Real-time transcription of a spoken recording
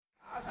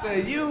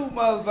said, you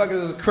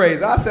motherfuckers is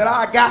crazy. I said,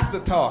 I got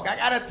to talk. I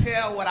got to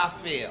tell what I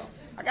feel.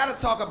 I got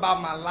to talk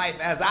about my life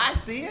as I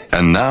see it.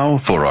 And now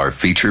for our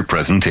feature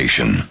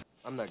presentation.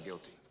 I'm not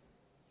guilty.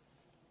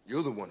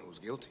 You're the one who's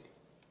guilty.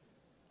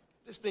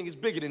 This thing is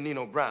bigger than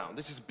Nino Brown.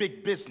 This is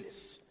big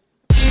business.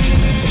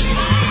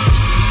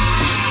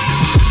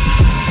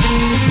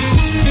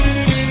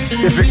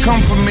 If it come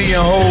from me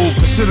and Hov,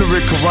 consider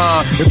it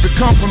Quran. If it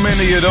come from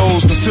any of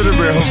those, consider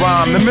it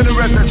haram. The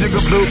minaret that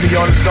Jigga blew me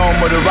on the dome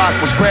where the rock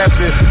was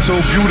crafted so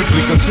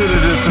beautifully, consider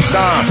this a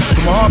dime.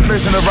 From a hard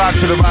place in Iraq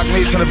to the rock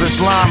nation of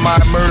Islam, I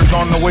emerged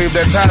on the wave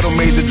that title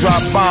made to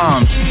drop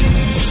bombs.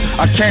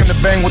 I came to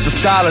bang with the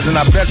scholars, and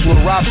I bet you a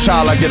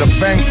Rothschild I get a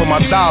bang for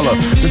my dollar.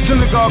 The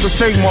synagogue of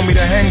Satan want me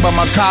to hang by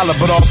my collar,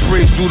 but all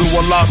praise due to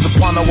Allah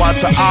subhanahu wa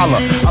ta'ala.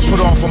 I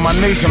put on for my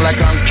nation like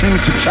I'm King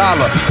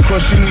T'Challa,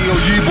 crushing the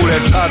Oyibo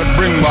that try to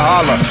bring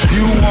Wahala.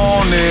 You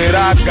want it,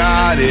 I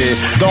got it.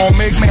 Don't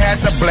make me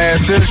have to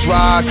blast this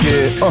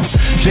rocket.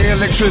 J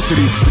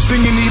electricity, the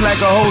thing you need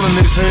like a hole in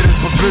this head is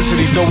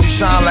publicity, though we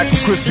shine like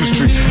a Christmas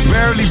tree.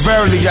 Verily,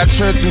 verily, I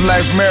tread through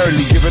life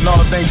merrily, giving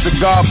all thanks to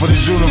God for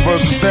this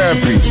universal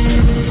therapy.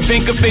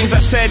 Think of things I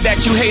said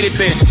that you hated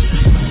then.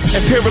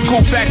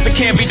 Empirical facts that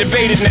can't be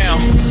debated now.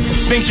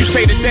 Things you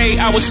say today,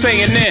 I was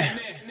saying then.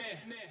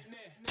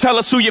 Tell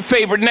us who your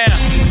favorite now.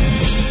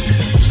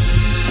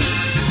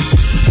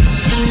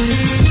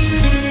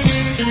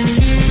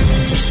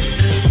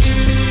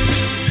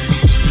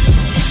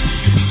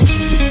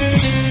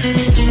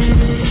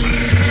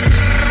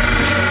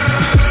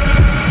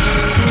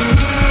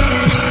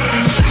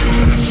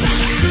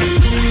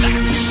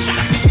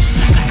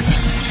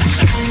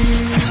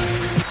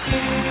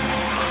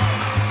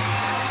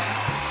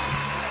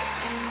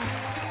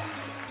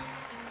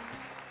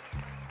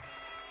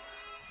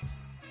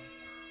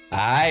 All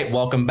right,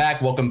 welcome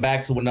back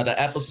to another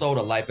episode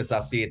of Life as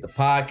I See It, the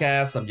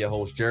podcast. I'm your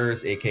host,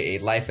 Jers, aka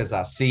Life as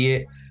I See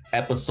It,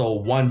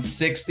 episode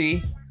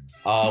 160.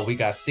 We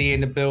got C in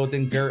the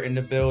building, Gert in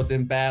the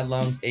building, Bad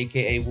Lungs,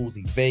 aka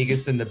Woozy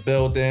Vegas in the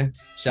building.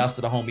 Shouts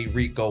to the homie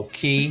Rico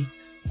Key.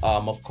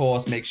 Of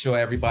course, make sure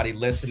everybody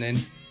listening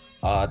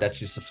that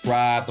you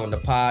subscribed on the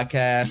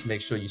podcast. Make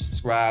sure you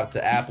subscribe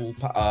to Apple,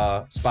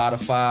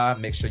 Spotify.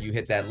 Make sure you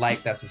hit that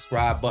like, that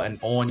subscribe button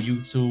on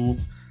YouTube.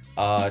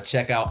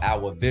 Check out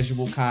our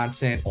visual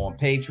content on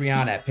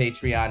Patreon at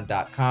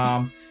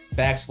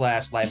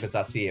patreon.com/Life as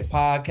I See It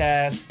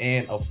podcast.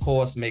 And of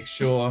course, make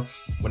sure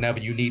whenever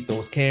you need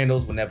those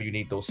candles, whenever you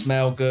need those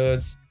smell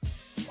goods,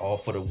 or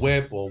for the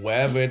whip or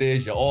wherever it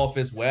is, your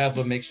office,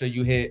 wherever, make sure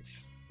you hit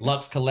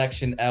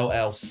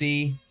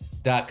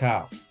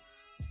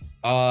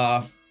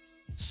luxcollectionllc.com.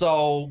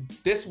 So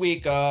this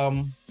week,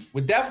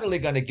 we're definitely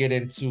gonna get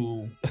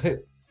into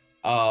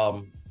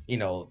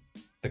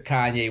the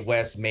Kanye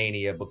West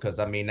mania, because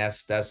I mean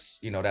that's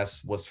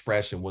what's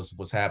fresh and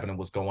what's happening,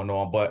 what's going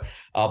on. But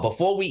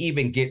before we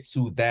even get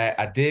to that,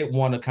 I did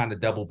want to kind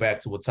of double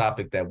back to a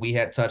topic that we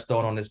had touched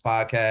on this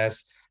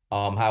podcast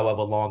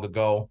however long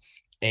ago,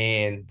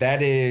 and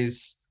that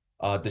is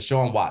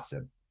Deshaun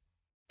Watson.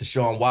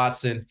 Deshaun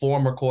Watson,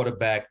 former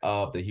quarterback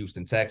of the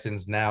Houston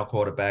Texans, now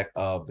quarterback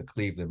of the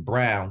Cleveland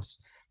Browns.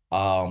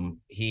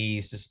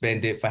 He's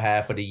suspended for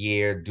half of the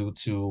year due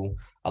to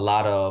a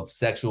lot of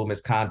sexual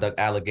misconduct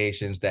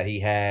allegations that he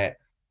had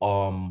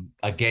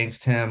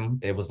against him.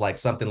 It was like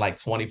something like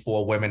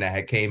 24 women that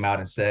had came out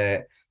and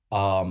said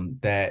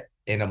that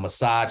in a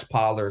massage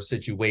parlor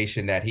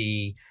situation that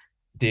he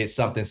did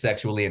something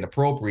sexually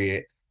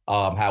inappropriate.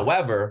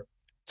 However,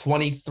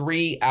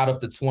 23 out of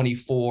the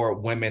 24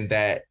 women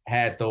that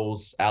had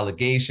those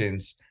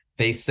allegations,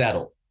 they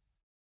settled.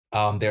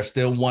 There's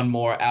still one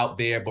more out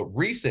there, but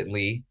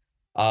recently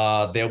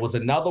there was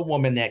another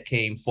woman that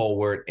came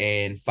forward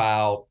and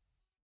filed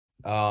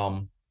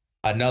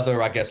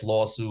another, I guess,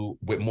 lawsuit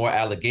with more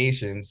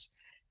allegations.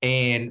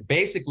 And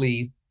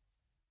basically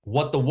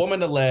what the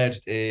woman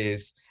alleged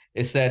is,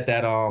 it said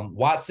that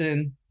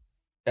Watson,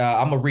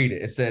 I'm gonna read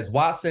it. It says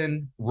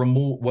Watson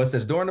removed, well, it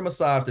says during the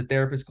massage, the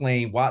therapist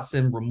claimed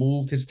Watson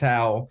removed his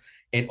towel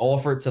and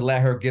offered to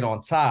let her get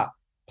on top.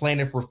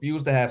 Plaintiff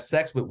refused to have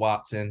sex with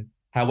Watson.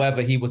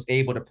 However, he was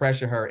able to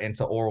pressure her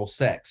into oral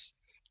sex.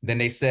 Then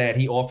they said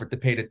he offered to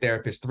pay the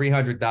therapist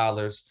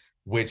 $300,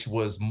 which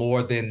was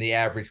more than the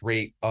average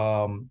rate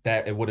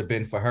that it would have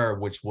been for her,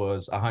 which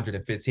was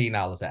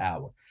 $115 an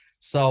hour.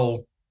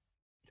 So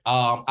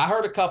I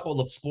heard a couple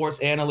of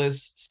sports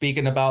analysts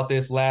speaking about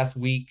this last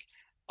week,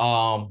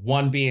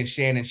 one being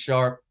Shannon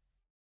Sharp,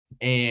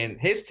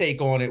 and his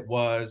take on it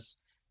was,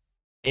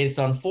 it's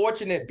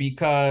unfortunate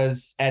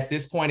because at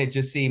this point, it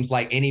just seems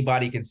like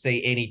anybody can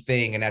say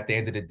anything. And at the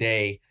end of the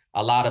day,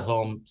 a lot of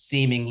them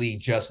seemingly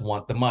just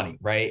want the money,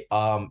 right?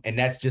 And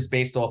that's just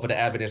based off of the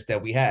evidence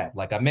that we have.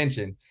 Like I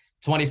mentioned,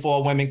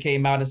 24 women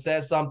came out and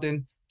said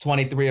something,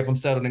 23 of them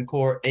settled in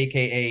court,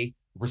 AKA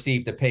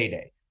received a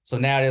payday. So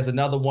now there's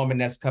another woman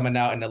that's coming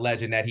out and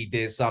alleging that he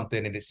did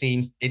something, and it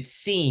seems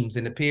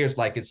and appears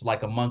like it's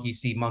like a monkey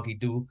see, monkey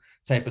do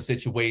type of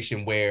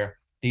situation where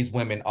these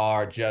women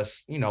are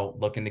just,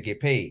 looking to get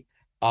paid.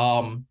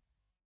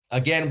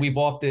 again, we've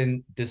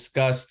often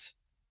discussed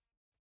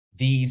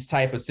these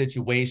type of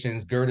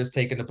situations. Gerda's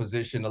taken a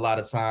position a lot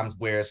of times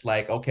where it's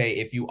like, okay,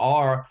 if you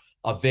are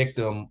a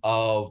victim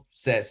of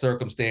said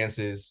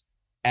circumstances,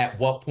 at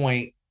what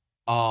point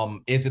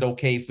is it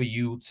okay for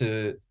you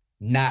to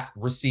not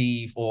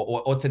receive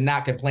or to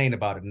not complain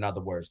about it? In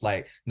other words,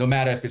 like, no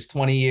matter if it's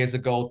 20 years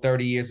ago,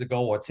 30 years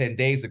ago, or 10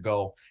 days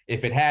ago,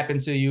 if it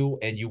happened to you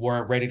and you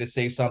weren't ready to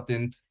say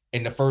something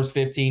in the first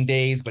 15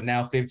 days, but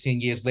now 15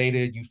 years later,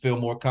 you feel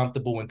more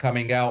comfortable in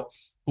coming out,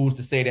 who's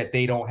to say that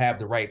they don't have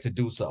the right to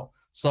do so?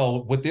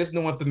 So with this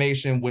new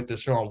information with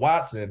Deshaun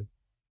Watson,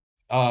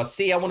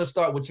 C, I want to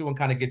start with you and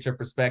kind of get your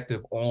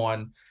perspective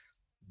on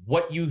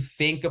what you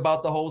think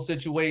about the whole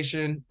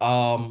situation.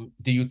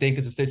 Do you think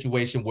it's a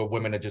situation where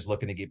women are just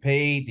looking to get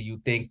paid? Do you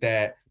think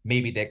that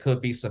maybe there could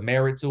be some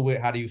merit to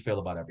it? How do you feel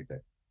about everything?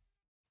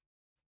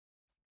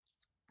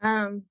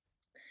 Damn,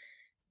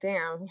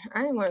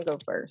 I didn't want to go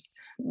first,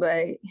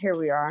 but here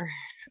we are.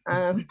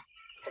 I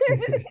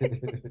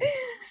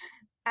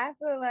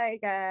feel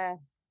like I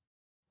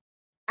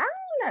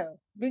don't know,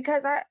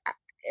 because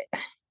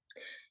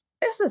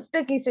it's a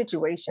sticky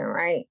situation,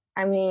 right?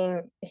 I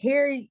mean,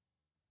 hearing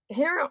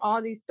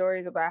all these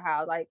stories about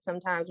how, like,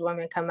 sometimes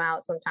women come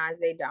out, sometimes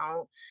they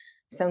don't,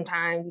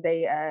 sometimes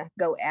they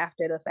go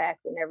after the fact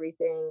and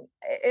everything.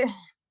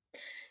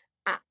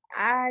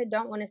 I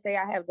don't want to say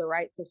I have the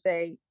right to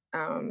say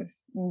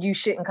you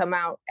shouldn't come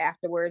out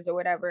afterwards or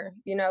whatever.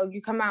 You know,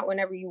 you come out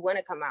whenever you want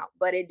to come out,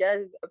 but it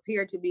does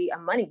appear to be a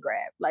money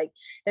grab. Like,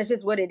 that's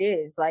just what it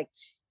is. Like,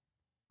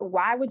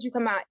 why would you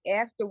come out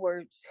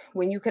afterwards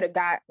when you could have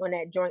got on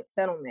that joint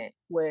settlement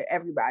with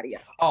everybody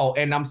else? Oh,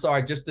 and I'm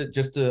sorry, just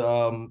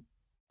to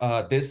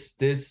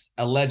this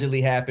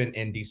allegedly happened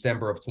in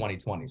December of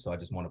 2020. So I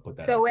just want to put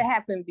that. So it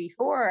happened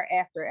before or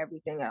after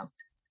everything else?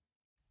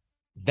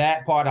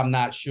 That part I'm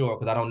not sure,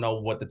 because I don't know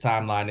what the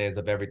timeline is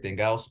of everything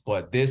else,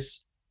 but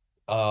this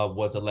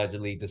was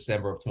allegedly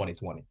December of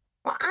 2020.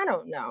 Well, I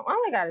don't know. All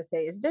I gotta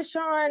say is,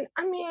 Deshaun,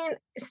 I mean,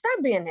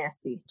 stop being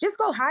nasty. Just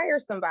go hire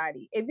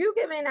somebody. If you're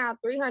giving out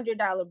 $300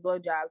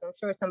 blowjobs, I'm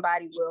sure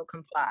somebody will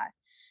comply.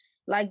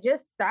 Like,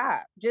 just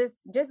stop.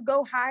 Just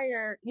go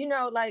hire, you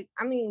know, like,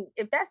 I mean,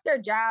 if that's their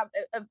job,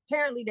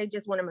 apparently they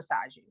just want to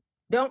massage you.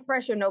 Don't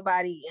pressure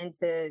nobody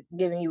into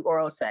giving you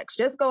oral sex.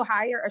 Just go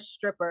hire a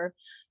stripper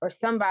or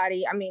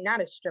somebody. I mean,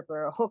 not a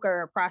stripper, a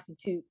hooker, a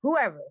prostitute,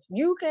 whoever.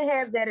 You can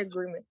have that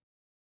agreement.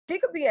 She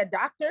could be a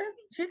doctor.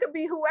 She could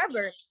be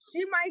whoever.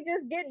 She might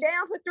just get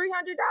down for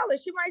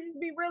 $300. She might just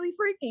be really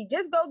freaky.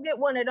 Just go get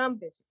one of them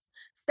bitches.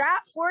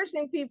 Stop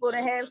forcing people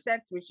to have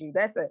sex with you.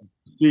 That's it.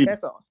 See,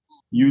 that's all.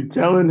 You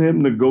telling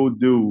him to go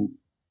do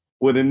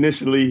what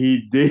initially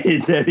he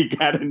did that he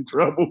got in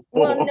trouble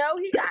for? Well, no,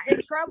 he got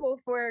in trouble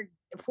for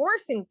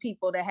forcing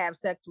people to have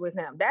sex with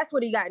him. That's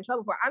what he got in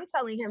trouble for. I'm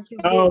telling him to.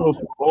 Oh,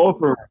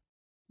 offering.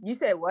 You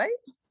said what?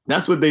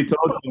 That's what they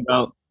talking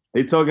about.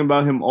 They talking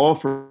about him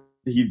offering.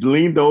 He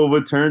leaned over,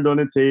 turned on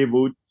the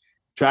table,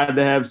 tried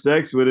to have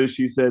sex with her.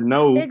 She said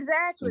no.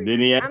 Exactly.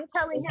 Then I'm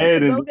telling him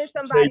to go get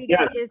somebody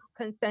that is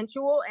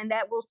consensual and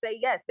that will say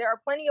yes. There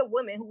are plenty of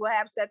women who will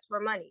have sex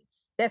for money.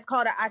 That's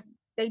called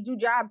they do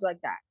jobs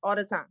like that all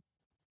the time.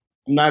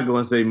 I'm not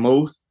going to say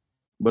most,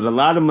 but a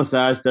lot of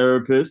massage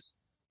therapists,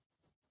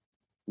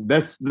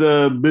 that's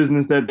the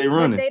business that they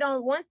run. But they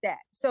don't want that.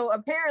 So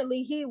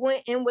apparently he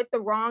went in with the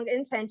wrong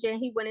intention.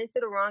 He went into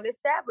the wrong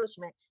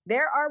establishment.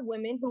 There are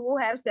women who will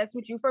have sex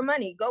with you for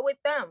money. Go with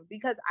them,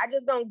 because I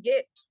just don't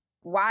get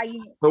why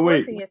you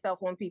forcing yourself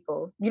on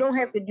people. You don't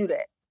have to do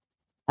that.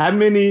 How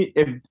many,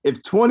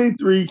 if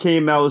 23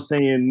 came out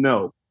saying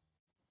no,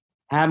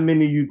 how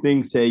many you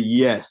think say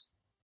yes?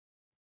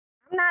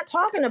 I'm not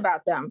talking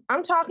about them.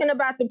 I'm talking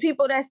about the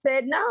people that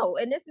said no.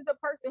 And this is a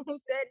person who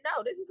said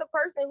no. This is a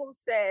person who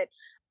said,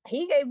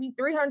 he gave me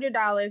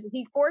 $300.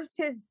 He forced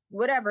his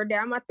whatever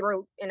down my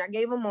throat, and I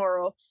gave him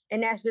oral,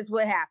 and that's just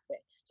what happened.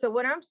 So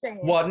what I'm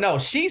saying. Well, no,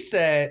 she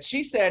said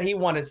he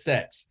wanted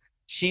sex.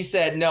 She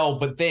said no,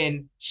 but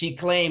then she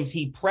claims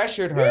he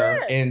pressured her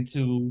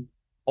into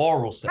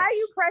oral sex. How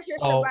you pressure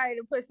somebody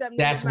to put something?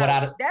 That's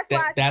what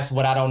that's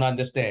what I don't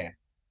understand.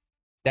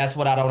 That's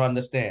what I don't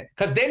understand.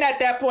 Because then at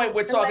that point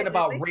we're talking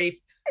about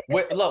rape.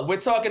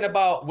 We're talking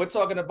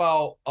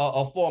about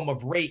a form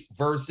of rape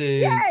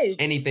versus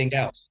anything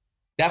else.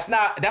 That's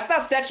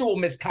not sexual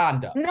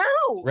misconduct.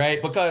 No.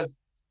 Right? Because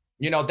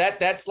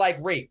that's like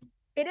rape.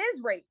 It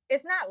is rape.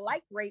 It's not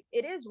like rape.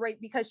 It is rape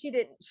because she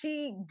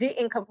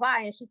didn't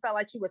comply, and she felt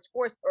like she was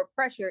forced or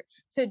pressured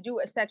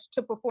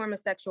to perform a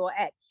sexual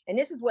act. And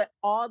this is what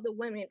all the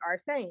women are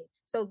saying.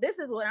 So this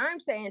is what I'm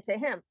saying to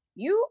him.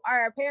 You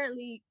are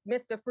apparently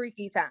Mr.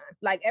 Freaky Time.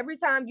 Like, every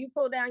time you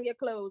pull down your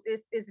clothes,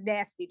 it's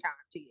nasty time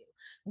to you.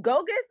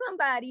 Go get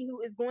somebody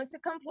who is going to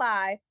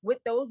comply with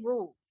those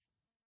rules.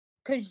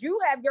 Because you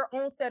have your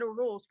own set of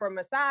rules for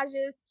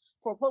massages,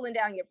 for pulling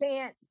down your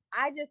pants.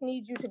 I just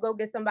need you to go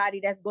get somebody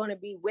that's going to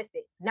be with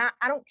it.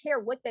 I don't care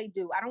what they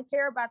do. I don't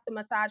care about the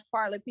massage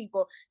parlor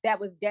people that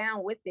was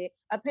down with it.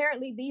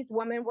 Apparently these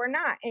women were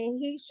not,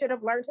 and he should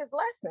have learned his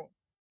lesson.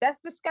 That's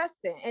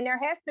disgusting. And there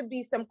has to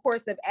be some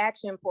course of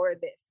action for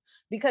this,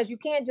 because you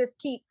can't just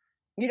keep,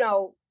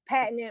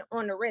 patting it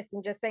on the wrist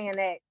and just saying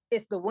that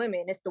it's the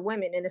women,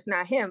 and it's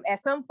not him.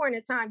 At some point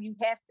in time, you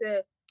have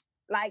to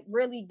like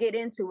really get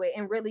into it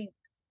and really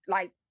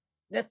like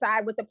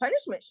decide what the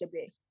punishment should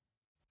be.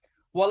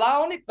 Well,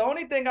 the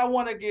only thing I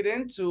want to get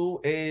into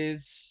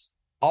is,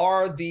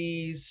 are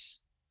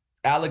these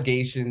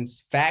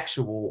allegations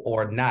factual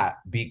or not?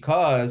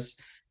 Because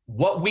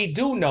what we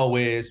do know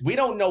is we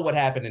don't know what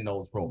happened in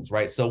those rooms,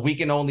 right? So we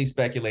can only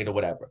speculate or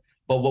whatever.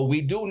 But what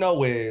we do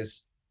know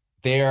is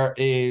there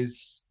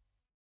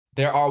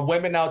are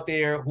women out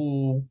there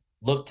who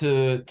look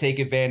to take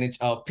advantage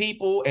of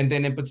people, and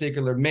then in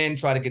particular men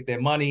try to get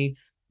their money,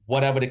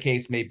 whatever the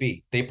case may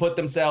be. They put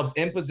themselves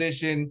in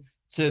position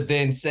to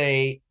then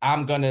say,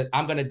 I'm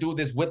gonna do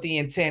this with the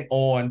intent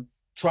on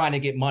trying to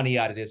get money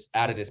out of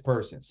this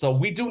person. So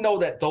we do know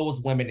that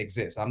those women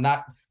exist. I'm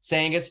not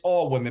saying it's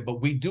all women,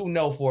 but we do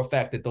know for a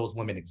fact that those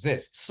women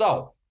exist.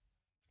 So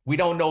we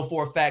don't know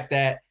for a fact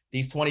that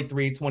these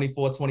 23,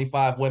 24,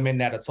 25 women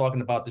that are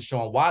talking about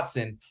Deshaun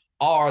Watson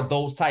are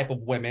those type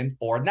of women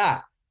or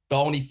not. The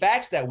only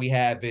facts that we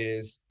have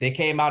is they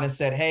came out and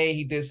said, hey,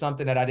 he did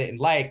something that I didn't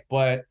like,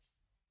 but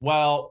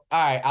well, all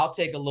right, I'll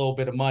take a little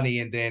bit of money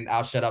and then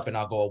I'll shut up and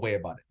I'll go away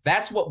about it.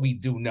 That's what we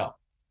do know.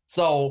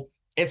 So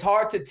it's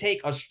hard to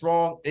take a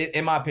strong,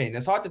 in my opinion,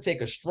 it's hard to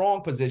take a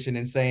strong position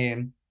in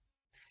saying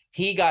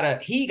he gotta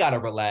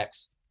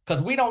relax,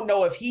 because we don't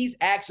know if he's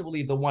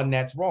actually the one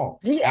that's wrong.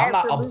 I'm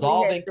not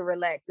absolutely has to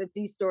relax if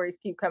these stories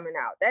keep coming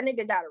out. That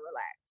nigga gotta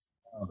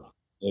relax.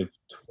 If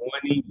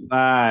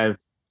 25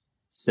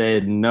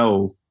 said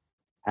no,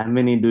 how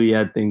many do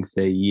y'all think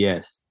say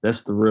yes?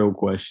 That's the real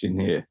question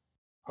here.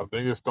 I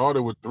think it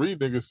started with 3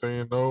 niggas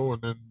saying no,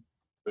 and then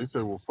they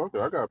said, well, fuck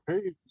it, I got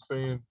paid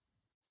saying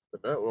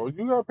that. Well,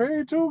 you got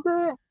paid too,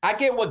 girl? I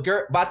get what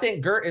Gert, but I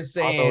think Gert is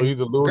saying, I know he's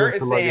alluding Gert to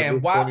is like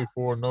saying, why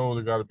 24 no,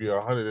 there got to be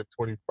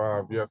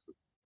 125 yeses.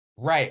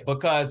 Right,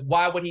 because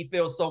why would he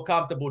feel so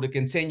comfortable to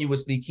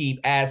continuously keep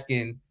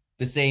asking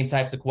the same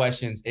types of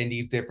questions in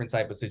these different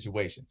type of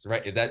situations,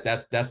 right? Is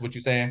that's what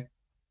you're saying?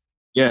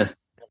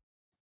 Yes.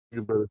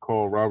 You better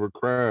call Robert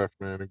Kraft,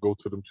 man, and go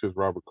to them shits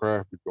Robert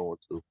Kraft be going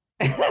to.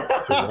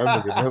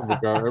 That nigga never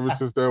got, ever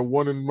since that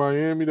one in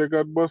Miami that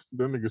got busted,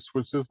 that nigga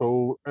switched his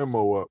whole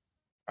MO up.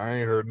 I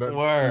ain't heard nothing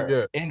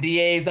yet.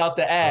 NDAs out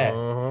the ass.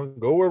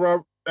 Go with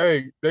Rob.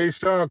 Hey,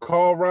 Deshaun,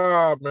 call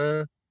Rob,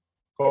 man.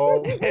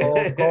 Call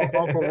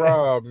Uncle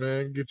Rob,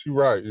 man. Get you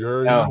right. You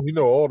heard? No. You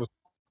know all the.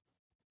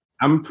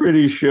 I'm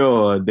pretty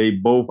sure they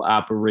both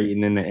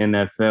operating in the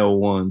NFL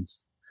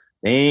ones.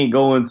 They ain't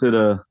going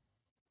to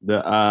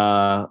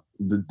the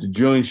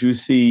joints you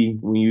see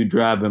when you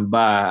driving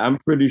by. I'm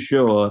pretty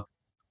sure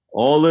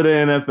all of the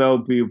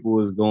NFL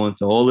people is going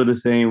to all of the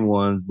same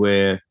ones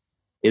where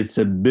it's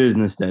a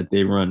business that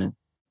they're running.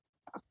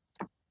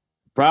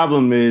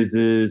 Problem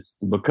is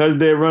because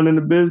they're running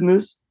the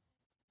business,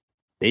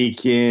 they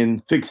can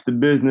fix the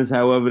business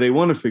however they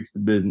want to fix the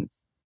business.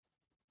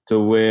 To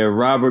where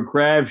Robert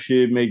Kraft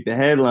should make the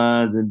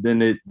headlines and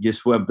then it gets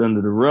swept under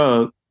the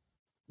rug.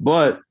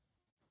 But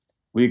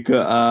we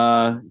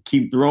could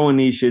keep throwing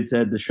these shits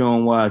at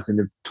Deshaun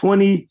Watson.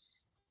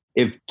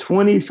 If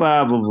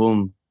 25 of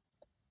them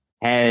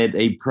had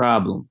a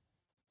problem,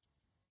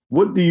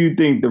 what do you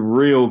think the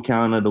real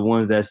count of the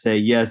ones that say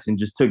yes and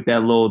just took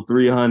that little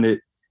 300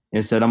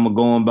 and said, I'm going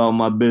to go about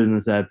my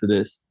business after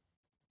this?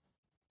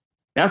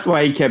 That's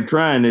why he kept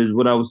trying, is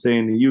what I was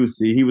saying to you.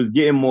 See, he was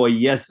getting more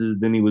yeses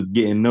than he was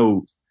getting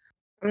no's.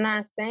 I'm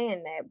not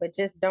saying that, but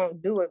just don't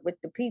do it with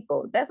the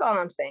people. That's all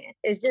I'm saying.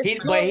 It's just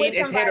it's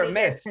hit or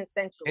miss.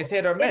 It's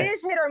hit or miss. It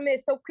is hit or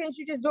miss. So can't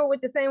you just do it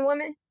with the same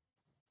woman?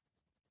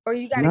 Or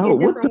you got to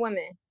get different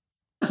women?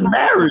 It's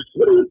marriage.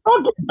 What are you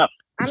talking about?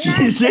 I'm not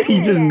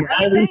saying that.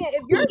 I'm saying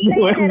if you're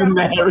saying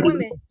that 100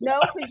 women, no,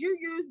 because you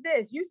used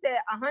this. You said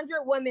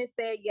 100 women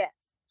said yes.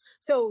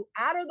 So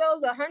out of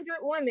those 100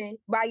 women,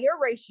 by your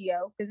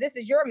ratio, because this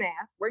is your math,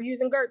 we're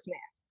using Gert's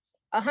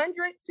math,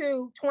 100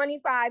 to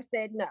 25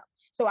 said no.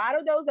 So out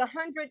of those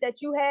 100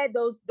 that you had,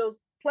 those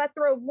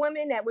plethora of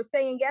women that were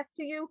saying yes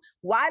to you,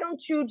 why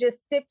don't you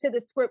just stick to the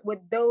script with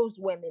those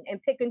women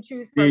and pick and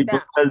choose from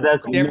them? Because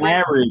that's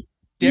marriage.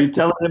 You're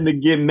telling him to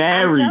get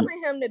married. I'm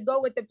telling him to go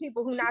with the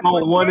people who not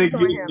going to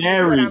get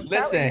married.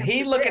 Listen,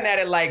 he's looking at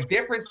it like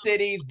different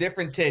cities,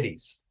 different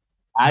titties.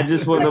 I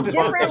just want to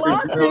different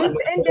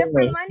lawsuits and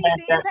different money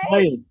being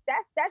paid.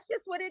 That's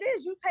just what it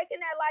is. You taking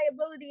that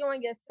liability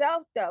on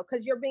yourself though,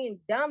 because you're being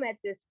dumb at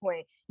this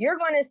point. You're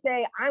gonna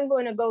say, I'm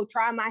gonna go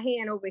try my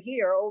hand over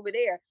here or over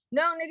there.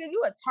 No, nigga,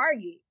 you a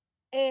target.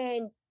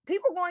 And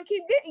people gonna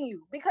keep getting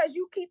you because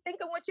you keep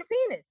thinking with your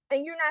penis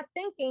and you're not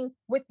thinking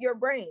with your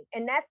brain.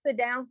 And that's the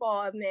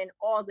downfall of men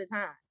all the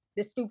time.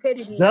 The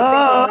stupidity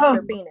of thinking with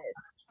your penis.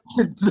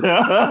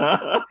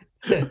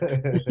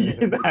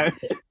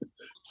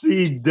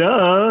 See,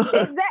 duh.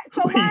 Exactly.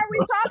 So why are we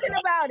talking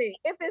about it?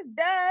 If it's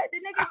duh, the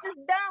nigga just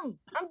dumb.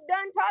 I'm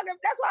done talking.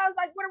 That's why I was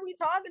like, what are we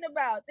talking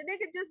about? The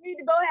nigga just need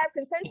to go have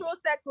consensual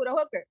sex with a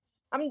hooker.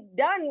 I'm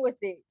done with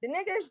it. The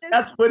nigga is just.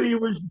 That's what he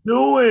was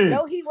doing.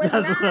 No, he was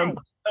That's not.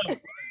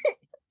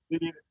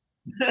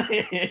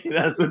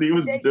 That's what he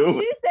was doing.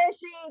 She said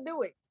she ain't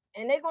do it,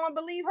 and they gonna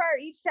believe her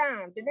each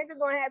time. The nigga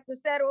gonna have to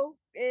settle.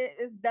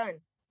 It's done.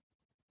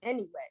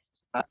 Anyway.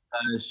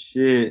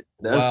 Shit.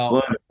 That's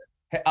funny.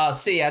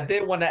 See, I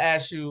did want to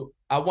ask you.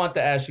 I want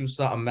to ask you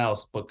something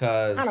else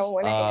because I don't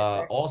want to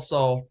answer.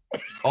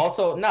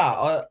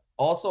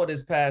 Also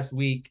this past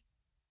week,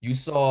 you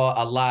saw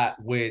a lot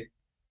with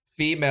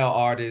female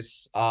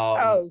artists.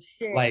 Oh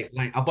shit! Like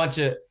a bunch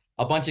of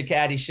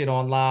catty shit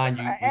online.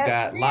 You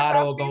got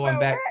Lotto going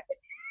back.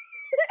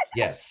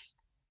 Yes,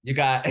 you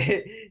got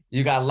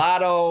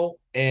Lotto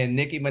and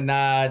Nicki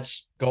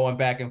Minaj going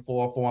back and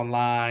forth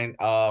online.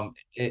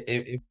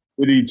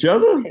 With each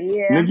other?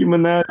 Yeah. Nicki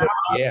Minaj.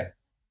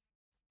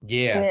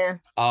 Yeah.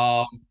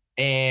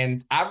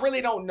 And I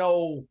really don't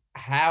know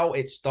how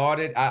it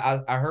started.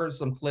 I heard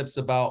some clips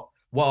about.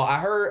 Well, I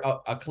heard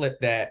a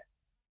clip that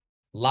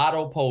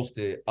Lotto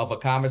posted of a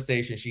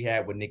conversation she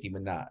had with Nicki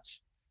Minaj.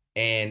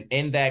 And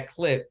in that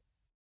clip,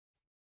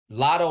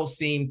 Lotto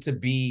seemed to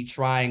be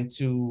trying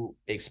to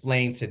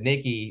explain to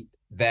Nicki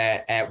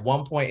that at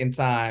one point in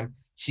time,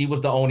 she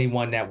was the only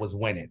one that was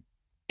winning.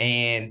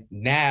 And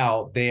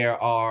now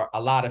there are a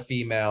lot of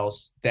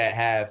females that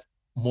have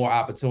more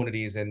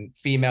opportunities, and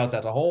females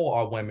as a whole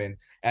are women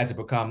as it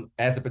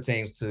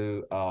pertains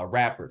to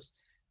rappers.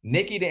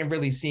 Nicki didn't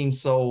really seem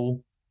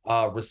so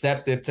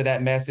receptive to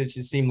that message.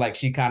 It seemed like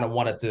she kind of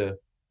wanted to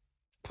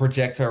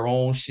project her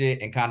own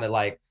shit and kind of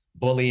like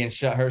bully and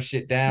shut her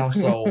shit down.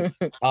 So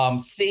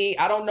see,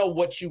 I don't know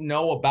what you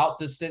know about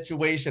this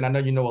situation. I know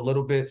you know a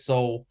little bit.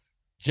 So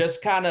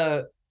just kind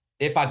of,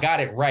 if I got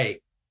it right,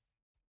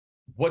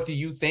 what do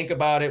you think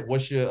about it?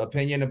 What's your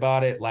opinion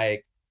about it?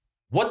 Like,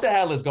 what the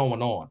hell is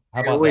going on?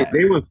 How about that?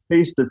 They were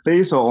face to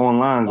face or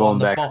online going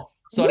back? Phone.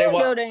 So they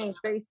ain't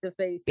face to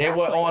face. They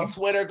were on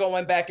Twitter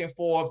going back and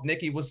forth.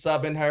 Nicki was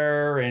subbing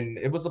her, and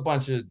it was a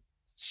bunch of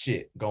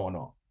shit going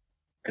on.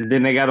 And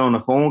then they got on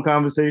a phone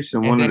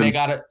conversation. And then they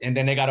got a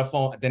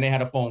phone. Then they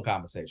had a phone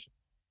conversation.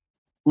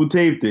 Who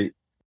taped it?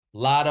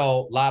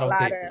 Lotto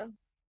taped it.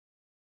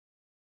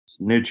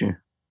 Snitching.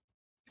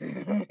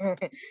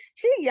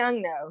 She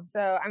young though,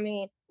 so I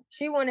mean,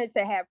 she wanted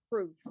to have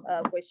proof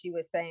of what she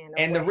was saying.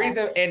 And the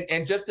reason,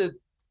 and just to,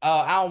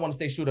 I don't want to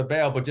say shoot a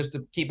bell, but just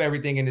to keep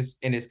everything in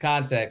this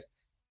context,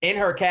 in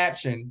her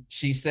caption,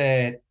 she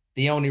said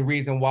the only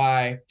reason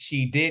why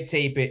she did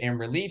tape it and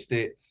released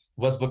it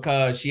was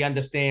because she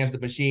understands the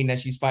machine that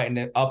she's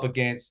fighting up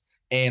against,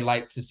 and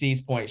like to C's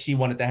point, she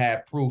wanted to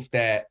have proof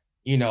that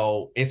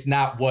it's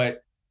not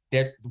what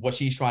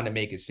she's trying to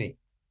make it seem.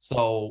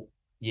 So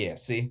yeah,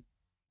 see.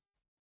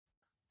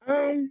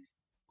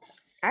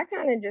 I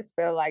kind of just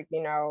feel like,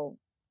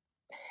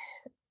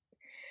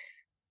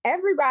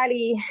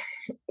 everybody,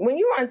 when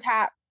you're on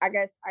top, I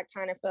guess I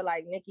kind of feel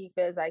like Nicki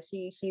feels like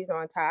she's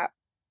on top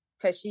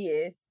because she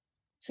is.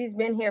 She's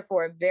been here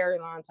for a very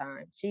long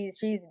time. She's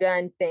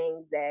done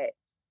things that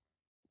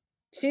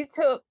she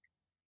took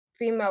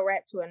female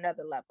rap to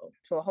another level,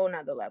 to a whole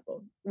nother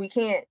level. We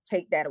can't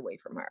take that away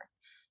from her.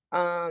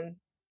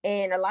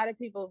 And a lot of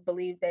people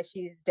believe that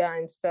she's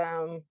done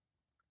some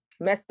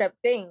messed up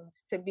things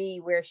to be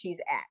where she's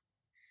at.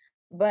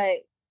 But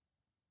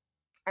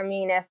I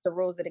mean, that's the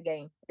rules of the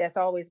game. That's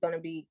always going to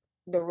be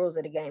the rules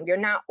of the game. You're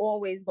not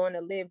always going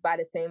to live by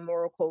the same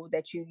moral code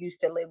that you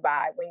used to live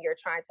by when you're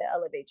trying to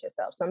elevate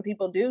yourself. Some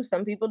people do,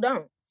 some people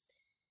don't.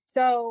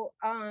 So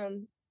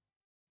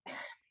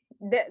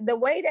the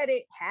way that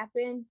it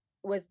happened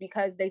was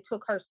because they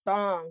took her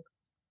song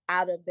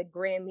out of the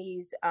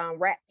Grammys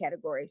rap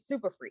category,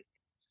 Super Freak.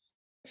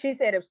 She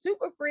said if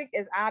Super Freak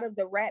is out of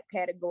the rap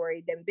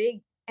category, then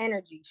Big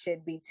Energy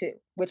should be too,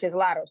 which is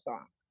Lotto's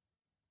song.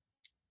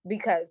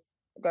 Because,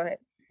 go ahead.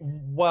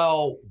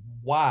 Well,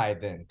 why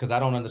then? Because I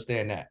don't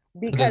understand that.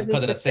 Because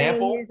it's the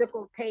sample? Same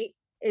musical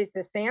it's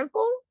a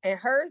sample, and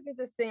hers is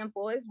a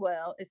sample as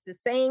well. It's the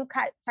same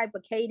type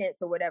of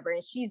cadence or whatever,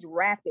 and she's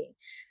rapping.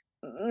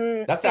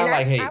 That sounds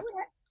like hate.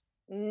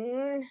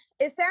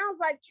 It sounds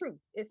like truth.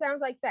 It sounds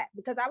like fact,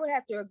 because I would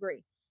have to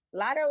agree.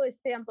 Lotto is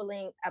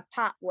sampling a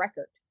pop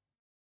record.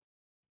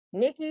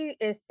 Nicki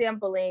is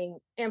sampling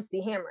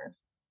MC Hammer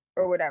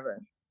or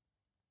whatever.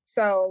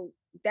 So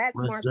that's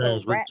more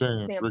so rap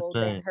sample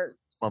than hers.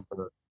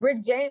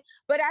 Rick James,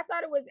 but I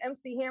thought it was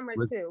MC Hammer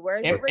too.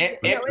 Where's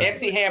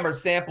MC Hammer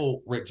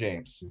sample Rick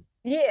James?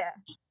 Yeah.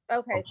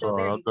 Okay, so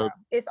there you go.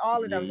 It's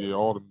all of them. Yeah,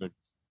 all them niggas.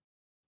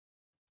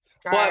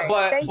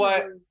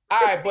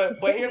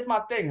 But here's my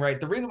thing, right?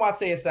 The reason why I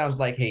say it sounds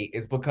like hate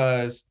is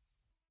because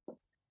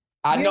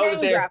I know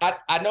that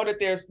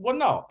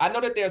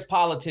there's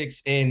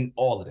politics in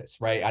all of this,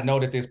 right? I know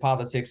that there's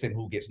politics in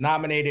who gets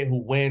nominated,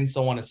 who wins,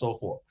 so on and so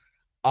forth.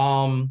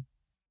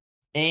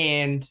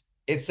 And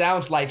it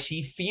sounds like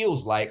she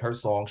feels like her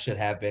song should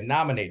have been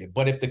nominated.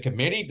 But if the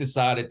committee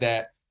decided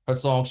that her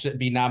song shouldn't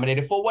be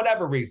nominated for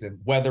whatever reason,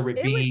 whether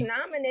it was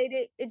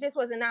nominated, it just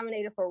wasn't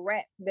nominated for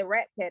the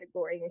rap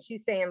category. And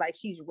she's saying like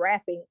she's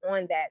rapping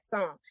on that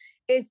song.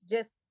 It's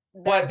just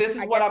But this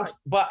is what I'm.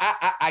 But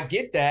I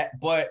get that.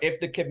 But if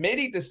the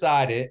committee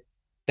decided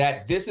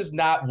that this is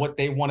not what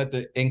they wanted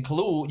to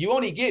include, you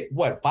only get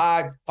what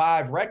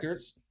five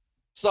records.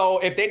 So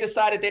if they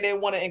decided they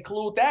didn't want to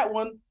include that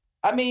one,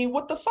 I mean,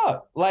 what the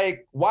fuck?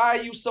 Like, why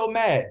are you so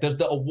mad? Does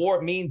the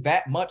award mean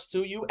that much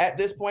to you at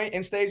this point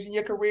in stage in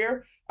your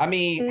career? I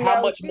mean,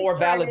 how much more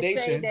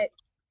validation?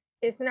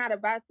 It's not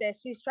about that.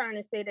 She's trying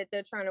to say that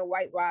they're trying to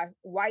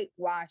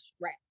whitewash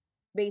rap,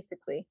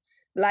 basically.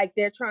 Like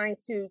they're trying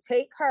to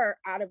take her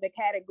out of the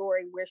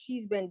category where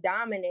she's been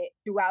dominant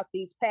throughout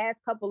these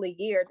past couple of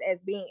years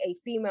as being a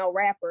female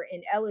rapper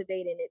and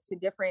elevating it to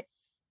different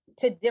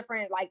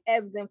like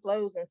ebbs and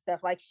flows and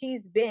stuff. Like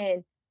she's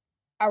been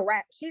a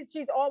rap.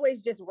 She's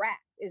always just rapped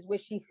is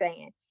what she's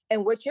saying.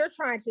 And what you're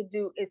trying to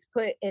do is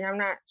put, and I'm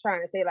not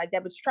trying to say it like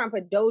that, but you're trying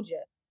to put Doja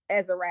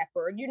as a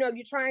rapper. You know,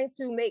 you're trying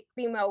to make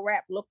female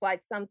rap look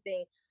like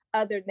something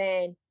other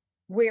than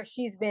where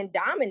she's been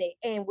dominant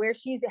and where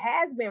she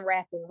has been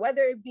rapping,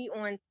 whether it be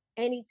on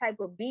any type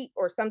of beat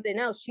or something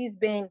else, she's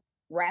been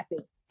rapping.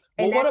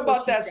 And well, what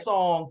about that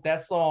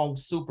song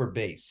Super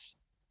Bass?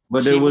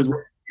 But it was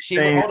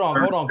hold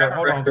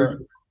on, girl.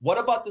 What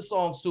about the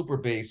song Super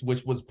Bass,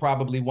 which was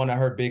probably one of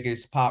her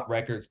biggest pop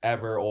records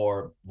ever,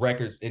 or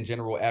records in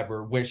general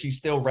ever, where she's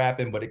still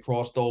rapping, but it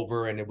crossed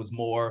over and it was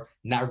more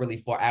not really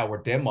for our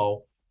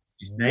demo.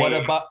 What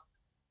about?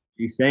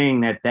 She's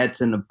saying that that's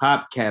in the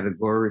pop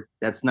category.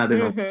 That's not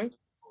in. Mm-hmm.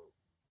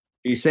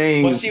 She's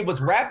saying, but she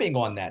was rapping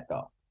on that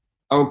though.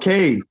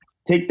 Okay,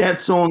 take that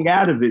song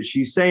out of it.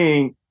 She's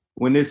saying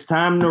when it's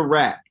time to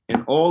rap,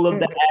 and all of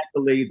the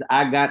accolades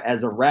I got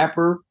as a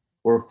rapper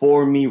were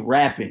for me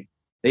rapping.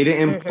 They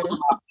didn't put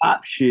my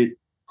pop shit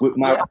with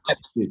my rap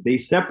shit. They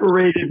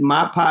separated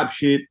my pop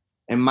shit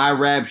and my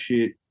rap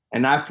shit,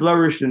 and I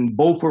flourished in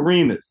both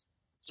arenas.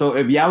 So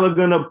if y'all are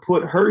gonna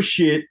put her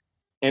shit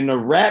in the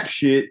rap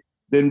shit,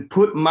 then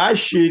put my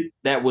shit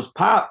that was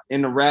pop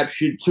in the rap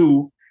shit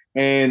too,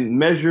 and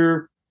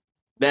measure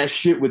that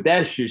shit with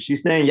that shit.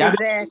 She's saying y'all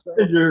didn't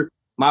measure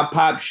my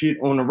pop shit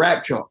on the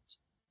rap charts,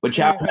 but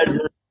y'all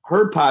measure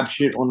her pop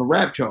shit on the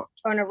rap charts.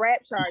 On the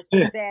rap charts,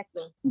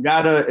 exactly. You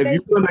gotta, if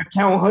you're gonna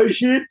count her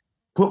shit,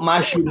 put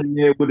my shit in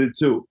there with it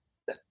too.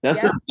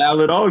 That's a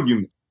valid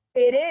argument.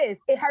 It is.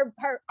 Her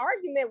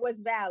argument was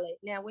valid.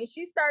 Now, when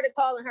she started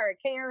calling her a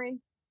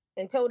Karen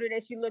and told her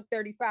that she looked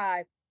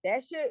 35,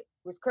 that shit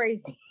was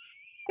crazy.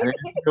 I didn't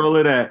see all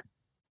of that.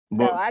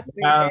 But no, I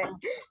see that.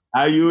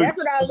 That's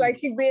what I was like,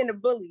 she being a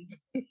bully.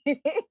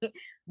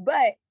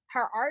 But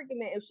her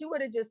argument, if she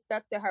would have just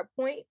stuck to her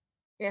point,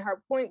 and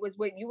her point was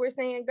what you were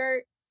saying,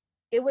 Gert,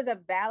 it was a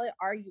valid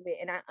argument,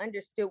 and I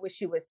understood what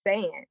she was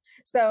saying.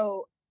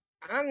 So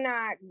I'm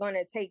not going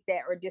to take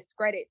that or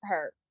discredit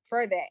her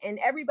for that. And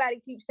everybody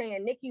keeps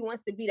saying Nicki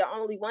wants to be the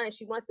only one.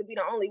 She wants to be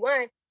the only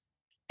one.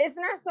 It's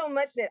not so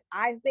much that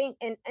I think,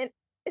 and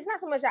it's not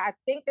so much that I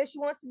think that she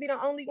wants to be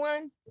the only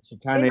one. It's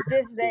just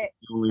that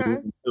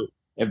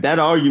if that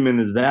argument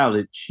is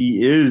valid,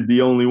 she is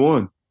the only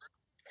one.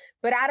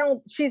 But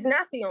she's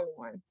not the only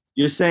one.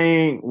 You're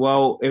saying,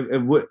 well,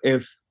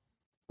 if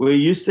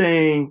you're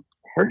saying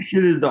her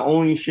shit is the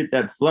only shit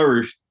that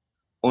flourished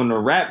on the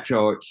rap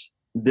charts,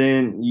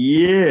 then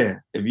yeah.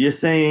 If you're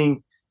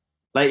saying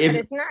like if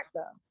but it's not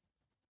though.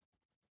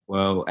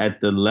 Well,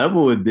 at the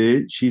level it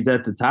did, she's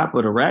at the top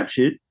of the rap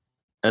shit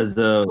as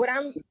the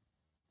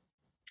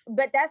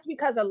but that's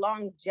because of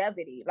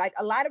longevity. Like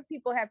a lot of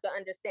people have to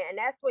understand, and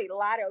that's what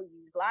Lotto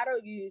used. Lotto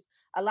used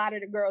a lot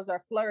of the girls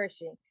are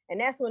flourishing. And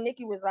that's when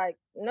Nicki was like,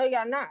 no,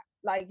 y'all not.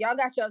 Like y'all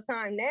got your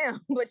time now,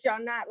 but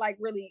y'all not like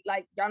really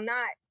like y'all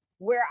not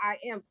where I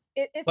am.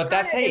 It's but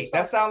that's hate.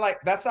 That sound like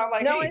no,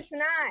 hate. It's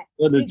not.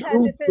 Well,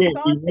 because it's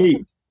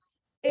insulting.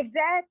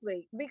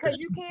 Exactly. Because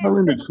you can't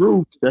telling the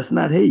truth. That's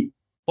not hate.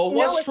 But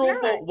what's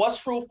truthful? Not. What's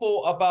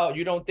truthful about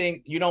you don't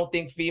think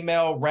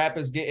female rap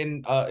is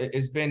getting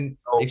it's been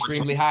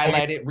extremely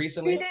highlighted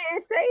recently? She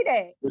didn't say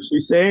that. What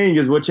she's saying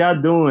is what y'all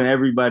doing,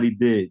 everybody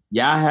did.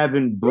 Y'all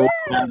haven't broken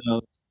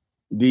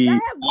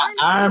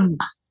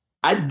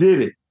I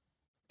did it.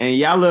 And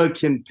y'all are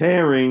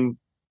comparing.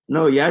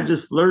 No, y'all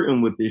just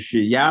flirting with this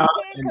shit. Y'all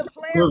can't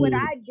compare what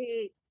I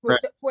did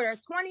for a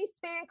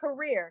 20-span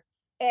career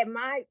in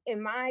my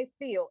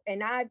field.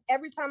 And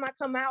every time I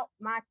come out,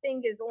 my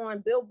thing is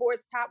on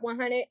Billboard's Top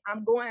 100.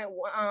 I'm going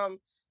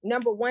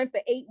number 1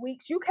 for 8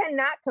 weeks. You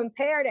cannot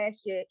compare that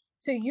shit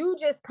to you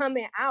just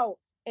coming out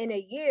in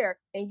a year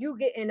and you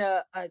getting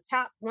a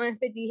top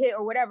 150 hit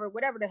or whatever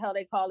the hell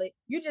they call it.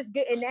 You just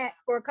getting that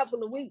for a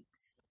couple of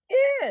weeks.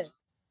 Yeah.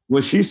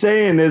 What she's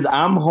saying is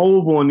I'm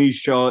Hove on these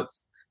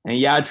charts and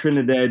y'all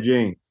Trinidad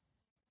James.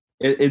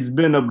 It's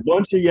been a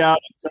bunch of y'all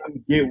trying to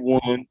get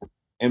one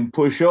and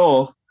push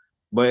off,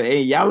 but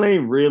hey, y'all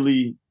ain't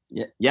really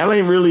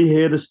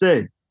here to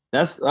stay.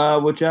 That's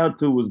what y'all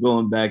two was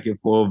going back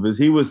and forth. As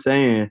he was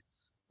saying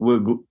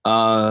with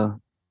however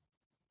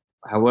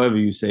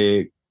you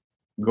say it,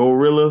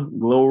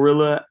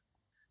 Glorilla,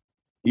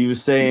 he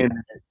was saying,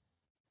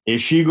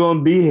 is she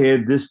gonna be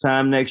here this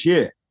time next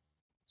year?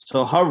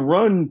 So her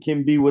run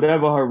can be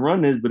whatever her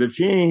run is, but if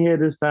she ain't here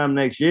this time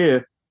next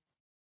year,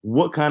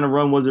 what kind of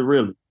run was it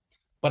really?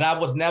 But I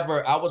was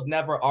never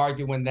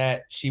arguing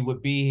that she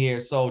would be here.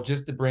 So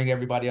just to bring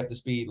everybody up to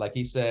speed, like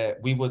he said,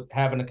 we were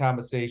having a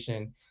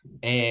conversation,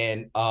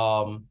 and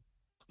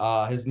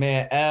his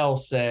man L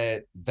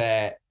said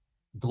that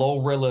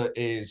Glorilla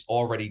is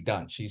already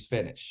done. She's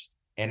finished.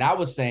 And I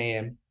was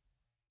saying,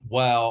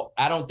 well,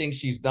 I don't think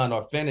she's done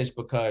or finished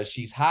because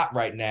she's hot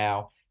right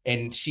now,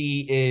 and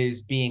she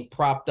is being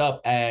propped up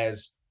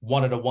as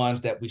one of the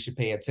ones that we should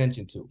pay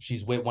attention to.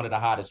 She's with one of the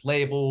hottest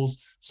labels,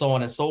 so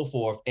on and so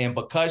forth. And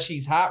because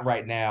she's hot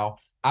right now,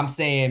 I'm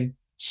saying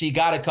she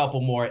got a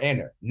couple more in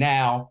her.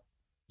 Now,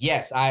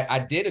 yes, I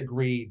did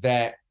agree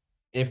that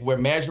if we're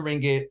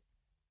measuring it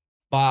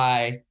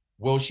by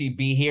will she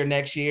be here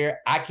next year,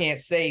 I can't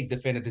say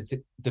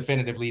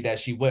definitively that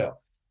she will.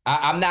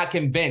 I'm not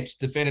convinced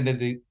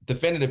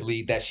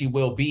definitively that she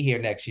will be here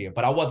next year,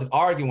 but I wasn't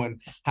arguing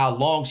how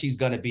long she's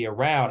going to be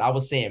around. I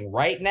was saying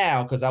right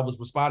now, because I was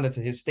responding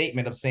to his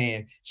statement of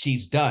saying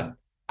she's done.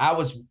 I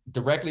was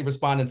directly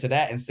responding to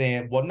that and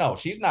saying, well, no,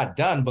 she's not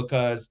done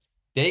because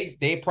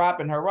they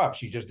propping her up.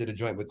 She just did a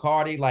joint with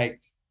Cardi.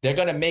 Like, they're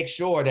going to make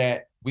sure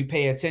that we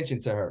pay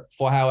attention to her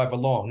for however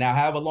long. Now,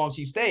 however long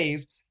she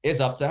stays is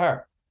up to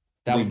her.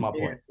 That was my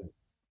point.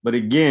 But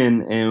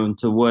again, and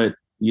to what,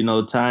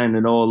 tying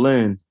it all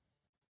in,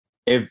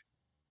 if,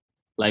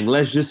 like,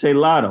 let's just say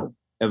Lotto,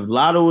 if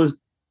Lotto is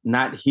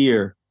not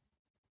here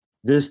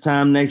this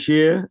time next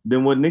year,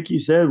 then what Nikki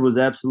said was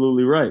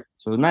absolutely right.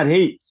 So it's not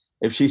hate.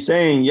 If she's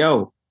saying,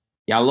 yo,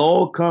 y'all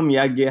all come,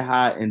 y'all get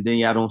hot, and then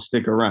y'all don't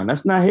stick around,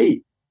 that's not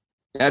hate.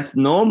 That's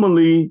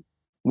normally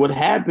what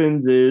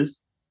happens is,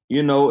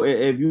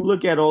 if you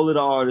look at all of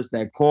the artists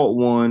that caught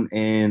one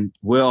and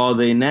where are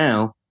they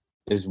now,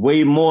 it's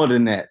way more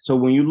than that. So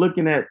when you're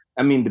looking at,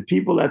 the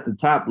people at the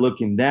top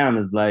looking down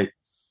is like,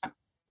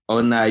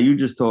 oh, nah, you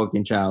just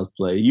talking child's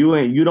play.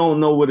 You don't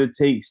know what it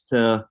takes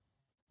to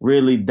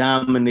really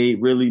dominate,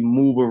 really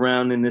move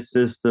around in the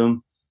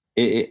system.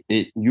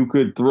 You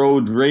could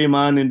throw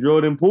Draymond and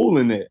Jordan Poole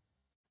in there.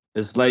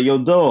 It's like, yo,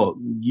 dog,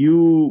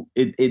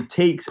 it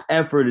takes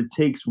effort, it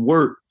takes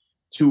work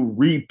to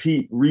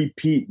repeat.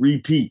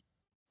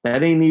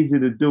 That ain't easy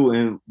to do.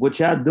 And what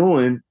y'all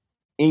doing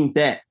ain't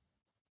that.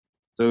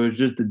 So it's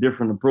just the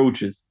different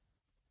approaches.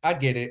 I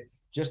get it.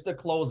 Just to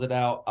close it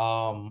out,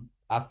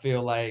 I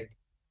feel like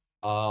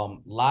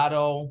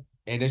Lotto,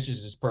 and this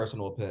is just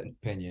personal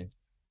opinion,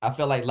 I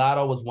feel like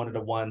Lotto was one of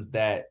the ones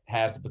that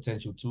has the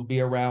potential to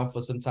be around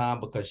for some time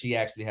because she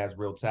actually has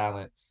real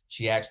talent.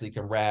 She actually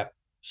can rap.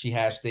 She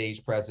has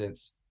stage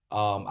presence.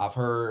 I've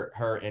heard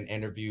her in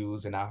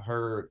interviews, and I've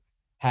heard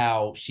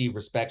how she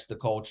respects the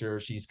culture.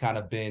 She's kind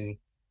of been,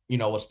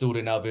 a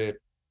student of it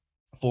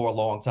for a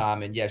long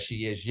time. And yes,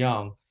 she is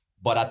young,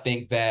 but I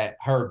think that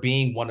her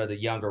being one of the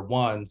younger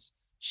ones,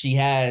 she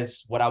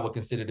has what I would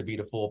consider to be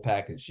the full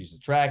package. She's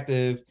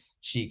attractive.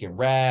 She can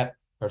rap.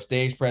 Her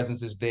stage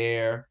presence is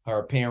there. Her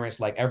appearance,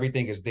 like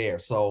everything is there.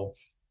 So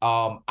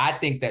I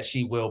think that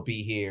she will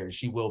be here.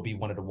 She will be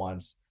one of the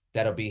ones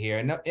that'll be here.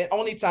 And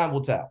only time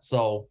will tell.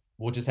 So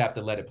we'll just have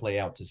to let it play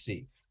out to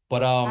see.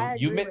 But I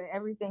agree with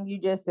everything you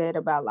just said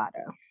about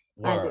Lotto.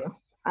 Word.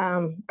 I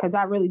do. Because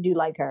I really do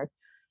like her.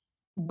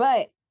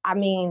 But I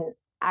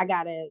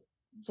gotta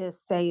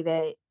just say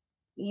that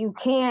you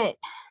can't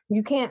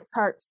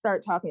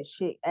start talking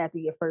shit after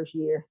your first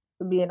year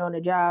of being on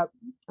the job.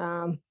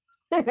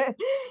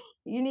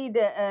 You need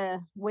to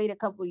wait a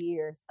couple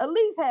years, at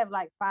least have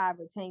like 5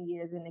 or 10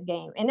 years in the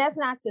game. And that's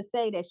not to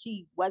say that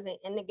she wasn't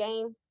in the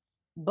game,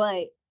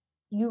 but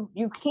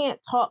you can't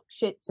talk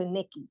shit to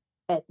Nikki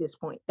at this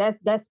point.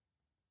 That's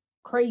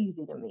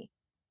crazy to me.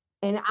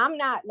 And I'm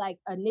not like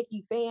a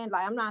Nikki fan.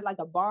 Like, I'm not like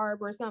a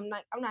Barb or something.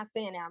 Like, I'm not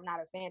saying that I'm not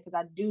a fan because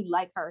I do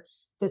like her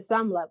to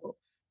some level,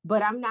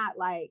 but I'm not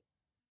like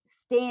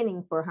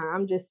standing for her.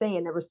 I'm just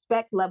saying the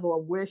respect level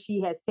of where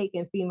she has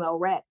taken female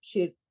rap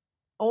should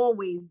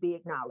always be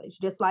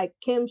acknowledged, just like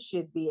Kim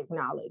should be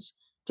acknowledged,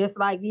 just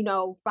like,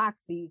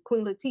 Foxy,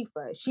 Queen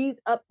Latifah. She's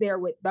up there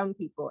with them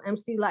people,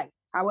 MC Lyte,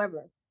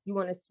 however you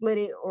want to split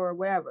it or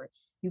whatever.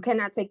 You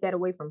cannot take that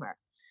away from her.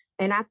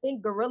 And I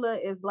think Gorilla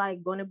is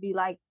like going to be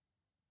like,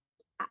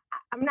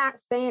 I'm not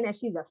saying that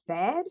she's a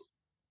fad,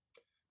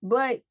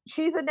 but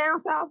she's a down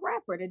south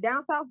rapper. The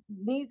down south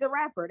needs a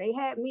rapper. They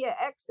had Mia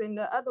X and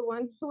the other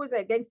one, who was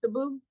that, Gangsta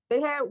Boo? They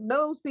had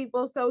those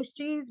people. So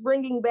she's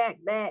bringing back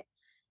that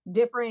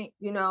different,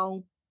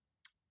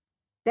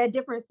 that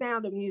different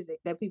sound of music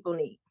that people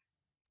need.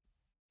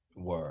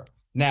 Word.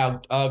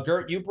 Now,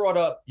 Gert, you brought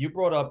up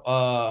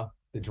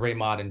the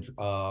Draymond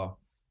and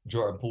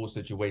Jordan Poole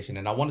situation,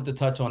 and I wanted to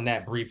touch on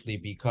that briefly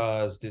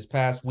because this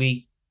past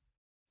week,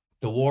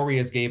 the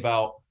Warriors gave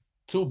out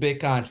 2 big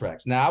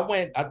contracts. Now,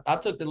 I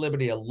took the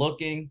liberty of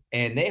looking,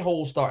 and their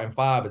whole starting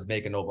 5 is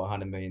making over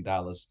 $100 million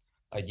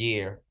a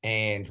year,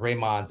 and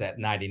Draymond's at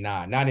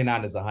 99.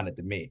 99 is 100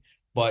 to me.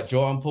 But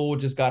Jordan Poole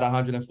just got a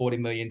 $140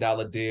 million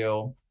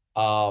deal.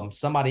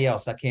 Somebody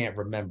else, I can't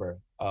remember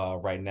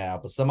right now,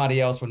 but somebody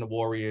else from the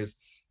Warriors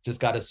just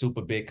got a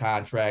super big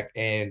contract.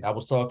 And I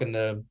was talking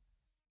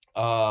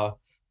to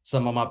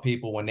some of my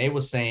people when they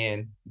were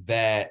saying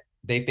that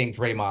they think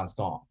Draymond's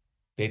gone.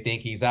 They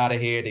think he's out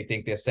of here. They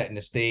think they're setting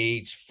the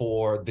stage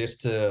for this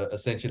to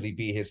essentially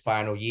be his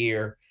final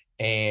year.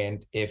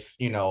 And if,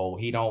 he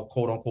don't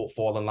quote unquote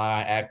fall in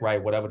line, act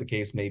right, whatever the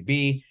case may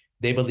be,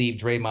 they believe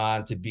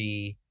Draymond to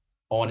be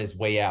on his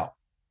way out.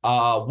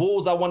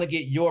 Wolves, I want to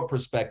get your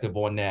perspective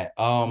on that.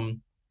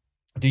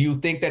 Do you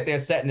think that they're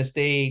setting the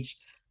stage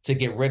to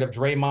get rid of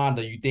Draymond?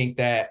 Or you think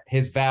that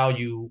his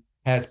value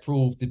has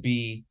proved to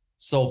be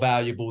so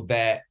valuable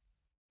that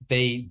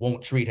they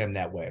won't treat him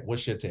that way?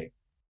 What's your take?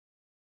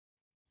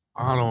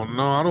 I don't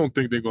know. I don't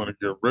think they're gonna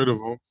get rid of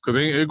him because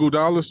ain't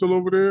Iguodala still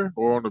over there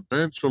or on the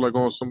bench or like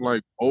on some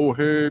like old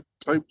head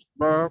type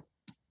vibe.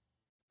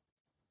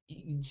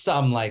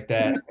 Something like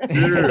that.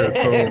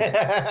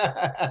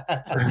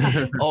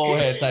 Yeah. Old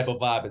head type of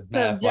vibe is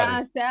mad funny.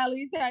 John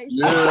Sally type shit.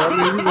 Yeah,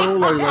 I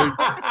mean, like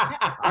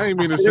I ain't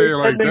mean to say it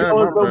like that.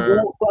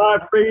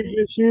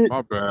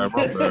 My bad.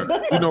 My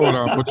bad. You know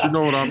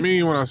what I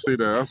mean when I say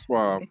that. That's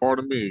why.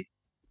 Pardon me.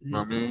 You know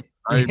what I mean?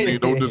 I ain't mean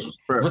no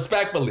disrespect.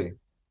 Respectfully.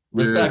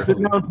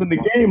 Announcing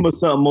the game or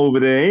something over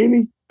there, ain't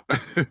he?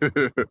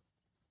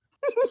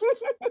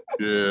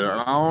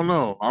 Yeah, I don't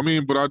know. I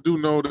mean, but I do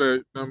know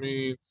that. I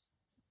mean,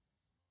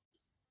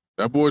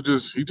 that boy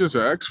he's just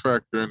an X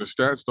factor, and the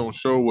stats don't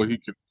show what he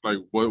can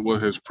what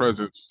his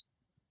presence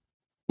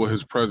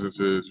is.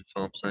 You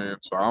know what I'm saying?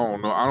 So I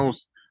don't know.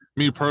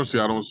 Me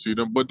personally, I don't see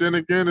them. But then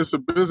again, it's a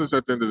business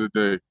at the end of the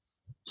day.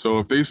 So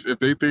if they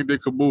think they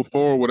could move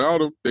forward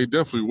without him, they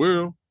definitely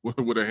will. With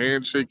a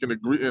handshake and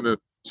a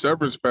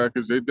severance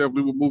package, they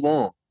definitely will move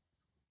on.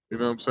 You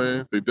know what I'm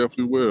saying? They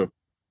definitely will.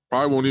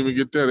 Probably won't even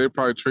get that. They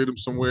probably trade him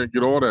somewhere and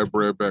get all that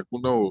bread back. Who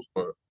knows?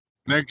 But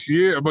next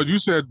year. But you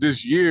said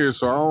this year,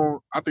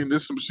 so I think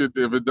there's some shit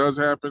that if it does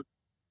happen,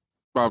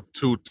 about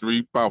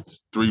 3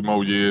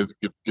 more years,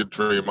 get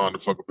Draymond the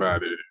fuck up out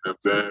of here. You know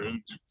what I'm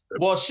saying?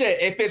 Well, shit.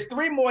 If it's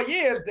 3 more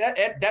years,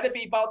 that'd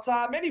be about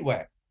time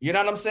anyway. You know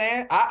what I'm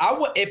saying? I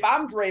would, if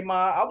I'm Draymond,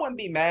 I wouldn't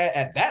be mad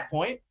at that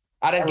point.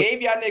 I done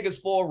gave y'all niggas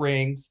 4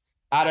 rings.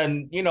 I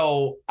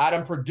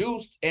done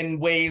produced in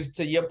ways,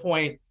 to your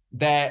point,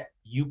 that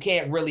you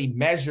can't really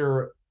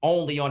measure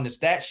only on the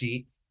stat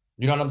sheet.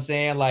 You know what I'm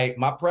saying? Like,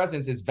 my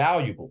presence is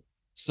valuable.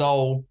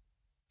 So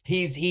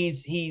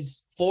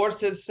he's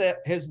forced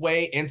his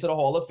way into the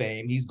Hall of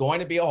Fame. He's going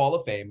to be a Hall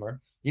of Famer.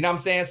 You know what I'm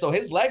saying? So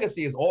his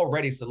legacy is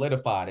already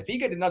solidified. If he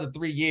get another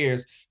 3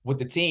 years with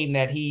the team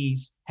that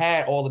he's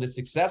had all of the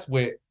success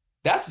with,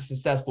 that's a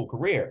successful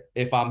career.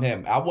 If I'm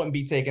him, I wouldn't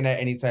be taking that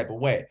any type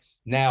of way.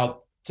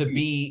 Now, to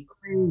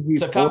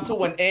come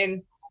to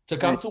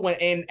an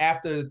end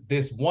after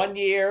this 1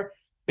 year,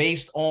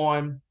 based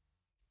on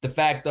the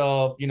fact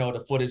of,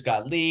 the footage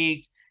got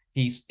leaked,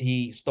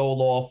 he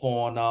stole off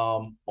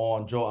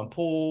on Jordan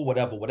Poole,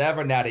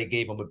 whatever. Now they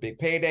gave him a big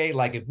payday.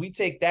 Like, if we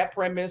take that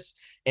premise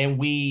and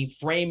we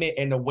frame it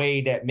in a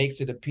way that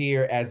makes it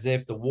appear as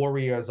if the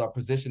Warriors are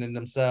positioning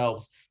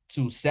themselves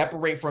to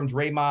separate from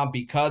Draymond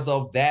because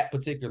of that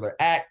particular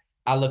act,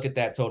 I look at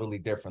that totally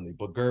differently.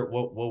 But Gert,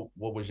 what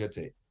was your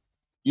take?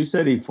 You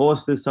said he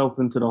forced himself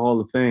into the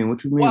Hall of Fame.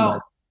 What you mean by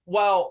that?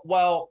 Well,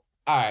 all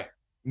right.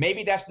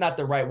 Maybe that's not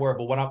the right word,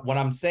 but what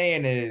I'm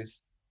saying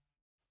is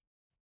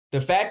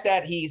the fact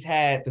that he's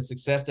had the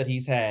success that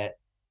he's had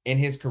in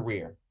his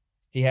career.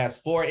 He has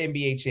 4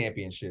 NBA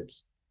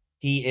championships.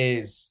 He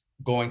is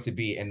going to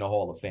be in the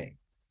Hall of Fame.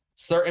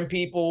 Certain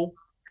people,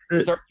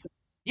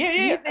 yeah.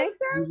 You think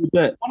so?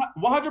 100%.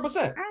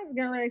 I was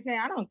gonna really say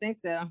I don't think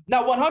so.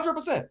 No,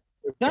 100%.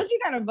 Don't you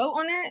got to vote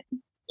on that?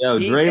 Yo,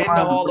 He's in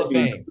the Hall of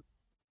Fame.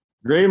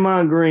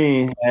 Draymond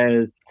Green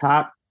has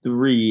top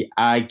 3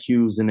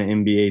 IQs in the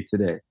NBA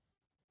today.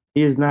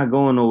 He is not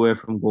going nowhere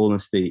from Golden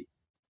State.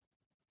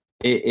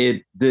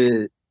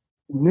 The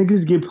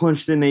niggas get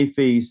punched in their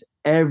face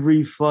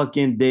every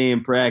fucking day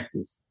in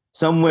practice.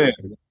 Somewhere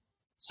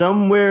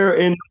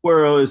in the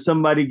world is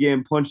somebody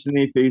getting punched in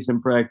their face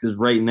in practice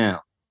right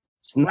now.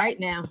 Right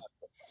now.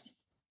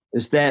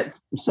 It's that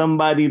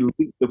somebody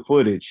leaked the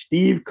footage.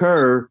 Steve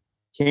Kerr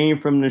came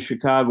from the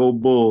Chicago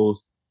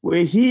Bulls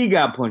where he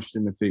got punched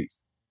in the face.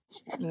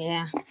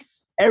 Yeah.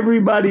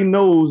 Everybody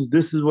knows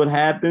this is what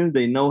happens.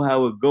 They know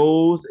how it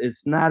goes.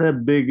 It's not as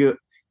big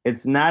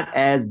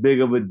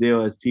of a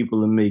deal as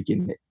people are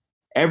making it.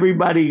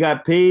 Everybody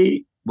got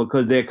paid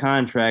because their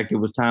contract, it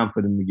was time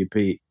for them to get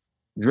paid.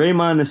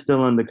 Draymond is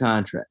still under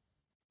contract.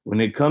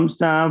 When it comes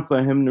time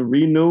for him to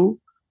renew,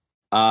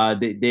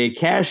 they're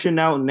cashing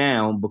out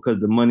now because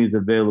the money's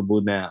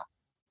available now.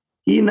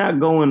 He's not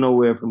going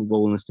nowhere from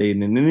Golden State,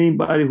 and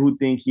anybody who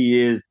think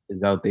he is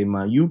out their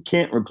mind. You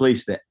can't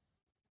replace that.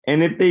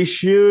 And if they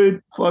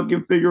should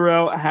fucking figure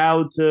out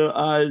how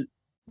to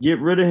get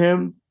rid of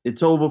him,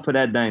 it's over for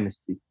that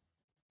dynasty.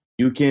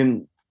 You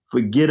can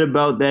forget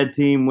about that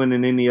team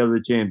winning any other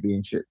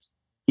championships.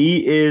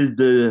 He is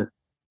the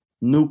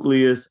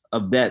nucleus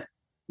of that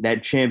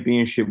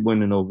championship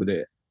winning over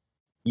there.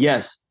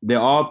 Yes, there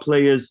are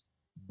players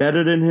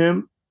better than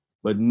him,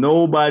 but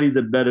nobody's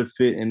a better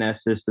fit in that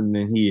system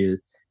than he is,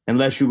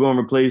 unless you're going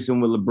to replace him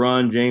with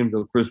LeBron James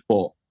or Chris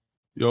Paul.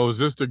 Yo, is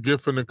this the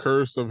gift and the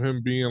curse of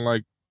him being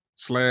like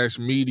 /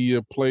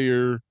 media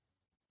player?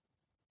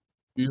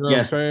 You know what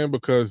I'm saying?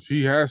 Because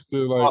he has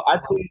to like.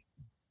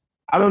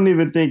 I don't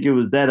even think it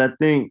was that. I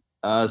think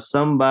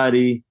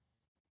somebody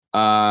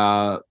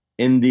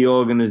in the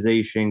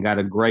organization got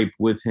a gripe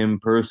with him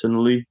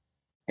personally,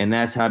 and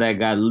that's how that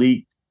got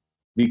leaked.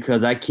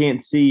 Because I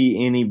can't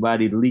see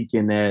anybody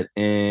leaking that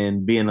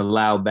and being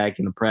allowed back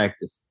into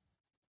practice.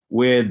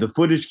 Where the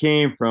footage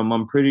came from,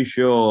 I'm pretty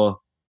sure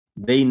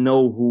they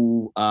know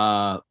who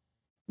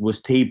was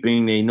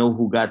taping, they know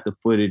who got the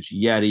footage,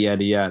 yada,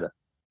 yada, yada.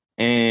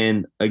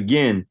 And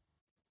again,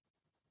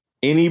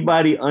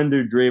 anybody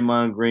under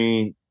Draymond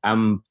Green,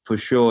 I'm for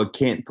sure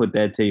can't put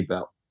that tape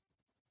out.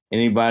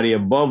 Anybody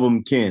above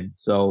him can.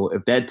 So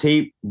if that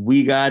tape,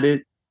 we got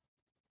it,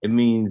 it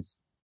means,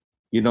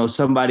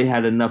 somebody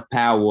had enough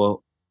power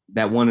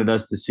that wanted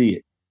us to see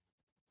it.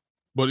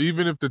 But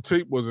even if the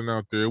tape wasn't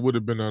out there, it would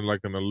have been like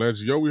an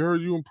alleged, yo, we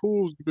heard you in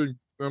pools.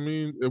 I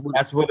mean,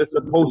 that's what it's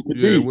supposed to be.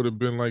 Yeah, it would have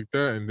been like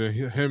that. And then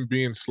him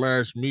being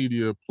 /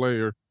 media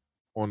player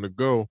on the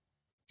go,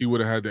 he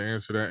would have had to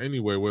answer that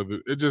anyway.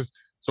 Whether it just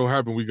so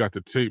happened we got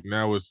the tape.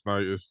 Now it's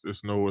like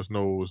it's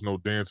no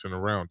dancing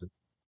around it.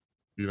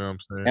 You know what I'm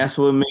saying? That's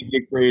what makes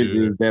it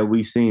crazy is that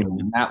we seen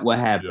it, not what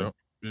happened.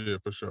 Yeah,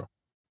 for sure.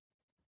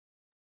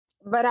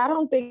 But I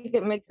don't think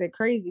it makes it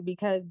crazy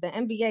because the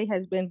NBA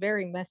has been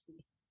very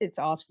messy. It's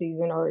off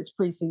season or it's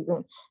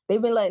preseason.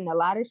 They've been letting a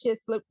lot of shit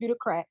slip through the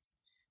cracks,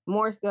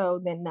 more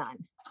so than none.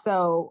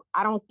 So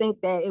I don't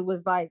think that it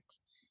was like,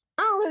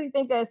 I don't really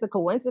think that it's a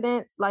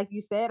coincidence. Like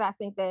you said, I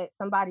think that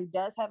somebody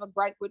does have a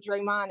gripe with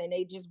Draymond and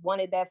they just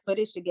wanted that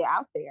footage to get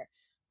out there.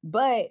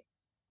 But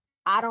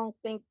I don't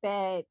think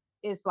that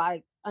it's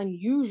like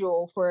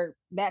unusual for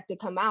that to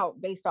come out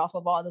based off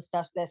of all the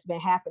stuff that's been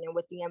happening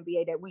with the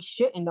NBA that we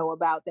shouldn't know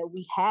about, that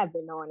we have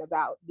been knowing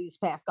about these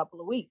past couple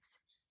of weeks.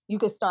 You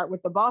could start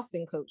with the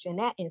Boston coach and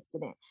that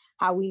incident,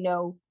 how we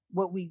know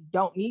what we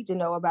don't need to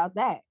know about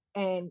that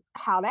and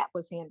how that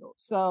was handled.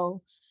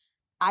 So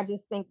I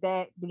just think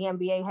that the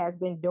NBA has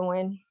been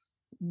doing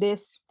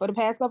this for the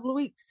past couple of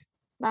weeks.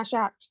 Not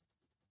shocked.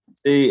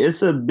 See,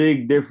 it's a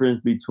big difference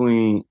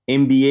between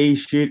NBA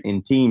shit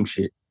and team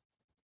shit.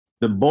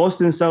 The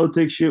Boston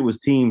Celtics shit was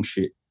team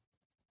shit.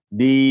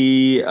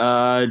 The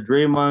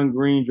Draymond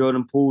Green,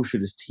 Jordan Poole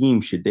shit is team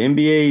shit. The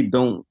NBA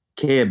don't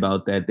care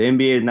about that. The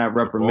NBA is not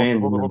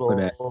reprimanding them for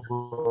that.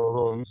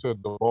 You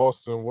said the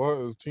Boston what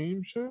is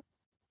team shit?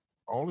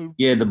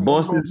 Yeah, the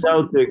Boston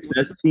Celtics,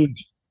 that's team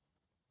shit.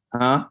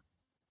 Huh?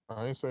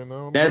 I ain't saying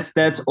no.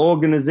 That's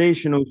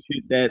organizational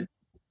shit that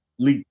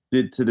leaked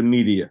it to the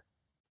media.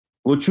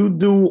 What you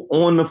do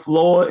on the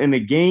floor in a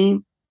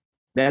game,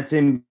 that's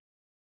in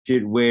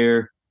shit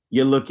where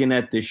you're looking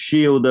at the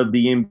shield of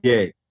the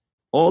NBA.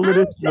 All of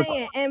this I'm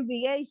saying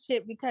NBA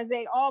shit because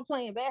they all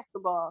playing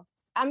basketball.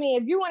 I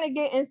mean, if you want to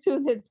get into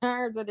the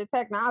terms of the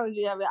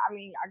technology of it, I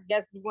mean, I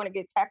guess you want to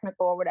get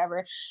technical or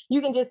whatever,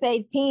 you can just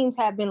say teams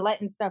have been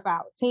letting stuff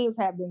out. Teams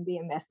have been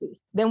being messy.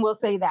 Then we'll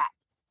say that.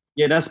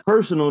 Yeah, that's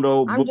personal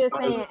though. I'm just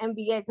saying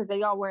NBA because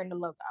they all wearing the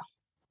logo.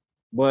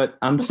 But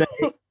I'm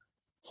saying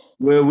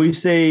where we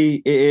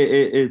say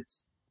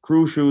it's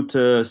crucial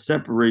to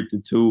separate the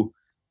two.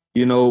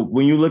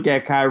 When you look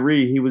at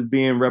Kyrie, he was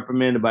being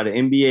reprimanded by the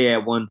NBA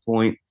at one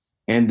point,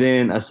 and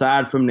then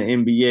aside from the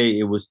NBA,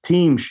 it was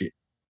team shit,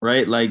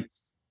 right? Like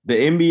the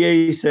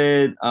NBA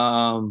said,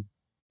 the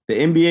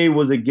NBA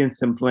was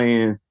against him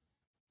playing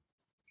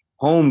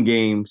home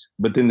games,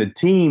 but then the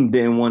team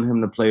didn't want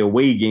him to play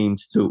away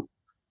games too.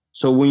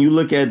 So when you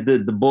look at the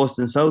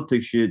Boston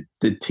Celtics shit,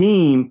 the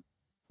team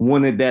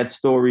wanted that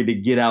story to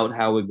get out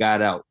how it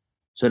got out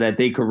so that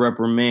they could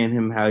reprimand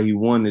him how he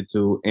wanted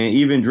to. And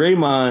even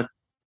Draymond,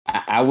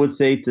 I would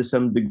say to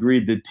some degree,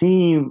 the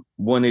team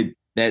wanted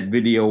that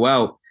video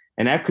out.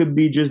 And that could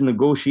be just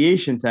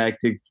negotiation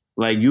tactics.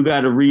 Like, you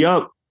got to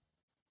re-up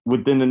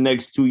within the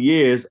next 2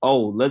 years.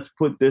 Oh, let's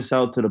put this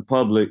out to the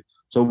public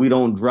so we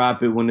don't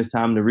drop it when it's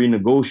time to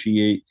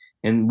renegotiate.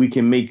 And we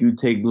can make you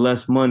take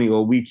less money,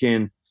 or we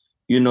can,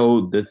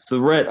 the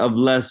threat of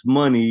less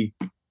money.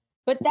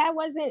 But that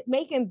wasn't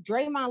making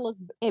Draymond look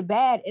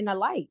bad in the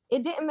light.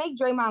 It didn't make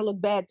Draymond look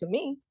bad to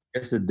me.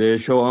 Yes, it did.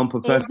 Show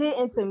unprofessional. It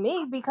didn't to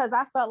me because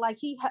I felt like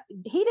he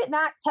did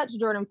not touch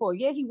Jordan Poole.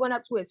 Yeah, he went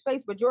up to his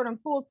face, but Jordan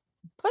Poole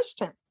pushed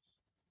him.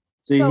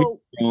 See,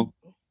 so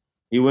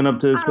he went up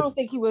to his face. I don't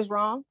think he was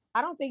wrong.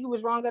 I don't think he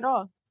was wrong at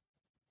all.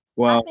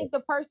 Well, I think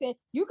the person,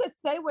 you could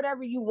say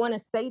whatever you want to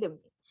say to me.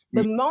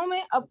 The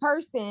moment a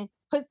person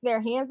puts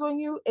their hands on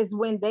you is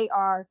when they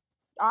are,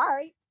 all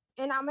right,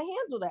 and I'm going to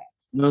handle that.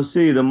 No,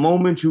 see, the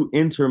moment you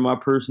enter my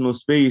personal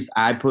space,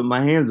 I put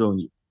my hands on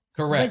you.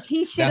 Correct. But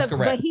he should have,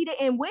 but he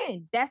didn't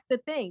win. That's the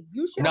thing.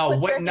 You should. No.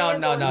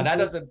 That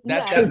doesn't.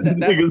 That's that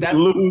nigga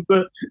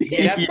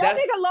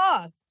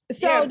lost.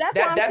 So that's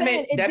why I'm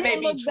saying it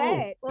didn't look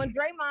bad on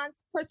Draymond's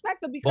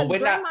perspective because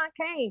Draymond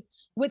came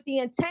with the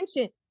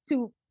intention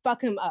to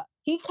fuck him up.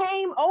 He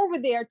came over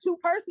there to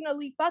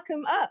personally fuck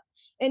him up.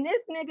 And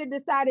this nigga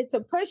decided to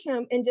push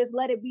him and just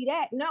let it be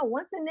that. No,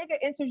 once a nigga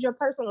enters your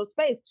personal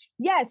space,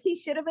 yes, he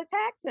should have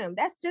attacked him.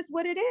 That's just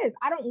what it is.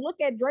 I don't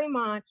look at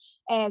Draymond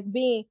as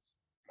being,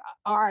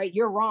 all right,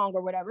 you're wrong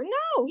or whatever.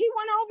 No, he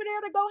went over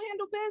there to go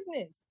handle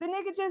business. The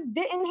nigga just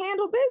didn't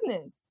handle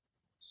business.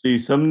 See,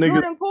 some niggas,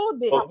 Jordan Poole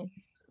didn't.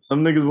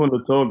 some niggas want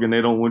to talk and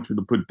they don't want you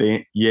to put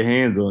your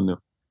hands on them.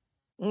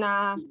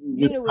 Nah,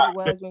 you knew what it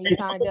was when you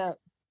signed up.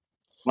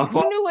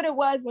 You knew what it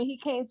was when he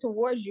came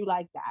towards you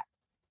like that.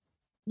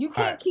 You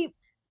can't keep.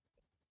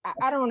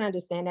 I don't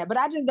understand that, but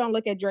I just don't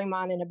look at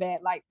Draymond in a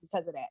bad light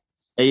because of that.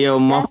 Hey, yo,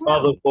 my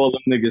father called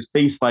them niggas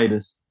face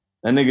fighters.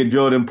 That nigga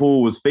Jordan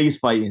Poole was face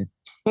fighting.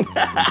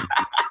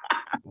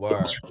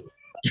 Word.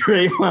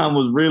 Draymond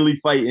was really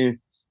fighting.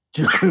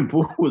 Jordan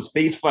Poole was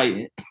face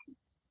fighting.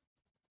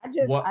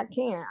 I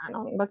can't. I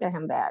don't look at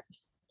him that.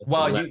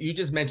 Well, you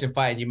just mentioned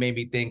fighting. You made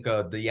me think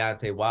of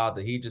Deontay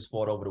Wilder. He just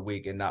fought over the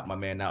week and knocked my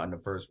man out in the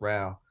first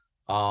round.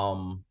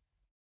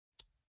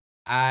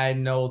 I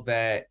know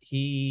that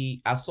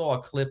I saw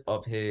a clip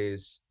of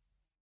his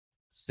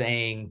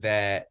saying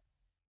that,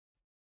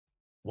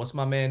 what's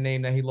my man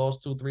name that he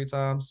lost 2-3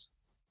 times?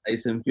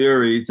 Tyson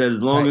Fury. He said, as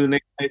long as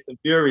there's Tyson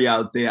Fury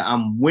out there,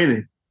 I'm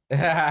winning.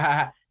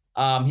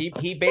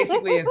 He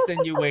basically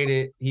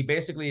insinuated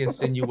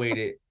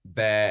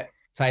that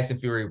Tyson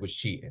Fury was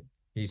cheating.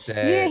 He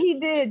said, yeah, he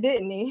did,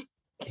 didn't he?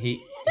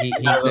 He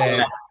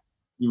said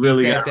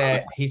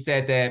he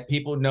said that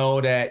people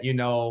know that, you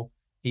know,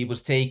 he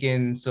was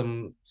taking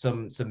some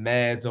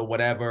meds or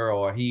whatever,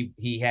 or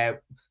he had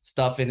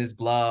stuff in his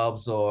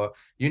gloves, or,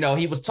 you know,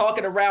 he was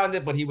talking around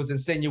it, but he was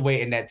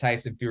insinuating that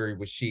Tyson Fury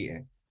was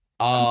cheating.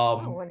 I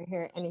don't want to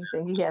hear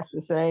anything he has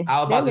to say. I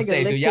was about to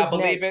say, do y'all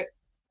believe it?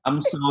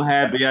 I'm so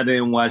happy I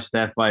didn't watch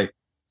that fight.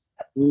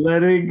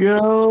 Let it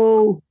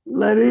go.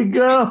 Let it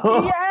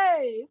go. Yes.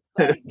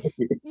 Like,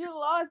 you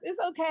lost. It's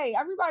okay.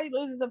 Everybody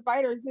loses a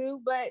fight or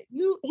two, but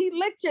he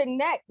licked your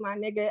neck, my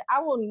nigga. I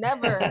will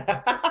never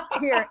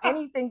hear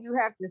anything you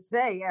have to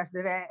say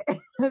after that.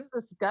 It's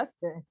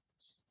disgusting.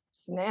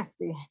 It's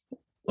nasty.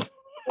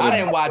 I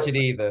didn't watch it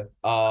either.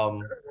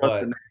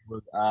 But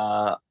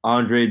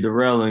Andre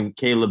Durrell and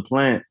Caleb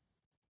Plant.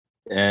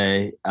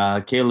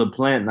 Caleb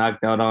Plant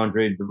knocked out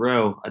Andre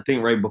Durrell, I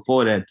think right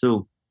before that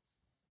too.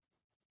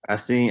 I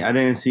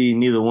didn't see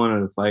neither one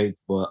of the fights,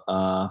 but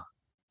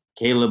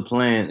Caleb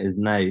Plant is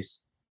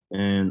nice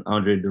and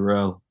Andre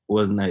Durrell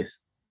was nice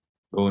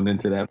going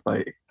into that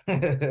fight.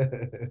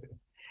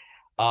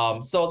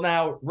 So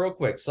now real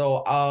quick.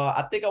 So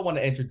I think I want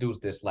to introduce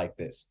this like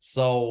this.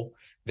 So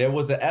there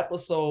was an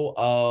episode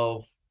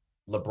of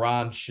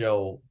LeBron's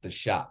show, The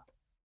Shop.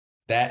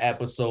 That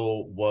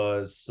episode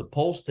was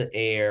supposed to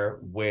air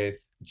with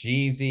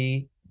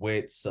Jeezy,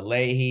 with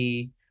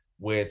Salehi,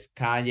 with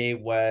Kanye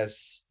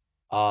West,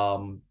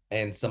 and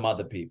some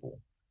other people.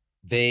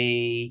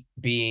 They,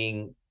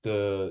 being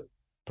the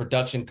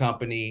production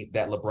company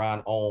that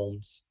LeBron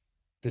owns,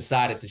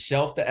 decided to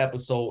shelf the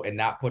episode and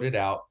not put it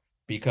out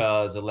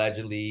because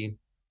allegedly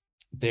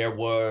there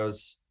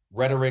was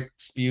rhetoric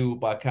spewed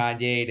by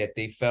Kanye that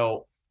they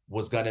felt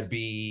was going to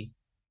be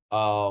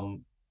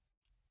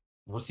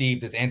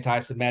received as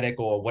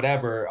anti-Semitic or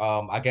whatever.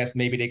 I guess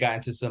maybe they got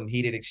into some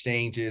heated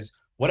exchanges,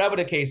 whatever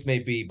the case may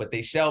be, but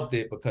they shelved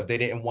it because they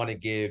didn't want to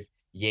give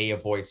Ye a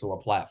voice or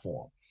a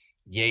platform.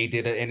 Ye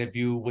did an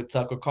interview with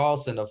Tucker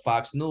Carlson of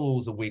Fox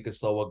News a week or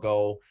so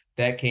ago.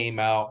 That came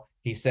out.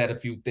 He said a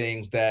few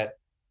things that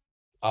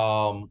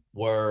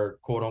were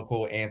quote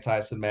unquote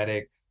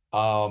anti-Semitic,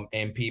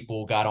 and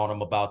people got on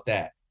him about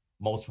that.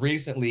 Most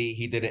recently,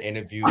 he did an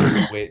interview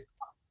with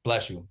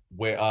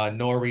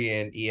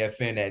Nori and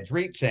EFN at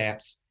Drink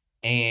Champs,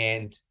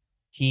 and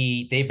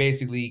they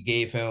basically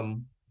gave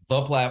him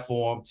the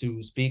platform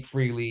to speak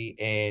freely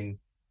and,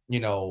 you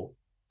know,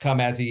 come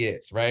as he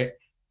is, right?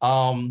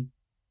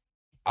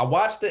 I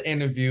watched the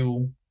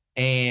interview,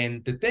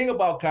 and the thing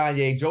about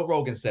Kanye, Joe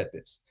Rogan said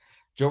this.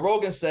 Joe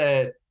Rogan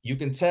said, you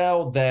can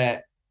tell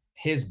that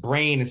his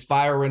brain is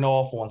firing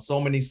off on so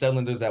many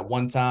cylinders at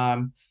one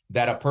time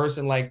that a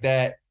person like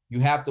that, you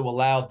have to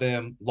allow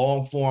them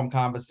long-form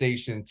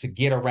conversation to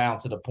get around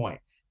to the point.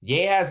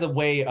 Ye has a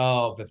way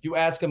of, if you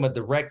ask him a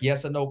direct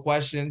yes or no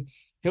question,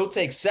 he'll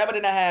take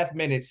 7.5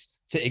 minutes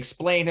to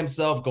explain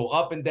himself, go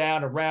up and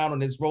down, around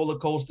on his roller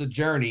coaster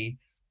journey,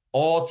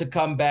 all to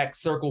come back,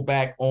 circle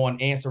back on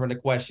answering the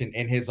question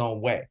in his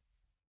own way.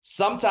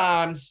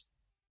 Sometimes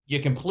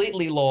you're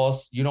completely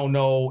lost. You don't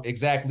know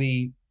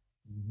exactly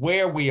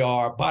where we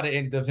are by the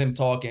end of him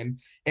talking.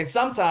 And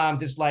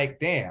sometimes it's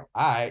like, damn,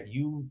 all right,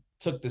 you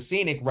took the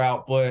scenic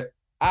route, but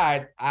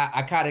I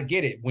kind of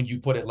get it when you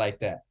put it like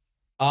that.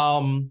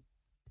 Nori,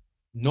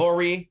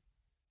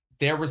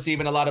 they're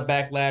receiving a lot of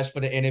backlash for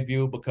the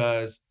interview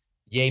because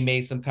Ye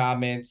made some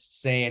comments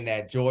saying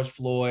that George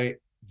Floyd,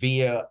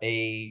 via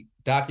a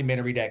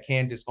documentary that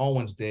Candace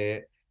Owens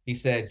did, he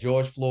said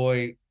George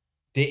Floyd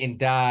didn't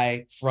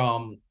die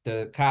from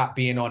the cop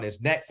being on his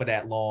neck for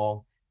that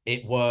long.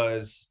 It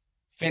was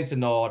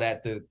fentanyl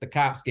that the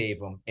cops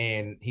gave him,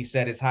 and he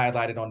said it's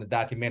highlighted on the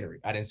documentary.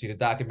 I didn't see the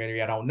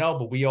documentary, I don't know,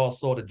 but we all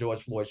saw the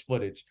George Floyd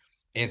footage,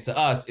 and to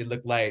us it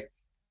looked like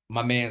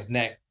my man's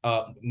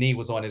knee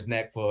was on his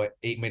neck for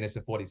 8 minutes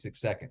and 46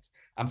 seconds.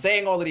 I'm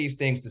saying all of these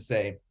things to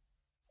say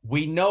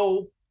we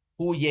know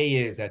who Ye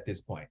is at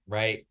this point,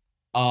 right?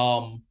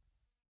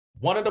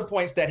 One of the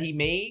points that he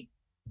made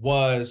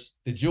was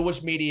the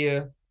Jewish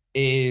media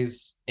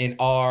is and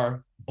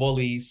are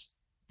bullies.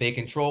 They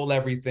control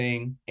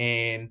everything,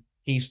 and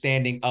he's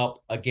standing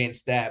up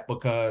against that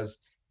because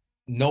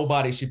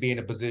nobody should be in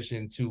a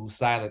position to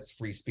silence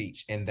free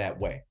speech in that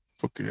way.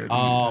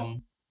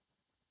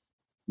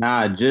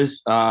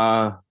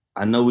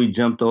 I know we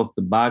jumped off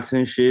the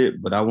boxing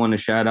shit, but I want to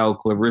shout out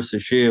Clarissa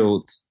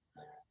Shields,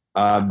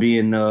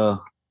 being the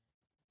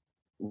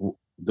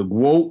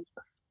GOAT.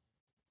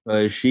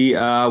 She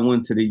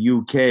went to the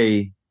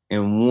UK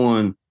and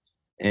won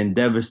in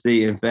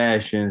devastating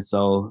fashion,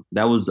 so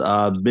that was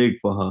big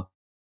for her.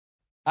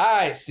 All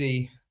right,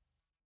 see,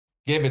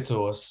 give it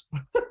to us.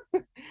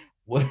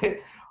 What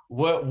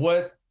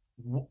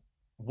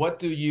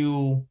do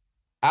you?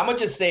 I'm gonna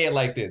just say it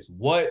like this.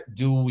 What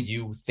do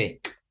you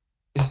think?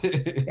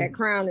 That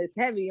crown is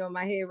heavy on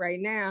my head right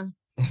now.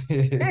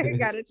 I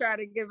gotta try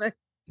to give a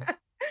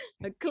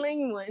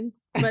clean one,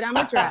 but I'm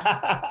gonna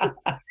try.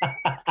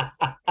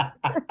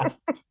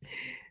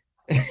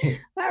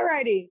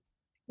 Alrighty.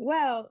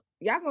 Well,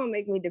 y'all gonna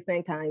make me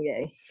defend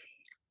Kanye.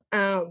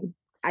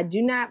 I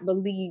do not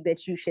believe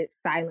that you should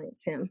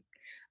silence him.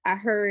 I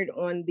heard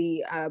on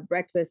the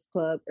Breakfast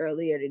Club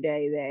earlier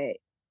today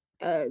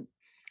that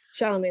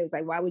Charlamagne was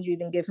like, why would you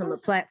even give him a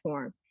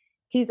platform?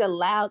 He's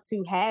allowed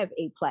to have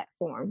a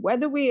platform.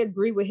 Whether we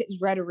agree with his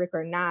rhetoric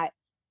or not,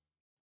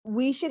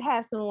 we should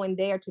have someone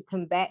there to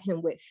combat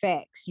him with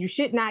facts. You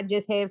should not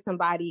just have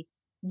somebody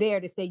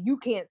there to say, you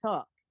can't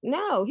talk.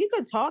 No, he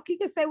could talk. He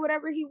could say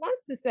whatever he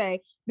wants to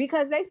say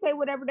because they say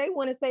whatever they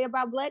want to say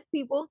about Black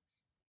people.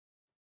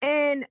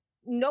 And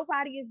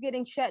nobody is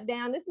getting shut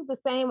down. This is the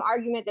same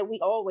argument that we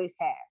always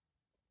have.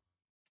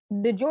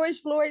 The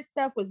George Floyd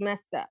stuff was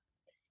messed up.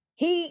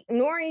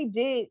 Nori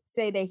did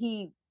say that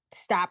he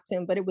stopped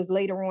him, but it was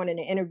later on in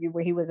the interview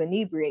where he was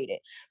inebriated.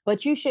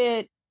 But you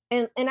should,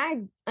 and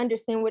I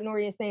understand what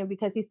Nori is saying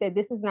because he said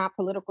this is not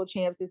political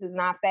champs, this is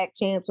not fact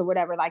champs or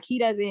whatever. Like he's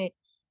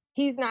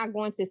not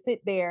going to sit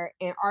there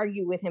and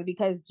argue with him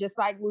because just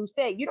like Lou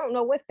said, you don't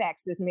know what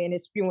facts this man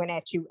is spewing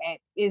at you at.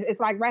 It's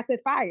like rapid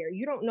fire.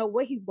 You don't know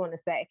what he's going to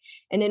say.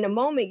 And in a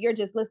moment, you're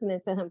just listening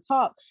to him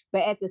talk.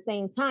 But at the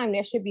same time,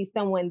 there should be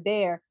someone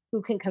there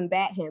who can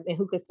combat him and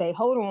who could say,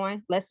 hold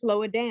on, let's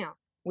slow it down.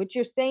 What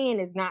you're saying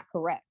is not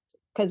correct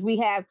because we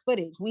have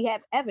footage. We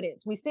have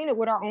evidence. We've seen it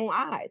with our own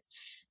eyes.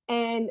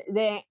 And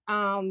the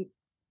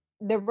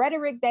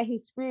rhetoric that he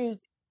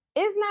spews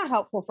is not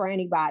helpful for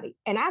anybody.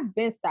 And I've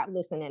been stopped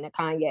listening to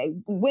Kanye.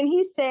 When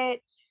he said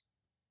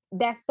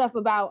that stuff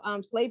about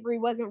slavery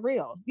wasn't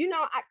real,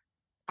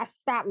 I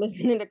stopped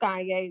listening to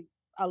Kanye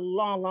a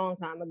long, long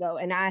time ago,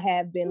 and I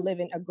have been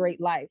living a great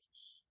life.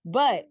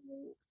 But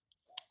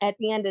at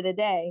the end of the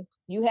day,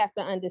 you have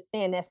to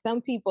understand that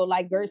some people,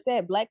 like Gert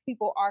said, Black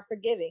people are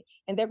forgiving,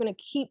 and they're going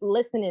to keep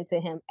listening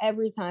to him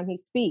every time he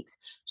speaks.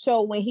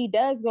 So when he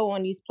does go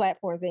on these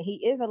platforms and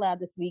he is allowed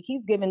to speak,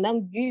 he's giving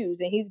them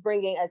views and he's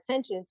bringing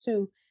attention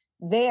to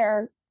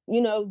their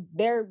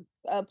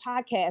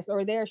podcast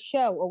or their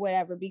show or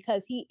whatever,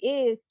 because he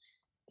is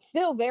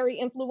still very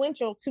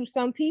influential to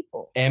some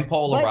people. And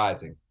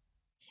polarizing.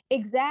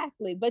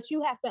 Exactly. But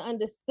you have to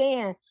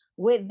understand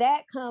with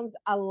that comes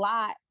a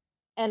lot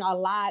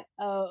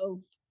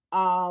of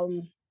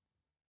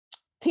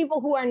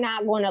people who are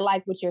not going to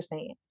like what you're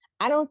saying.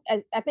 I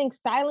think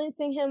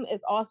silencing him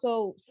is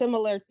also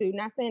similar to,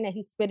 not saying that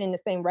he's spitting the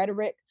same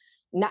rhetoric,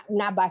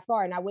 not by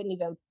far, and I wouldn't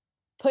even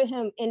put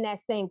him in that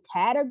same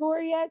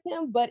category as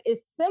him, but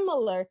it's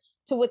similar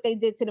to what they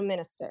did to the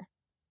minister,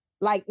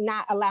 like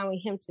not allowing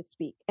him to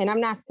speak. And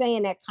I'm not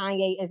saying that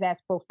Kanye is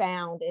as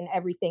profound in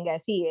everything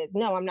as he is.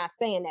 No, I'm not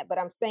saying that, but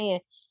I'm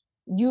saying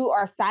you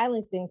are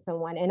silencing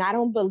someone, and I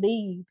don't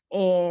believe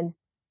in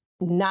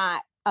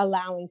not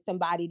allowing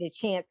somebody the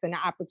chance and the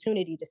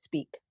opportunity to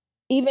speak.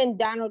 Even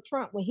Donald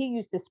Trump, when he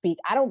used to speak,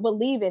 I don't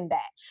believe in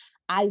that.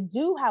 I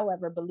do,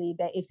 however, believe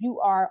that if you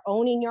are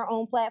owning your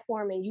own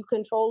platform and you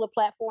control a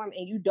platform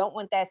and you don't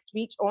want that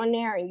speech on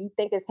there and you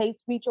think it's hate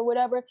speech or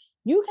whatever,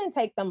 you can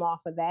take them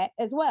off of that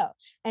as well.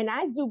 And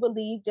I do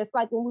believe, just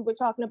like when we were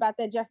talking about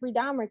that Jeffrey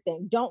Dahmer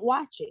thing, don't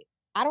watch it.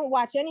 I don't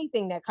watch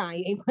anything that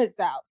Kanye puts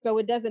out, so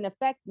it doesn't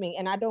affect me,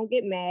 and I don't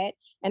get mad,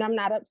 and I'm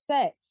not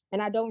upset,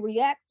 and I don't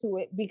react to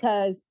it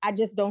because I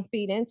just don't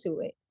feed into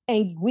it.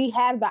 And we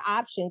have the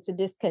option to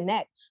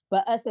disconnect,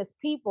 but us as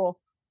people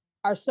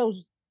are so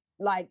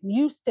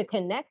used to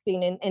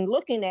connecting and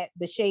looking at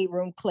the Shade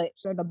Room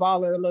clips or the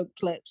Baller Look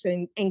clips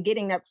and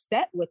getting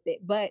upset with it.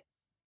 But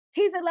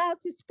he's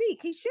allowed to speak.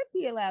 He should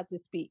be allowed to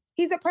speak.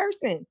 He's a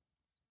person.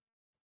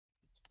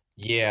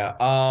 Yeah.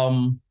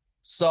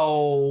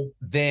 So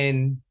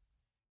then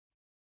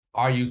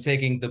are you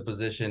taking the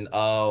position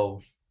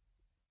of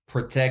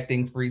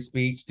protecting free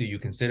speech? Do you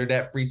consider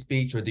that free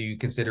speech, or do you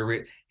consider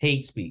it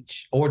hate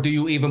speech? Or do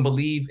you even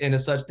believe in a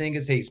such thing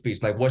as hate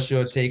speech? Like, what's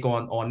your take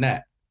on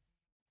that?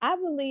 I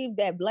believe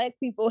that Black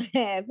people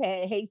have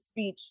had hate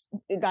speech.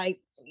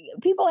 Like,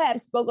 people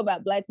have spoke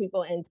about Black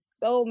people in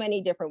so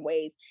many different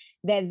ways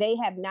that they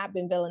have not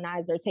been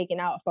villainized or taken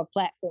out for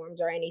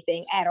platforms or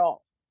anything at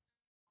all.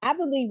 I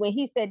believe when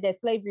he said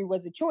that slavery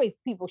was a choice,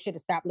 people should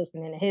have stopped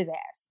listening to his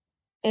ass.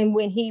 And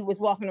when he was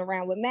walking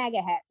around with MAGA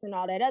hats and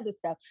all that other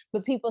stuff,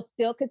 but people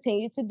still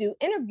continue to do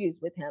interviews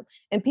with him,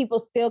 and people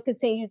still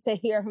continue to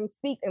hear him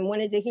speak and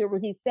wanted to hear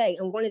what he say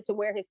and wanted to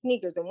wear his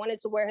sneakers and wanted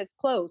to wear his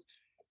clothes.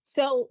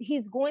 So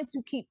he's going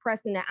to keep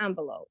pressing the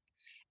envelope.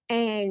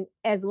 And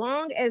as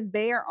long as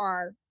there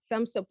are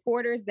some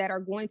supporters that are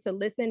going to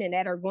listen and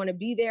that are going to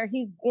be there,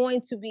 he's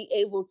going to be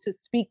able to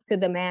speak to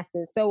the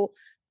masses. So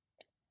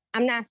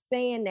I'm not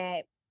saying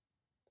that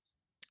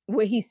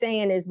what he's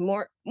saying is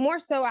more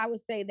so. I would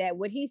say that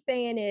what he's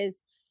saying is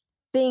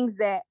things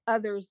that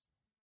others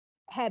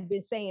have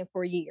been saying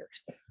for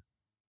years.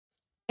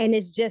 And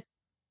it's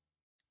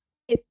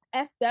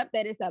effed up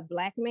that it's a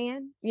Black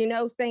man,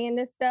 saying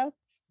this stuff,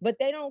 but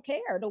they don't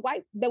care.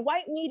 The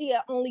white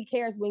media only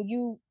cares when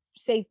you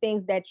say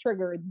things that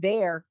trigger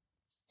their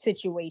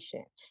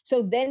situation.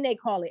 So then they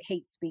call it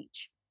hate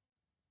speech.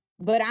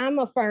 But I'm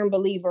a firm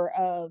believer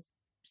of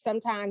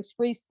sometimes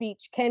free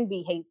speech can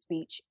be hate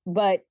speech,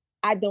 but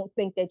I don't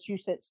think that you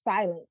should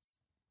silence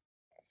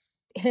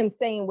him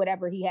saying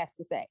whatever he has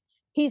to say.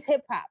 He's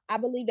hip hop. I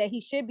believe that he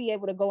should be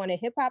able to go on a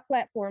hip hop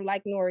platform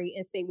like Nori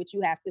and say what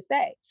you have to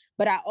say.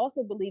 But I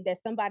also believe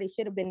that somebody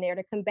should have been there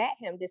to combat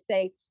him, to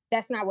say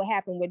that's not what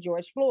happened with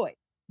George Floyd.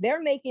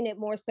 They're making it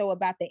more so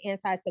about the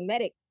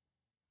anti-Semitic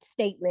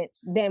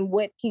statements than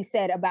what he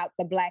said about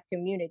the Black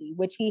community,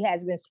 which he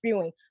has been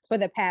spewing for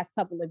the past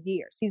couple of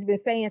years. He's been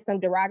saying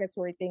some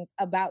derogatory things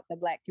about the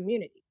Black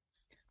community.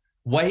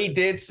 What he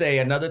did say,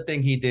 another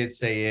thing he did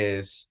say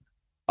is,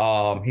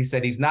 he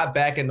said he's not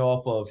backing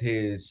off of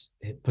his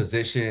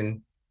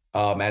position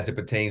as it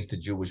pertains to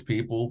Jewish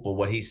people. But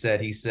what he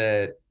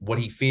said what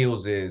he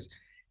feels is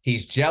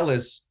he's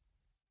jealous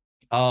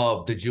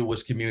of the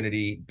Jewish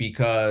community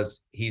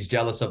because he's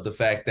jealous of the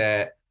fact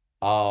that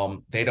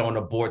they don't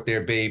abort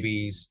their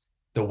babies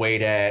the way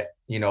that,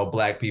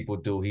 Black people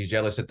do. He's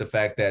jealous at the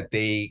fact that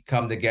they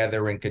come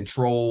together and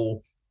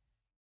control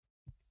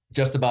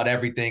just about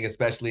everything,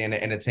 especially in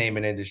the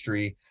entertainment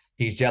industry.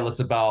 He's jealous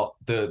about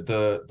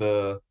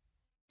the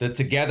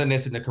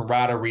togetherness and the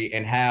camaraderie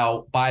and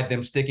how by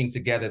them sticking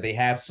together, they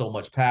have so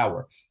much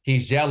power.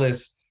 He's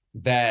jealous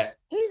that...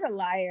 He's a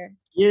liar.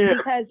 Yeah.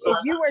 Because if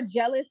you were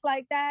jealous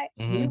like that,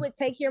 you would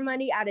take your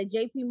money out of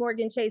JP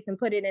Morgan Chase and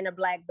put it in a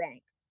Black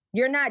bank.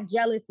 You're not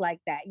jealous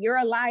like that. You're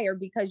a liar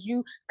because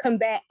you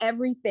combat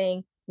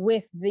everything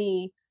with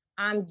the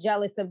I'm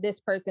jealous of this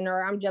person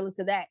or I'm jealous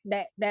of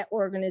that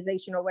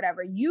organization or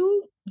whatever.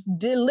 You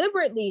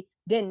deliberately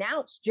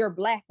denounced your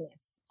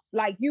Blackness.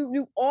 Like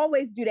you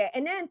always do that.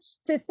 And then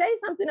to say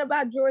something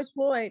about George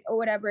Floyd or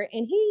whatever,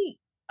 and he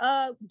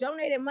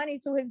donated money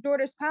to his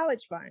daughter's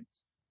college fund.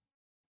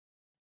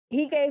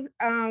 He gave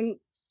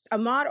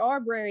Ahmaud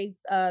Arbery's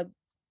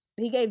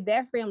he gave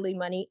their family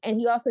money, and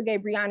he also gave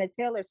Breonna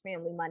Taylor's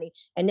family money.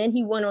 And then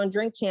he went on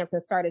Drink Champs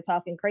and started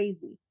talking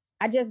crazy.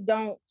 I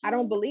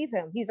don't believe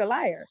him. He's a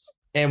liar.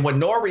 And what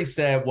Nori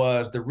said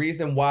was the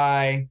reason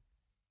why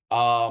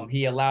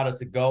he allowed it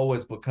to go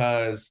is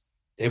because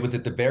it was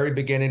at the very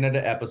beginning of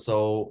the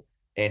episode.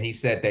 And he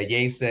said that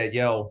Ye said,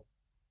 yo,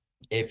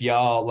 if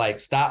y'all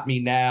stop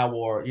me now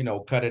or,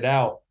 cut it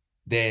out,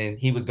 then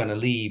he was going to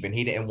leave. And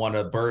he didn't want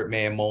a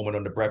Birdman moment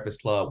on the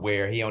Breakfast Club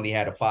where he only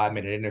had a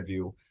 5-minute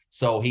interview.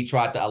 So he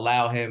tried to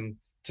allow him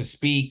to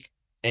speak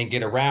and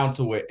get around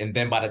to it. And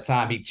then by the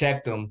time he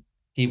checked him,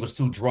 he was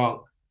too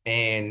drunk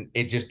and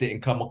it just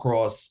didn't come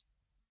across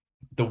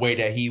the way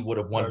that he would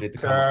have wanted it to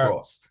come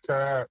across.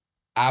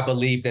 I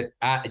believe that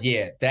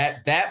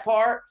that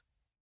part,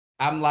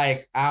 I'm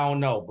like, I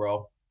don't know,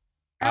 bro.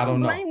 I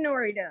don't blame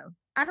Nori though.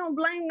 I don't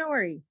blame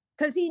Nori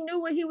because he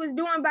knew what he was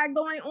doing by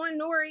going on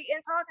Nori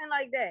and talking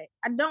like that.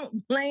 I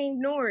don't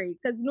blame Nori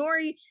because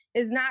Nori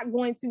is not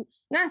going to,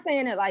 not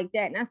saying it like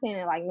that, not saying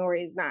it like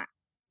Nori is not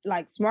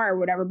smart or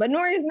whatever, but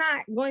Nori is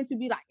not going to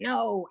be like,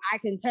 no, I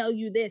can tell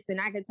you this and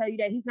I can tell you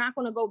that. He's not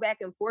going to go back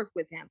and forth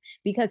with him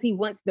because he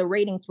wants the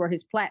ratings for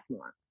his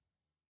platform.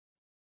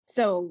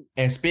 So,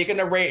 and speaking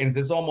of ratings,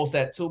 it's almost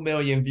at 2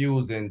 million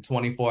views in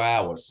 24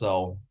 hours.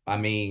 So, I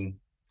mean,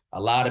 a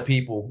lot of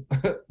people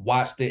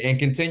watched it and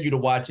continue to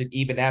watch it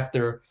even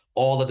after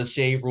all of the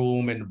Shade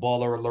Room and the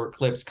Baller Alert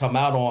clips come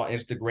out on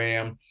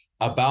Instagram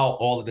about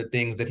all of the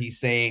things that he's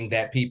saying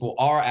that people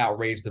are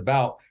outraged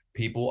about.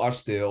 People are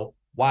still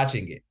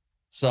watching it.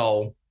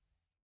 So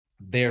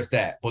there's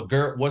that. But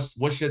Gert,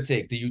 what's your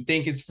take? Do you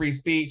think it's free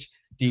speech?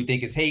 Do you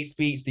think it's hate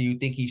speech? Do you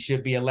think he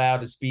should be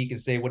allowed to speak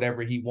and say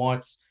whatever he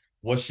wants?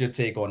 What's your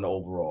take on the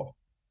overall?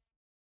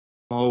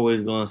 I'm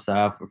always going to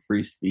side for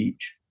free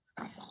speech.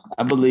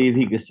 I believe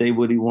he could say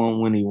what he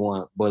want when he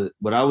want. But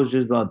what I was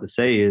just about to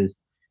say is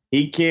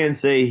he can't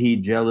say he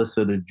jealous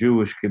of the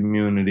Jewish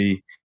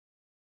community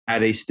how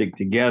they stick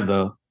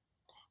together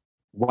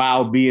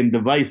while being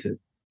divisive,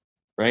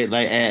 right?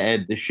 Like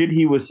at the shit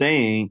he was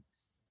saying,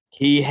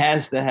 he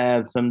has to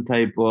have some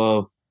type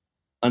of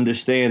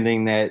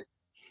understanding that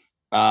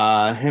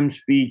him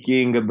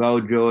speaking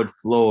about George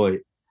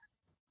Floyd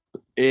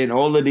and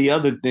all of the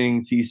other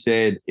things he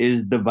said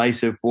is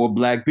divisive for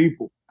Black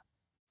people.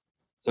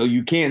 So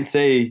you can't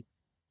say,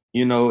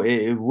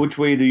 which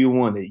way do you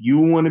want it? You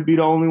want to be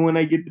the only one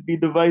that get to be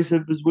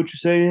divisive, is what you're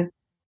saying?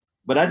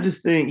 But I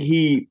just think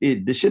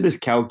the shit is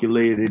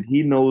calculated.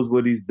 He knows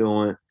what he's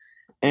doing,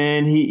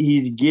 and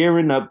he's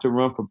gearing up to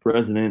run for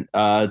president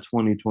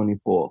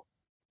 2024.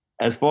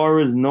 As far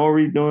as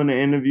Nori doing the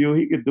interview,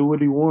 he could do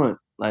what he wants.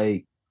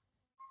 Like,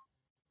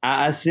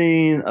 I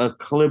seen a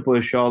clip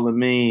of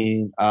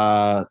Charlemagne.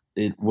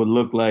 It would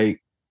look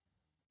like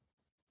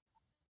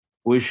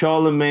with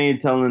Charlemagne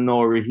telling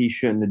Nori he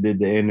shouldn't have did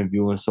the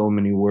interview in so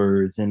many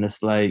words, and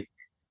it's like,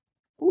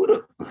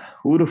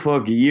 who the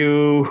fuck are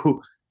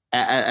you?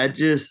 I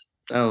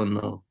don't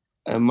know.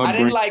 I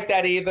didn't like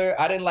that either.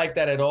 I didn't like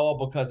that at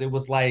all because it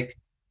was like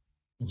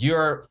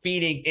you're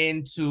feeding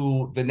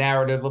into the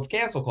narrative of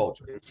cancel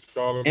culture.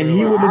 And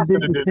he would have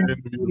did the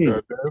interview.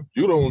 Goddamn.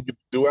 You don't get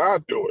to do it. I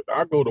do it.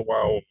 I go to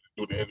Wyoming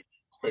to do the interview.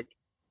 Nigga.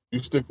 You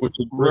stick with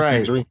your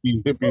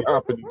drinky, hippie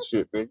hopping and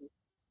shit, nigga.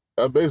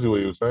 That's basically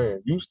what he was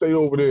saying. You stay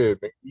over there,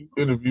 nigga. You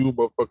interview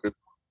motherfucking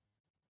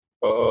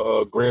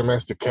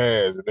Grandmaster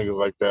Caz and niggas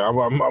like that. I'm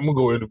gonna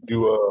go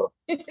interview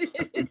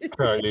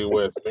Kanye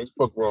West. Nigga,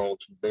 fuck wrong with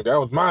you, nigga. That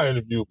was my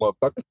interview,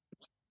 motherfucker.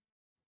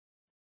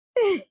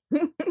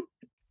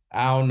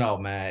 I don't know,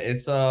 man.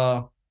 It's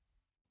I'm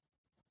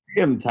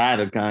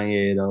tired of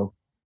Kanye though.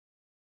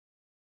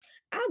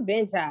 I've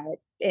been tired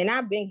and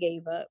I've been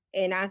gave up.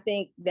 And I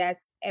think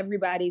that's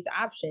everybody's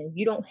option.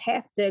 You don't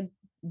have to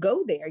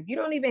go there. You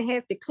don't even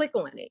have to click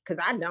on it,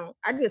 because I don't.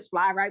 I just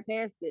fly right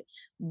past it.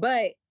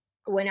 But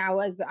when I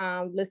was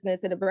listening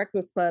to the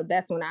Breakfast Club,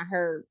 that's when I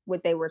heard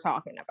what they were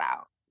talking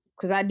about,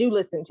 because I do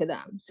listen to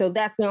them. So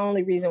that's the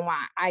only reason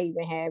why I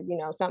even have,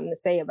 something to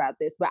say about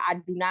this. But I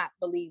do not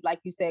believe,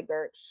 like you said,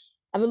 Gert,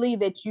 I believe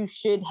that you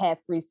should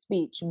have free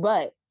speech,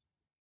 but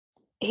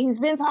he's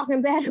been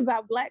talking bad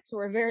about Blacks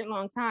for a very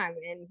long time,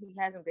 and he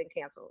hasn't been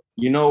canceled.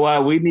 You know why?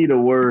 We need a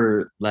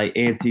word like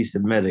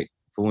anti-Semitic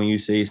for when you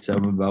say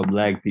something about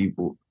Black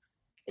people.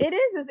 It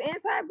is. It's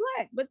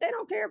anti-Black, but they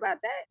don't care about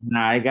that.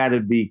 Nah, it gotta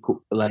be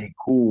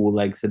cool,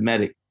 like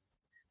Semitic.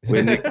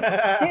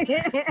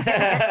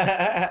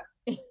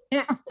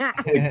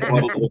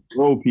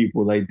 Throw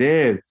people like,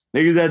 damn,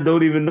 niggas that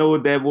don't even know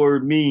what that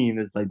word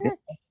means. It's like,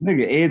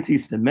 nigga,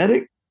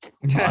 anti-Semitic.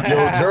 Yo,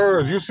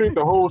 Jers, you seen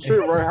the whole shit,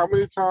 right? How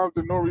many times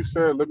did Nori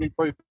said, "Let me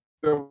play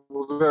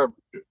devil's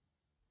advocate"?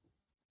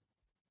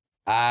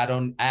 I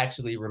don't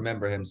actually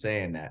remember him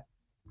saying that.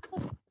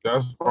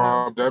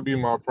 That'd be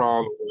my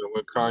problem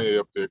when Kanye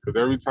up there, because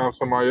every time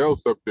somebody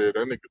else up there,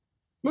 that nigga,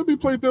 let me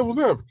play devil's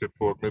advocate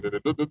for a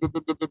minute.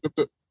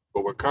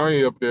 But when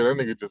Kanye up there, that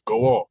nigga just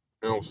go off.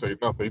 They don't say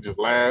nothing. He just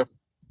laugh.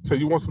 Say,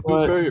 you want some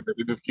to say it, and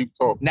they just keep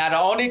talking. Now the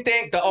only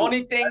thing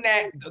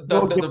that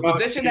the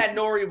position that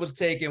Nori was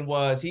taking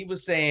was he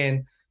was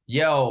saying,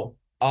 yo,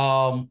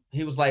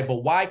 he was like,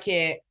 but why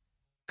can't,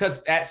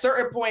 because at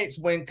certain points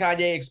when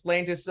Kanye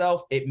explained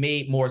himself, it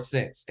made more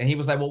sense. And he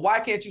was like, well, why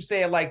can't you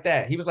say it like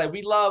that? He was like,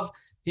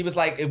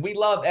 if we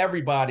love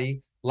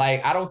everybody,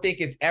 like, I don't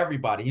think it's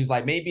everybody. He was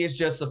like, maybe it's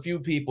just a few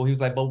people. He was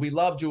like, but we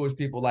love Jewish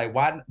people. Like,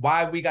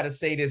 why we got to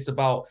say this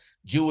about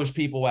Jewish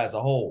people as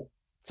a whole?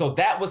 So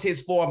that was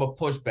his form of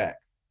pushback.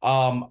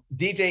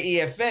 DJ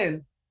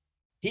EFN,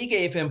 he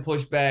gave him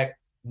pushback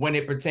when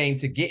it pertained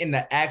to getting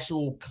the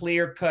actual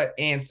clear-cut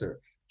answer.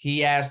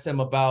 He asked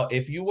him about,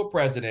 if you were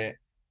president,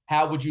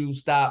 how would you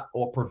stop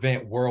or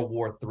prevent World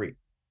War III?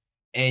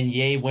 And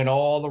Ye went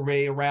all the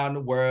way around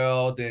the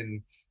world,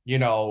 and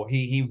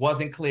he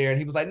wasn't clear. And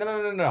he was like,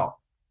 no.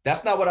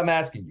 That's not what I'm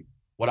asking you.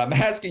 What I'm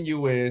asking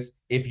you is,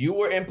 if you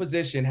were in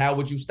position, how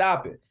would you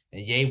stop it?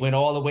 And Ye went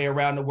all the way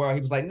around the world.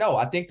 He was like, no,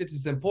 I think this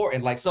is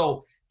important. Like,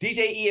 so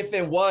DJ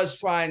EFN was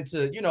trying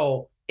to,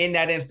 in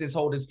that instance,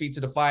 hold his feet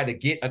to the fire to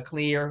get a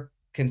clear,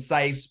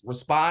 concise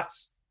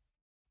response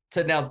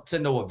to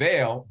no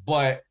avail.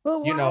 But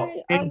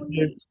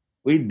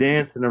we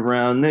dancing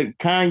around.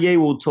 Kanye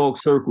will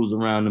talk circles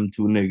around them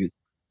two niggas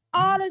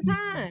all the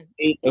time.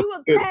 He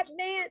will tap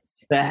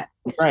dance.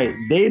 Right.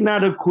 They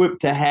not equipped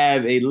to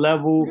have a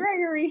level,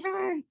 Gregory,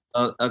 hi.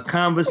 A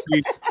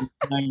conversation with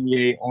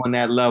Kanye on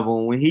that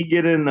level. When he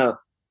get into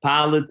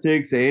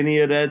politics or any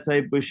of that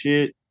type of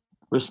shit,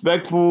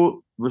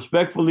 respectfully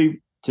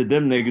to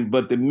them niggas,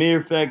 but the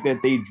mere fact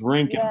that they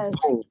drink and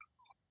smoke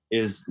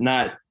is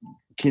not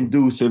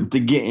conducive to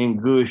getting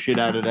good shit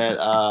out of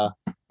that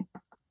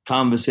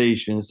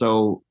conversation.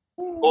 So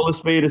all a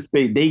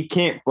spade, they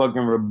can't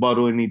fucking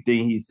rebuttal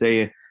anything he's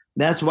saying.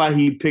 That's why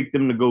he picked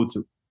them to go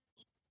to.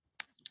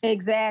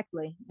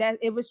 Exactly. That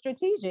it was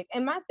strategic.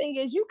 And my thing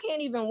is, you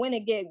can't even win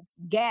against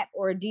Gap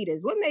or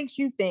Adidas. What makes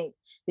you think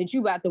that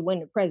you about to win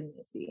the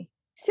presidency?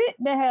 Sit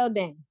the hell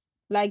down.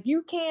 Like,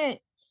 you can't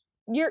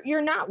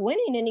you're not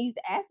winning in these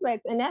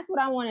aspects, and that's what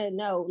I want to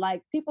know.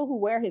 Like, people who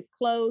wear his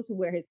clothes, who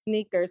wear his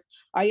sneakers,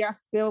 are y'all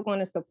still going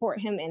to support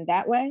him in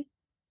that way?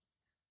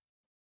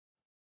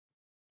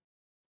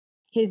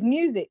 His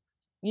music,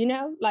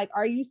 like,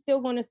 are you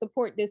still going to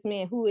support this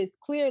man who is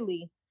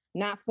clearly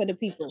not for the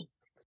people?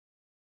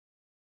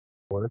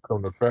 When it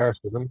comes to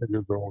fashion, them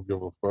niggas don't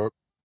give a fuck.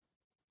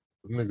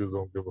 Them niggas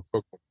don't give a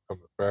fuck when it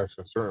comes to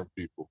fashion. Certain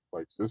people,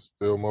 like, there's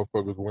still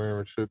motherfuckers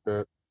wearing shit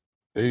that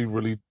they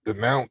really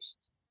denounced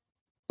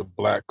the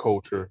black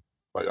culture.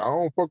 Like, I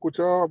don't fuck with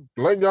y'all.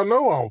 Letting y'all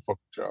know I don't fuck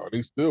with y'all.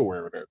 They still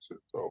wearing that shit.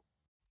 So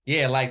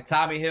Yeah, like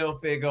Tommy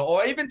Hilfiger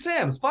or even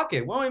Tim's. Fuck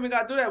it. We don't even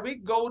got to do that. We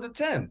can go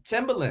to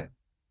Timberland.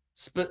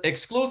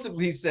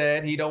 Exclusively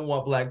said he don't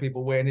want black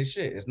people wearing his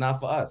shit. It's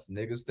not for us.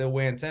 Niggas still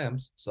wearing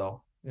Tim's.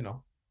 So,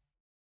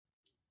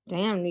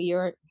 Damn, New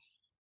York.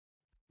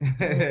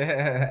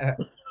 I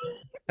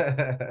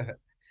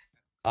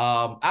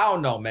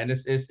don't know, man.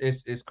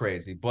 It's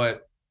crazy.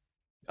 But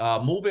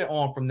moving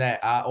on from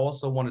that, I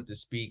also wanted to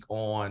speak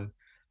on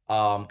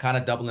kind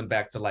of doubling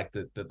back to like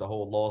the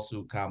whole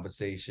lawsuit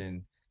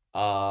conversation.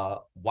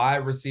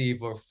 Wide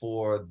receiver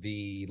for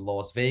the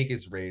Las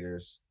Vegas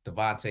Raiders,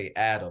 Davante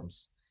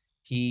Adams.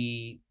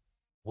 He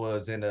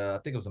was in I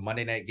think it was a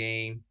Monday night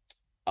game.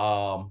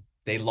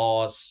 They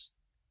lost.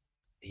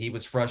 He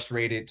was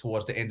frustrated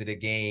towards the end of the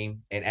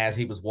game, and as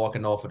he was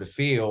walking off of the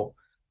field,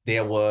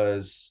 there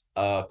was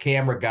a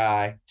camera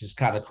guy just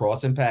kind of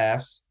crossing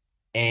paths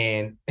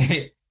and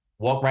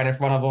walked right in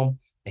front of him,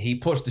 and he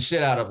pushed the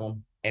shit out of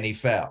him, and he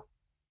fell.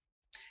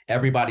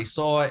 Everybody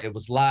saw it. It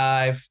was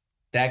live.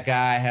 That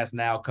guy has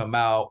now come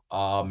out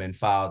and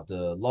filed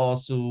the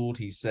lawsuit.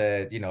 He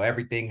said,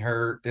 everything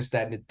hurt, this,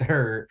 that, and the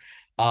third.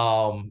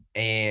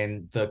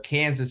 And the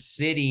Kansas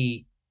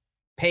City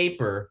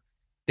paper,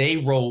 they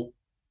wrote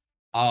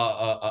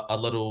a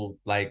little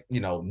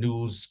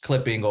news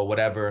clipping or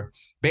whatever,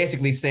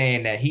 basically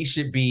saying that he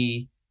should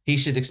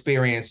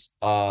experience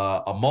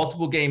a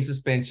multiple game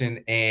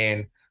suspension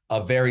and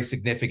a very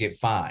significant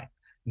fine.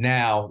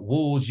 Now,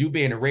 Wools, you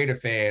being a Raider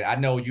fan, I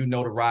know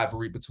the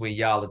rivalry between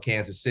y'all and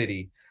Kansas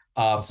City.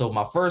 So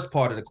my first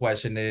part of the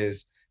question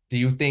is, do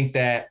you think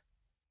that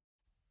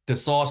the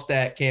sauce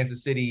that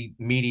Kansas City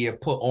media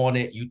put on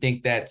it, you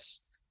think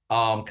that's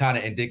kind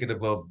of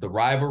indicative of the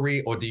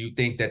rivalry, or do you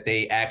think that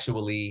they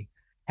actually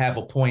have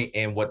a point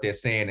in what they're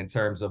saying in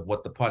terms of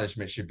what the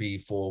punishment should be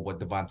for what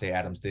Davante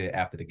Adams did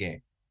after the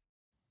game?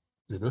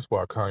 Yeah, that's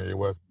why Kanye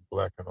West is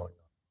blacking on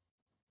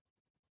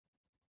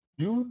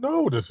you.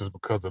 This is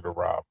because of the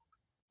rivalry.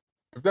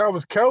 If that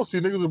was Kelsey,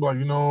 niggas would be like,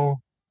 you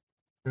know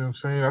what I'm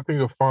saying? I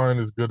think a fine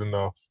is good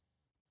enough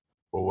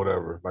or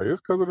whatever. Like,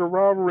 it's because of the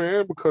rivalry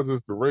and because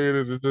it's the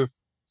Raiders. It's just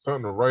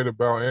something to write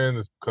about, and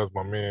it's because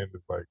my man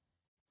is like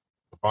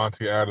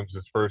Davante Adams,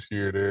 his first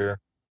year there.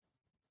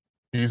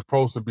 He's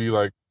supposed to be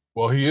like,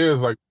 well, he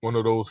is like one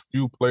of those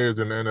few players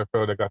in the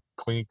NFL that got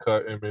the clean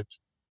cut image.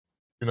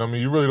 You know what I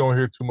mean? You really don't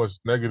hear too much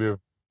negative,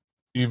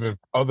 even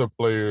other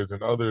players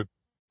and other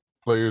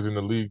players in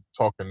the league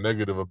talking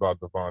negative about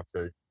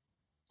Davante.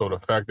 So the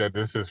fact that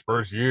this is his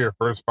first year,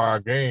 first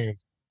 5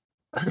 games,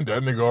 that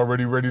nigga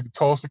already ready to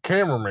toss the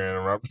cameraman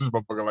around. This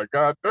motherfucker like,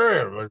 God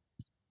damn, like,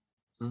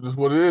 this is just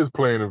what it is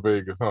playing in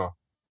Vegas, huh?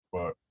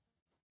 But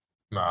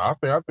nah, I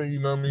think you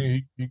know what I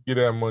mean. He get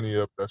that money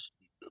up. That should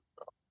be good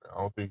enough.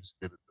 I don't think he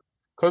should get it.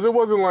 Cause it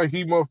wasn't like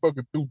he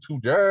motherfucking threw 2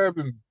 jabs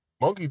and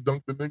monkey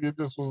dunked the nigga. It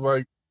just was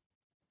like,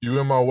 you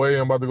in my way.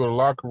 I'm about to go to the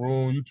locker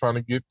room. You trying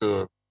to get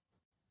the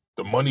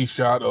money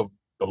shot of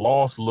the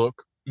lost look.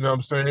 You know what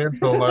I'm saying?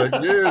 So like,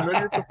 yeah,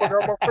 nigga, get the fuck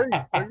out my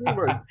face, nigga.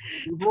 Like,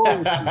 what's wrong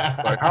with you?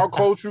 Like, how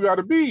close you got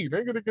to be,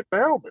 nigga, to get the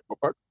helmet?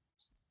 Like,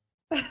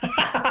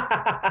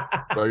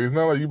 it's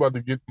not like you about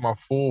to get my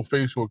full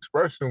facial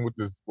expression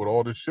with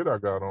all this shit I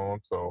got on.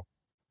 So,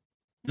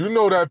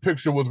 that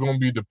picture was gonna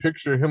be the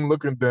picture of him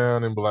looking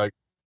down and be like,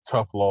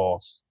 tough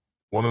loss,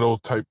 one of those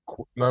type.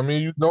 You know what I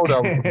mean? That was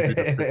gonna be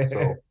the picture.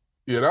 So,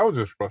 yeah, that was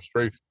just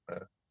frustration,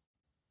 man.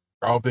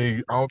 I don't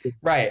think.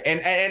 Right,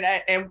 and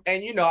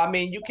I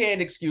mean, you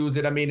can't excuse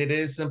it. I mean, it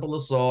is simple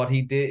assault.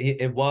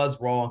 It was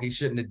wrong. He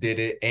shouldn't have did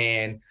it,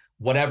 and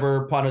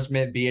whatever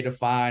punishment, be it a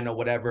fine or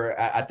whatever,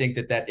 I think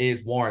that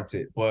is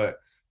warranted. But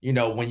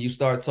when you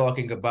start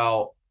talking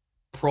about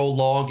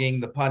prolonging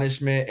the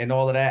punishment and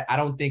all of that, I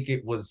don't think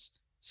it was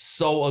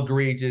so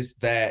egregious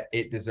that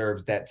it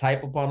deserves that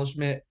type of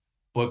punishment.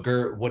 But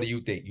Gert, what do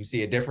you think? You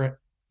see it different?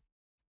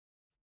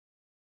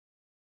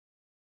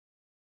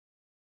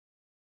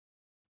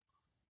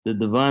 The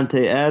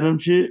Davante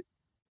Adams shit,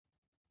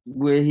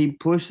 where he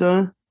pushed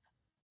son,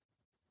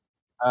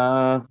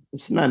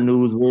 it's not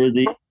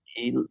newsworthy.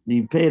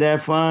 He pay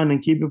that fine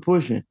and keep it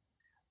pushing.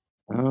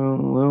 We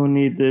don't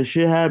need the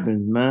shit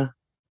happens, man.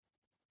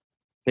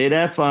 Pay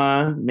that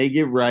fine, make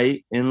it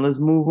right, and let's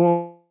move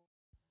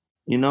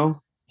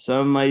on.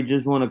 Some might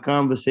just want a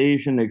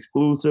conversation,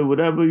 exclusive,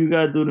 whatever you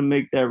gotta do to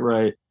make that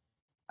right.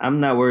 I'm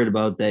not worried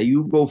about that.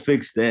 You go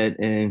fix that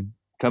and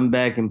come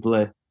back and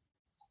play.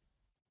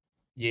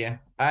 Yeah,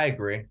 I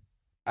agree.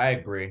 I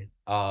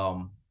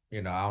don't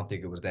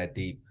think it was that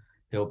deep.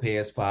 He'll pay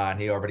his fine.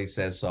 He already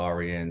said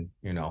sorry, and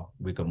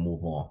we can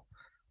move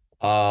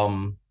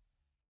on.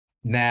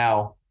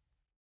 Now,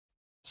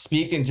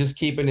 just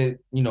keeping it,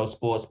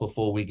 sports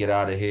before we get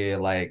out of here,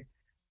 like,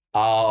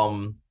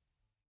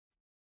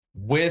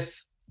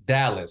 with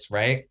Dallas,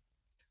 right?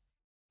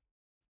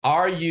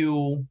 Are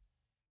you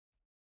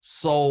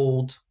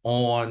sold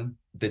on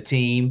the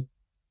team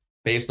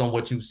based on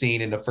what you've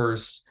seen in the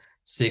first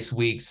 6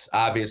 weeks?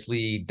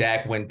 Obviously,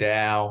 Dak went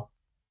down.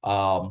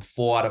 4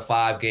 out of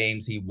 5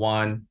 games he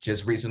won.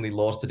 Just recently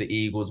lost to the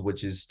Eagles,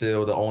 which is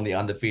still the only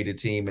undefeated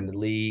team in the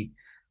league.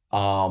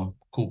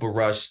 Cooper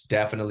Rush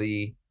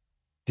definitely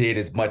did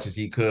as much as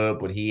he could,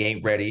 but he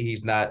ain't ready.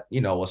 He's not,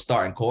 a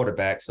starting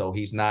quarterback, so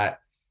he's not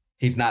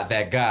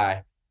that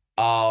guy.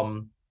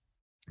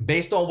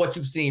 Based on what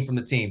you've seen from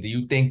the team, do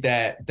you think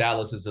that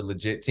Dallas is a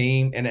legit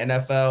team in the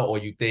NFL, or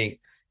you think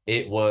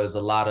it was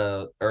a lot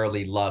of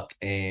early luck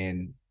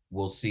and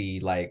we'll see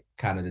like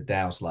kind of the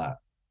downslide?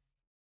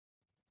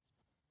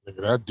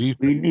 Nigga, that defense.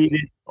 We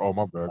needed. Oh,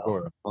 my bad. Go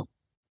ahead.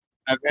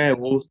 Okay,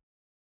 Wolf.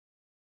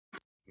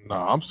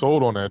 Nah, I'm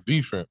sold on that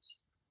defense.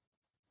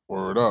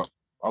 Word up.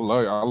 I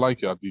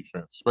like y'all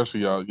defense,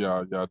 especially y'all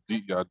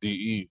DEs,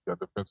 y'all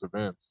defensive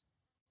ends.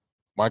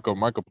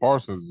 Michael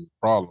Parsons is a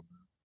problem.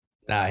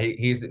 Nah,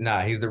 he's the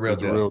real He's deal.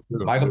 the real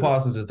deal. Michael Yeah.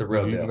 Parsons is the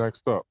real He's deal.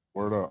 next up.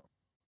 Word up.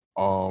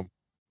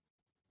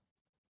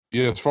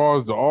 Yeah, as far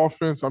as the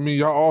offense, I mean,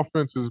 y'all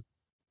offense is.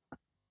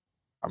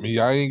 I mean,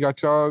 y'all ain't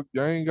got y'all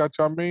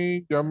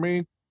main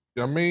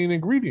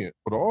ingredient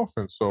for the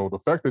offense. So the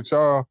fact that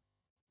y'all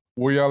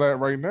where y'all at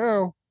right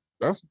now,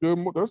 that's good.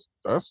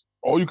 That's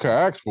all you can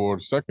ask for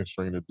the second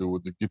string to do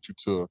is to get you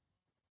to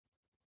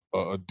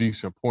a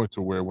decent point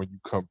to where when you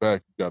come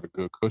back, you got a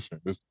good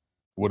cushion. This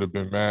would have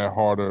been mad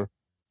harder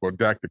for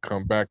Dak to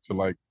come back to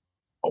like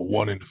a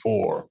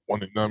 1-4.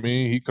 I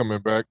mean, he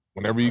coming back.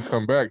 Whenever he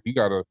come back, he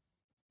got a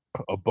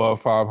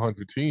above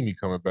 500 team he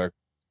coming back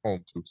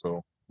home to.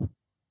 So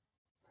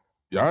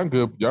y'all ain't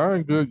good. Y'all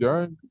ain't good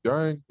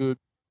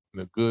in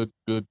a good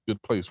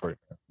place right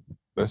now.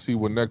 Let's see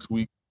what next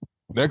week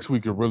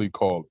can really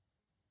call it.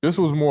 This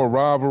was more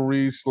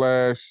rivalry /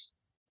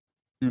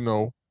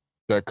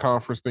 that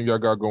conference thing y'all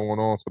got going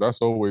on. So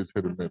that's always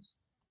hit or miss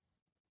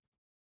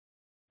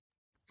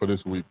for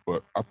this week.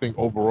 But I think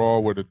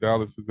overall where the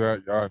Dallas is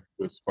at, y'all in a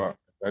good spot.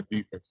 That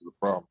defense is a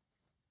problem.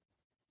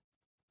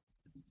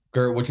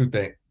 Kurt, what you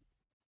think?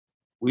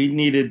 We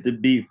needed to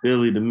beat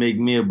Philly to make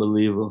me a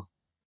believer.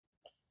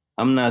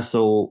 I'm not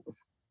so.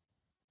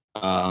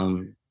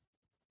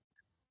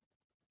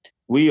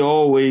 We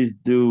always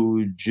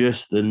do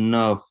just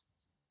enough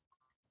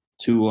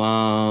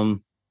to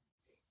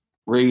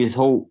raise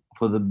hope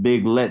for the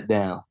big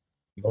letdown.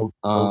 No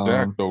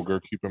Dak though, girl.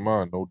 Keep in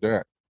mind, no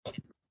Dak.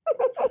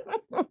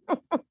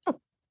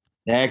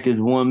 Dak is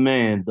one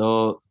man,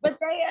 dog. But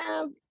they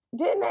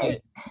didn't they?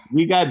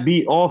 We got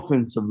beat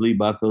offensively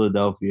by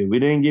Philadelphia. We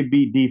didn't get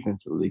beat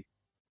defensively.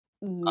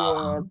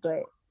 Yeah,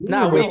 but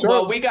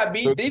we got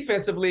beat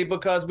defensively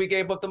because we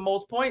gave up the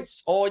most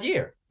points all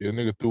year. Yeah,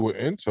 nigga threw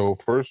an Intel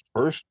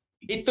first.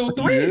 He threw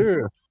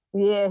 3.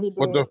 Yeah, he did.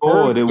 But the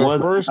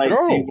first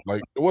go,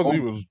 like it wasn't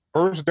even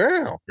first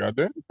down.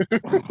 Goddamn. They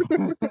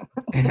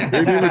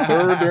didn't even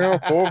third down,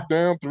 fourth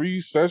down,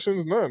 3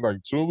 sessions, nothing. Like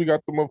soon we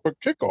got the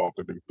motherfucking kickoff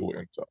that they threw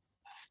an Intel.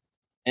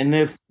 And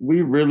if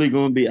we really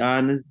gonna be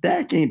honest,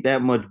 Dak ain't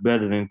that much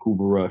better than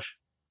Cooper Rush.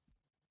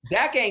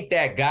 Dak ain't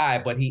that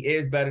guy, but he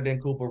is better than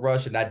Cooper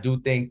Rush, and I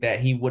do think that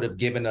he would have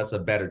given us a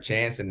better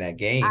chance in that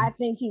game. I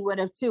think he would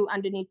have too,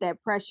 underneath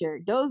that pressure.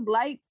 Those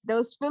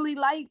Philly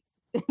lights,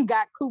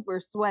 got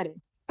Cooper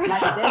sweating. Like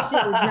that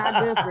shit was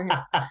not good for him.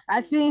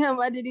 I seen him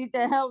underneath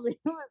that helmet.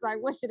 He was like,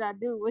 "What should I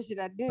do? What should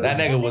I do?" That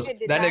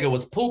nigga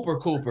was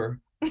Pooper Cooper.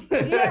 He heard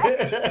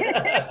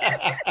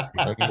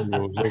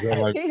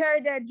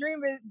that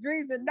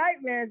Dreams and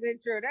Nightmares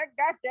intro. That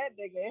got that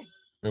nigga.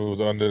 It was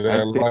under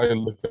that light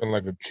looking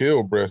like a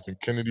kill breast and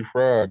Kennedy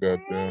Fried,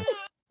 goddamn.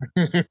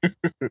 You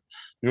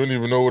don't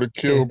even know what a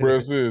kill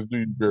breast is, do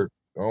you, Gert?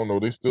 I don't know.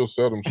 They still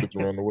sell them shits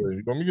around the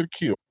way. Let me get a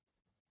kill.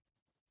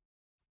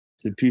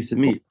 It's a piece of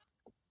meat.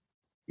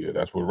 Yeah,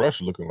 that's what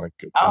Rush looking like.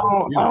 I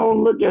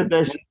don't look at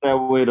that shit that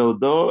way though,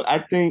 dog. I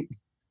think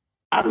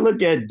I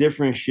look at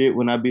different shit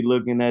when I be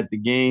looking at the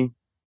game,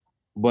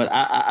 but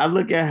I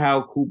look at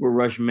how Cooper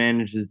Rush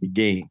manages the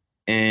game,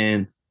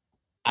 and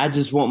I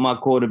just want my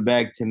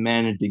quarterback to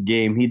manage the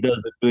game. He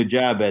does a good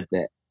job at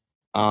that.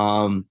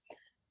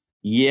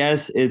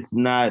 Yes, it's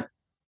not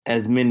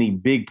as many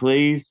big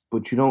plays,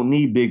 but you don't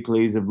need big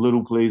plays if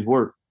little plays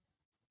work.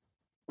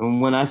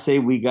 And when I say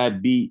we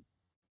got beat,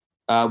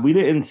 we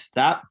didn't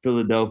stop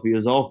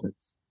Philadelphia's offense.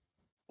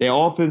 Their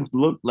offense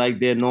looked like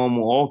their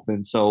normal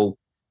offense. So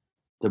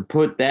to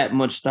put that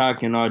much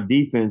stock in our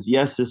defense,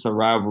 yes, it's a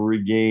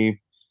rivalry game,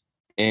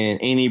 and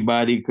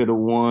anybody could have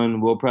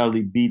won. We'll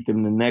probably beat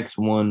them the next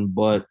one,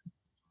 but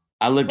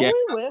I look at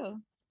we will.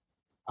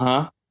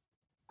 Huh?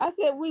 I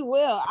said we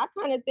will. I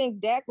kind of think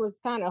Dak was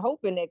kind of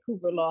hoping that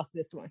Cooper lost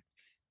this one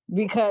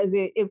because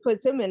it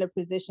puts him in a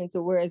position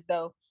to where as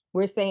though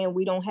we're saying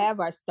we don't have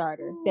our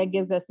starter. That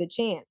gives us a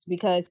chance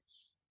because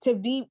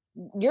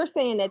you're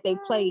saying that they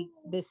play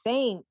the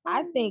same.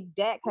 I think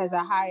Dak has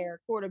a higher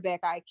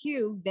quarterback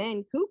IQ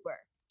than Cooper.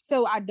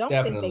 So I don't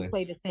think they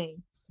play the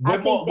same.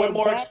 With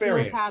more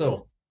experience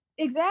too.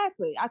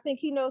 Exactly. I think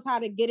he knows how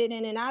to get it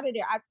in and out of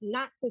there.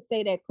 Not to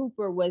say that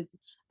Cooper was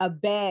a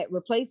bad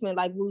replacement.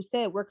 Like Wu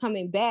said, we're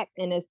coming back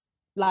and it's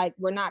like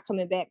we're not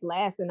coming back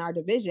last in our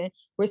division.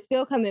 We're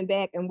still coming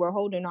back and we're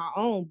holding our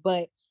own.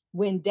 But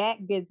when Dak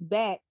gets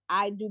back,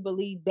 I do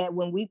believe that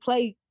when we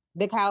play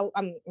when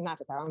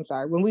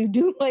we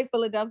do play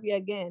Philadelphia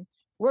again,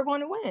 we're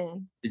going to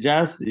win.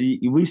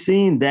 We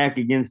seen Dak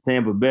against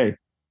Tampa Bay,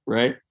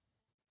 right?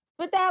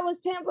 But that was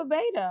Tampa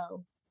Bay,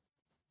 though.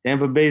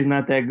 Tampa Bay's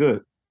not that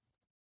good.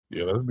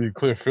 Yeah, let's be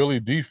clear. Philly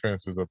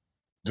defense is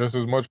just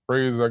as much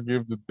praise as I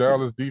give the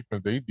Dallas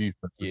defense. They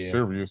defense is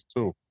serious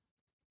too.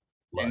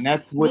 And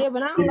that's what. Yeah,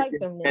 but I don't like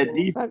them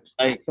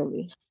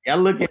niggas. Y'all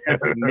looking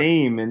at the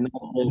name and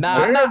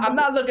I'm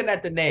not looking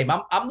at the name.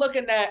 I'm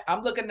looking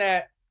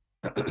at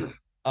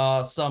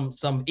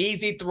some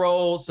easy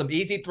throws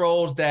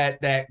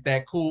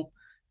that Coop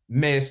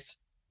missed.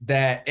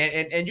 That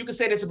and you can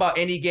say this about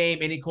any game,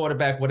 any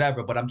quarterback,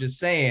 whatever. But I'm just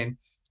saying,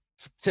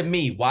 to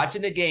me,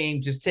 watching the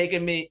game, just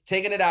taking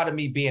it out of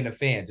me being a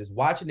fan, just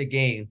watching the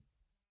game,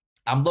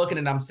 I'm looking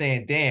and I'm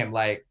saying, damn,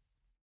 like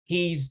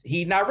he's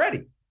not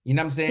ready. You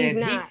know what I'm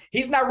saying?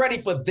 He's not ready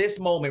for this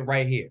moment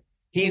right here.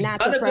 He's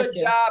done a good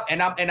job,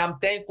 and I'm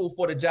thankful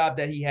for the job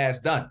that he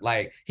has done.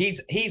 Like he's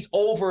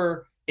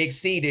over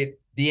exceeded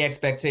the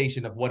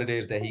expectation of what it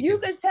is that he. You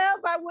can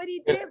tell by what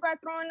he did by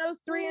throwing those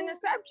 3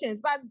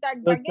 interceptions by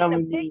getting a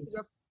pick.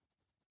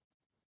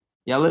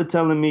 Y'all are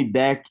telling me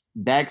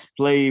Dak's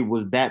play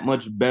was that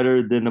much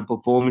better than the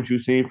performance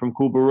you've seen from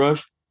Cooper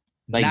Rush?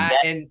 Like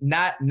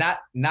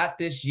not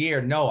this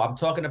year. No, I'm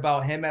talking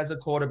about him as a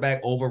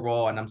quarterback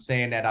overall, and I'm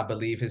saying that I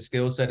believe his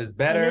skill set is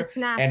better. And it's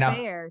not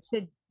fair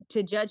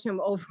to judge him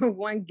over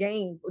one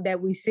game that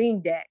we've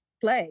seen Dak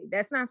play.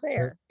 That's not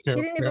fair. He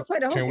didn't even play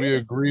the whole game. Can we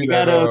agree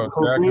that Dak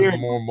is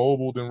more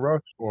mobile than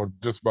Rush, or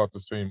just about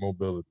the same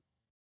mobility?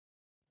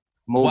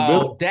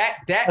 Well,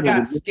 Dak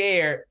got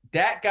scared.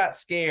 Dak got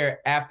scared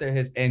after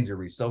his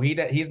injury, so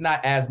he's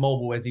not as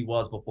mobile as he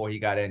was before he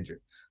got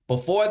injured.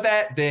 Before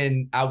that,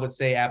 then I would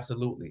say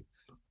absolutely.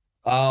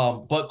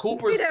 But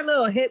Cooper's see that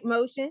little hip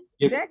motion.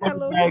 Dak got a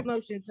little hip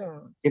motion to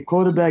him. Your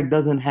quarterback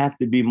doesn't have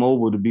to be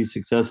mobile to be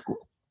successful.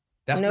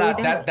 That's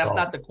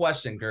not the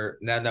question, Gert.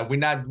 No, we're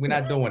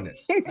not doing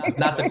this. That's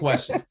not the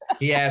question.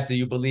 He asked, "Do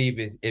you believe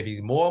if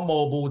he's more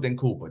mobile than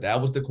Cooper?"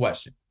 That was the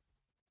question.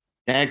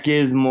 Dak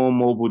is more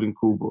mobile than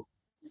Cooper.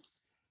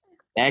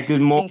 Dak is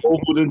more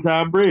mobile than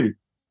Tom Brady.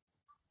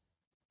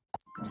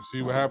 You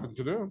see what happened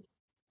to them.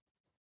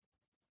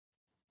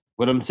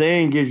 What I'm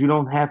saying is you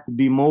don't have to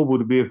be mobile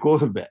to be a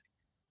quarterback.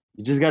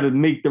 You just got to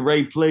make the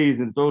right plays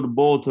and throw the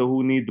ball to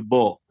who needs the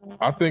ball.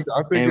 I think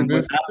in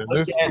this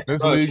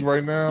league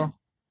right now,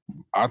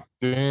 I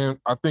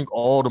think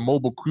all the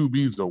mobile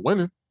QBs are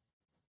winning.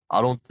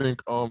 I don't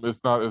think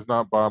it's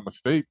not by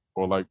mistake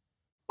or like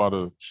by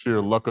the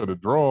sheer luck of the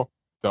draw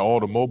that all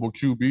the mobile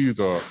QBs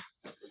are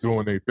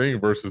doing their thing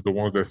versus the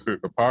ones that sit in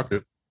the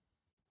pocket.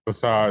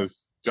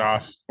 Besides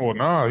Josh,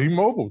 he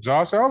mobile.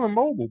 Josh Allen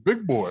mobile,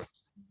 big boy.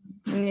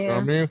 Yeah. You know what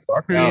I mean? So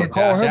I can't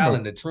call Josh him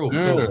Allen the truth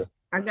too.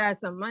 I got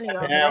some money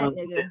off that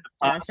nigga,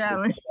 Josh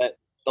Allen.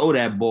 Throw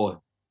that boy.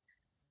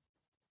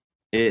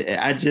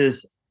 I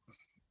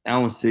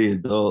don't see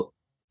it, though.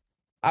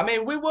 I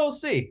mean, we will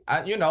see.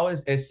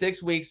 It's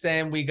 6 weeks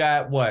in. We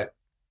got,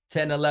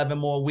 10, 11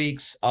 more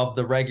weeks of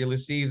the regular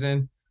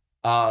season.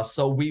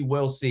 So we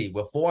will see.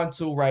 We're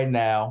 4-2 right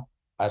now.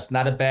 It's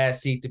not a bad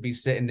seat to be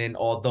sitting in,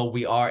 although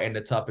we are in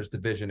the toughest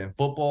division in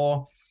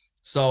football.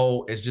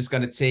 So it's just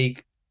going to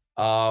take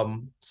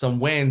some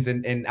wins.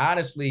 And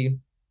honestly,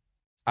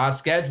 our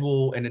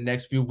schedule in the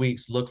next few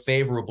weeks look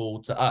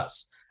favorable to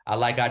us. I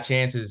like our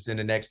chances in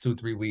the next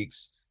 2-3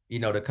 weeks,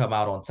 to come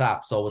out on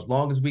top. So as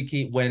long as we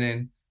keep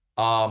winning,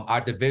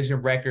 our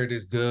division record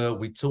is good.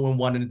 We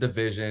 2-1 in the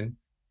division.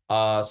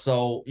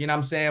 So, you know what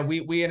I'm saying?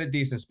 We in a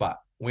decent spot.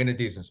 We're in a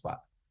decent spot.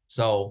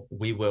 So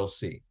we will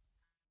see.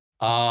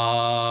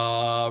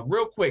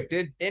 Real quick,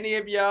 did any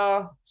of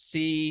y'all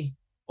see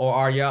or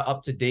are y'all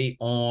up to date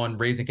on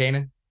Raising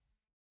Kanan?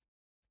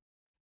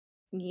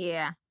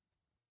 Yeah.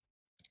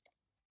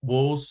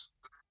 Wolves?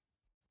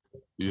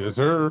 Yes,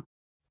 sir.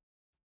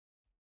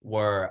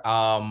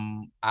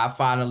 I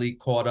finally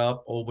caught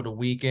up over the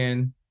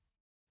weekend,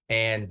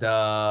 and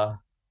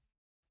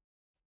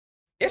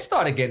it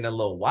started getting a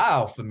little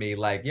wild for me.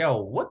 Like,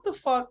 yo, what the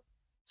fuck?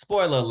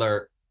 Spoiler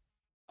alert.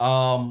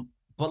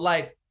 But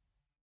like,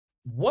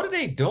 what are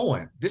they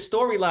doing? This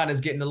storyline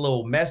is getting a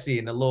little messy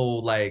and a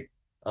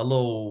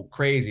little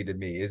crazy to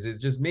me. Is it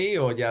just me,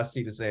 or y'all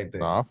see the same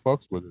thing? Nah, I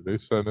fucks with it. They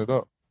setting it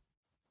up.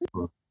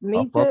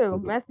 Me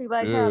too. Messy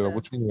like yeah. Heather.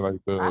 What you mean, like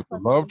the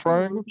love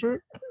triangle shit?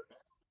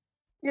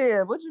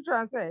 Yeah. What you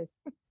trying to say?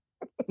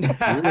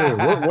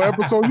 Yeah. What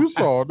episode you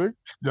saw, Nick?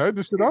 That's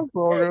the shit I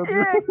saw. Yeah,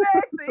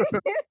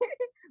 exactly.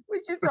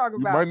 What you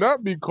talking about? You might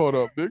not be caught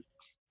up, Nick.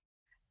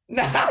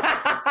 Nah,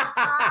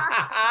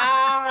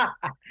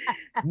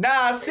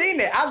 I've seen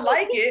it. I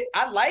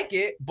like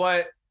it,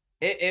 but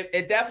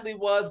it definitely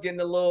was getting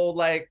a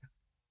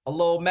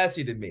little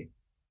messy to me.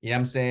 You know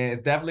what I'm saying?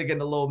 It's definitely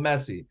getting a little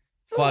messy.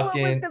 What was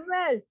the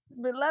mess,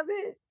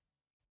 beloved?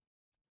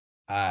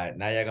 All right,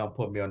 now you're gonna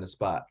put me on the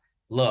spot.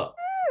 Look,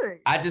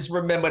 I just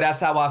remember that's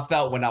how I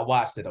felt when I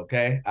watched it.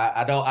 Okay,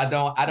 I don't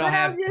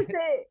have. I'm just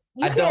saying,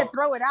 you can't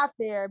throw it out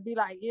there and be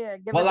like, yeah.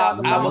 Give well,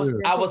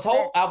 I was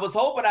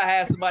hoping I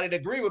had somebody to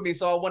agree with me,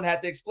 so I wouldn't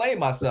have to explain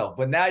myself.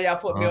 But now y'all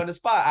put me on the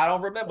spot. I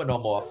don't remember no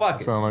more.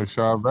 Fuck it. Sound like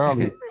Shaw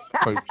Valley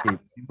type shit.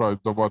 You probably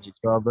talk about your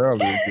Shaw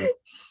Valley again.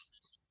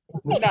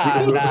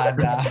 Nah.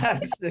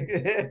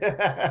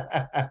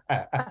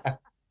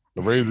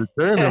 The Raising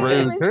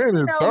Canyon is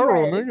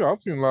thorough, nigga. I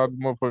seen a lot of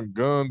motherfucking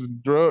guns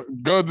and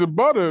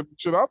butter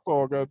shit I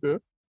saw out there.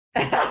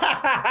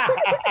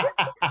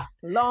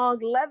 Long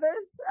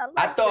leathers.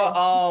 I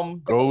thought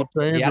gold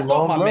chains. Yeah, I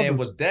thought my man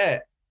was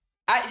dead.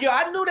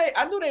 I knew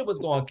they was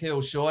gonna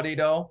kill Shorty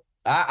though.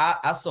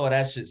 I saw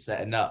that shit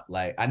setting up.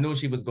 Like I knew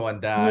she was gonna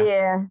die.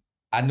 Yeah.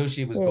 I knew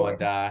she was gonna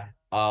die.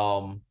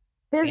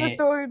 Here's a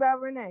story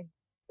about Renee.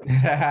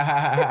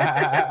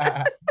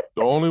 The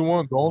only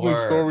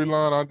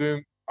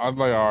storyline I'm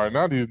like, all right,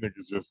 now these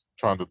niggas just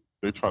trying to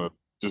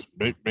just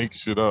make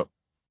shit up.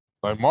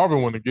 Like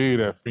Marvin wouldn't have gave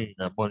that fiend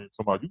that money and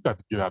somebody, you got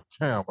to get out of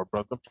town, my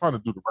brother. I'm trying to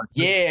do the right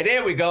thing. Yeah,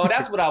 there we go.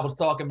 That's what I was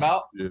talking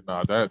about. Yeah,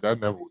 nah, that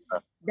never would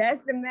happen.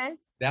 That's the mess.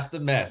 That's the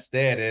mess.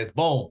 There it is.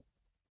 Boom.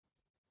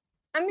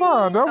 I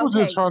mean, they were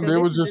just trying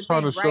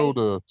to show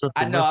the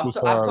I know. I'm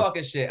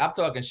talking shit.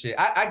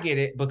 I get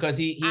it because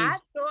he's. I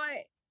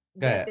thought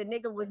that the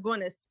nigga was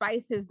going to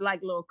spice his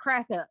like little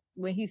crack up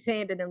when he's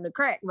handing them the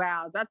crack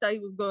vials. I thought he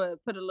was going to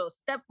put a little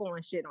step on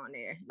shit on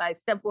there, like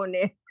step on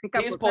there. He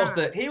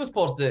was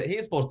supposed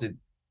to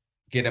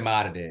get him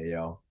out of there,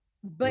 yo.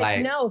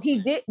 But no, he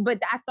did.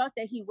 But I thought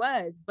that he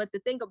was. But the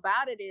thing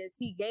about it is,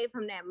 he gave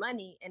him that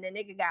money, and the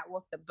nigga got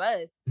off the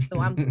bus. So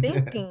I'm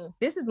thinking,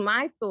 this is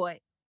my thought.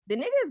 The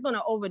nigga is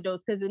gonna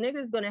overdose because the nigga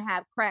is gonna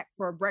have crack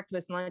for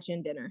breakfast, lunch,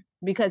 and dinner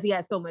because he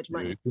has so much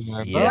money.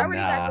 He already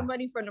got the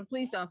money from the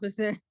police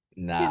officer.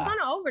 Nah, he's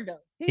gonna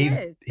overdose. He's.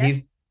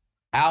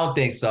 I don't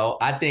think so.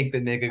 I think the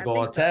nigga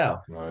gonna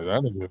tell. No,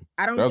 that nigga.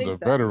 I don't think so.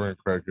 That's a veteran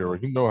crack hero.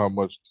 He know how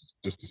much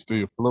just to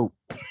stay afloat.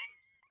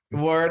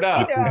 Word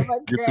up.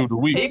 Get through the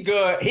week. He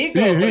good for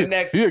the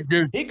next.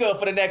 He good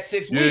for the next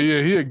 6 weeks.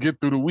 Yeah, he'll get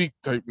through the week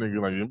type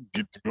nigga. Like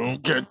get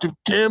to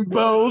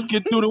Timbos,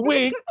 get through the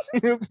week.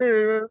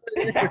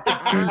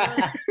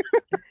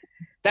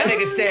 That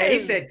nigga said, he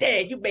said,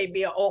 "Dad, you made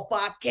me an offer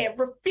I can't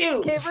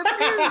refuse."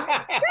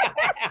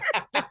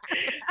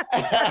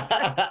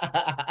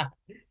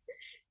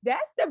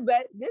 That's the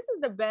best. This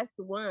is the best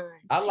one.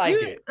 I like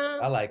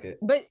it.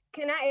 But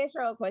can I ask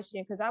you a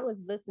question? Because I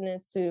was listening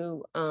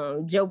to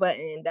Joe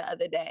Budden the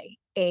other day,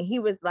 and he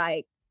was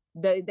like,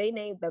 they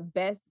named the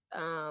best,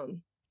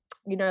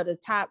 the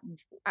top,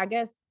 I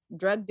guess,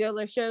 drug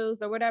dealer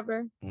shows or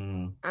whatever.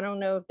 I don't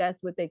know if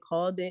that's what they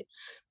called it,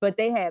 but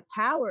they had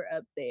Power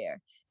up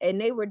there,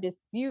 and they were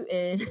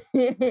disputing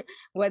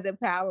whether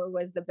Power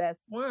was the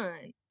best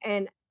one.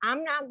 And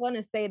I'm not going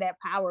to say that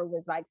Power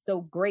was like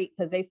so great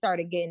because they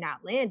started getting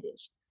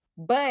outlandish,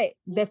 but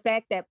the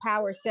fact that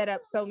Power set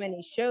up so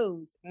many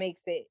shows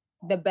makes it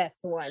the best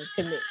one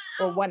to me,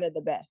 or one of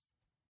the best.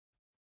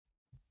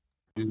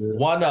 Yeah.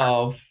 One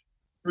of.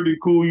 Pretty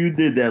cool you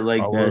did that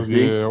like that.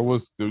 Yeah,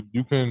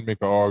 you can make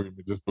an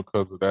argument just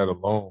because of that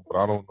alone, but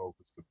I don't know if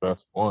it's the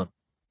best one.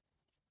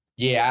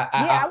 Yeah,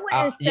 I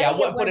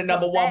wouldn't put it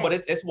number one, but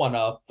it's one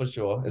of, for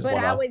sure.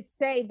 I would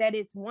say that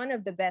it's one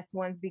of the best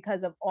ones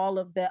because of all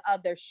of the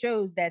other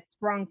shows that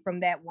sprung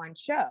from that one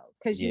show.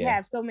 Because you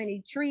have so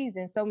many trees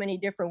and so many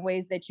different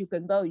ways that you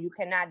could go. You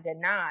cannot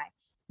deny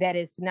that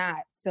it's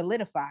not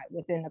solidified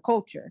within the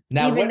culture,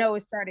 now, even though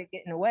it started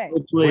getting away.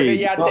 Well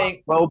played,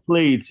 well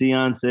played,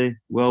 Ciance.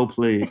 Well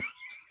played.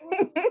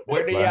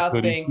 Where do y'all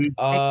think?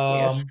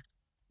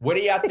 Where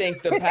do y'all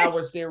think the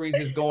Power series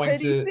is going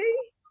to?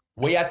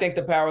 Where y'all think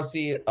the Power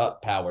series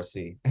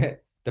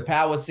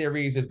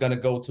is going to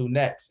go to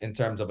next in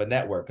terms of a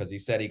network? Because he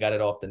said he got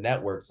it off the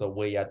network. So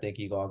where y'all think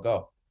he gonna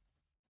go?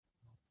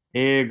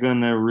 They're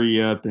gonna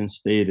re-up and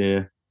stay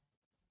there.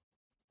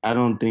 I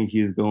don't think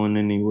he's going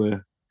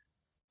anywhere.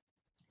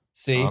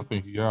 See, I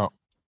think he's out.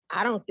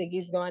 I don't think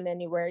he's going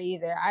anywhere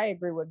either. I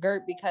agree with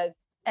Gert because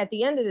at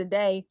the end of the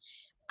day,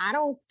 I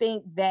don't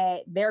think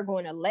that they're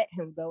going to let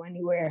him go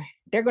anywhere.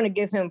 They're going to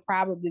give him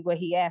probably what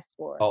he asked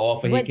for. An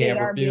offer he can't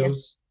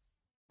refuse.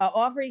 An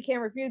offer he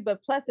can't refuse,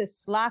 but plus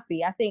it's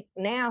sloppy. I think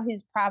now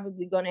he's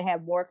probably going to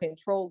have more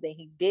control than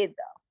he did,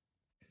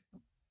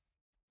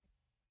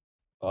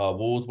 though.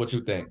 Wolves, what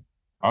you think?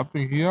 I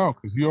think he out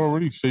because he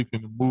already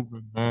shaking and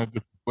moving mad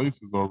different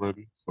places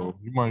already. So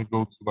he might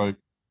go to like.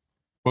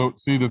 But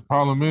see, the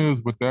problem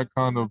is with that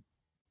kind of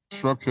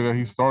structure that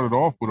he started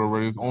off with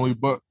already, it's only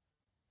but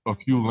a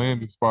few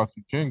landing spots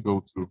he can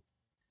go to,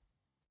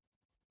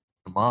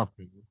 in my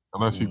opinion.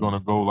 Unless he's going to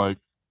go like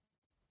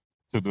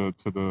to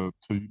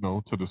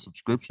the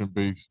subscription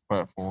based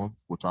platforms,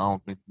 which I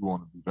don't think you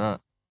want to do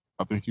that.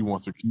 I think he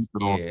wants to keep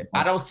it on. Yeah,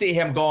 I don't see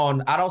him going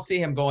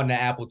to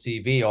Apple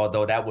TV,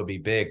 although that would be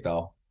big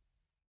though.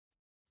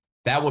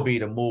 That would be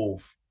the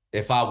move.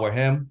 If I were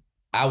him,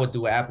 I would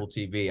do Apple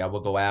TV. I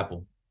would go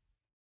Apple.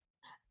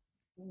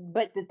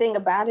 But the thing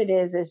about it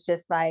is, it's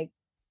just like,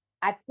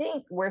 I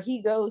think where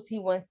he goes, he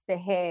wants to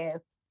have,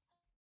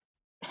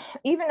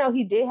 even though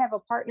he did have a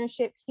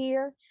partnership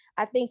here,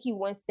 I think he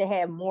wants to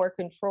have more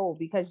control,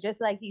 because just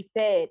like he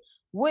said,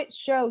 which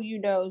show,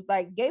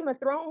 like Game of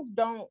Thrones,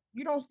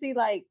 you don't see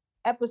like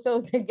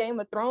episodes of Game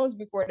of Thrones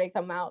before they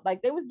come out.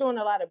 Like they was doing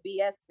a lot of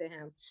BS to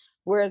him.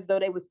 Whereas though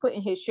they was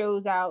putting his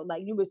shows out,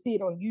 like you would see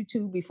it on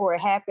YouTube before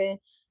it happened.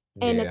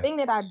 And the thing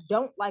that I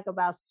don't like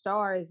about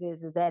Stars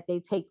is that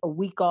they take a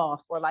week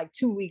off or like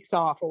 2 weeks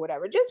off or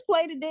whatever. Just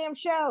play the damn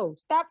show.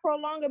 Stop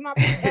prolonging my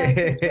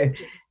subscription.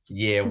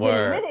 Yeah, 'Cause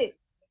word. in a minute,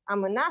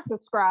 I'm gonna not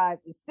subscribe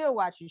and still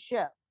watch your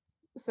show.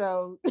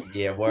 So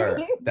yeah,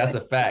 word. That's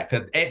a fact.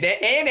 And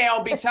they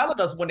don't be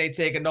telling us when they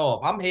taking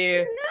off. I'm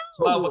here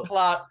 12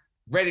 o'clock,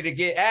 ready to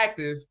get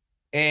active,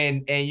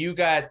 and you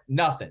got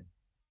nothing.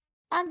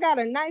 I got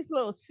a nice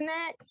little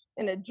snack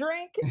and a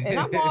drink, and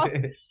I'm all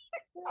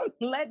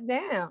let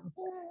down.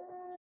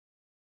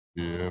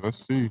 Yeah,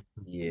 let's see.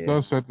 Yeah, It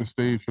does set the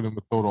stage for them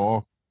to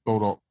throw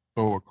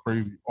a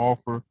crazy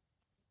offer.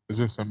 It's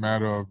just a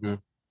matter of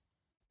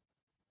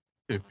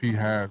if he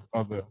has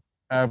other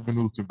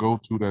avenues to go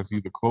to that's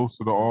either close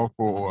to the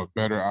offer or a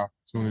better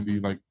opportunity,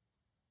 like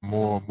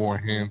more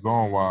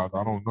hands-on wise.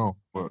 I don't know,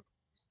 but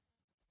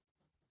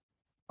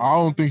I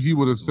don't think he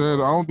would have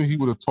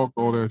talked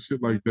all that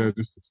shit like that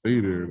just to stay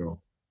there though.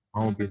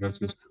 I don't think that's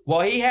just.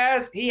 Well, he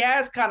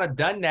has kind of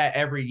done that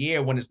every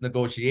year when it's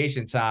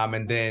negotiation time,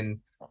 and then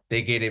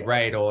they get it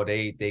right or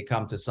they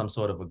come to some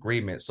sort of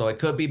agreement. So it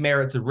could be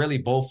merit to really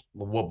both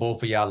what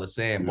both of y'all are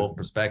saying, both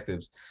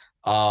perspectives.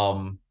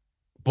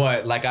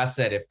 But like I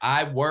said, if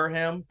I were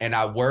him and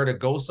I were to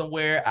go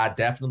somewhere, I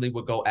definitely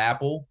would go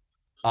Apple.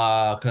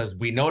 Because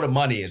we know the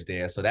money is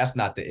there, so that's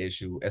not the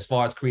issue. As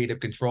far as creative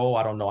control,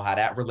 I don't know how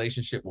that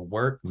relationship will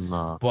work.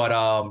 Nah.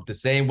 But the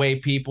same way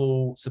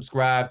people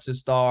subscribe to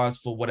Stars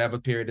for whatever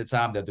period of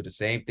time, they'll do the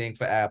same thing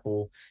for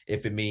Apple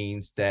if it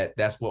means that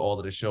that's where all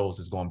of the shows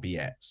is going to be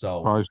at.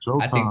 So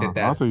I think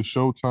I say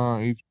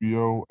Showtime,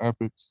 HBO,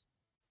 Epix,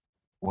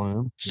 one of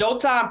them.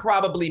 Showtime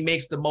probably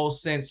makes the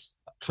most sense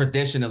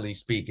traditionally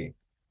speaking.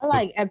 I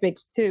like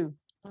Epix too.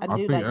 I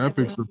do think like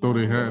Epix to throw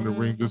their hat in the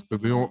ring just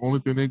because the only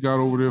thing they got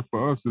over there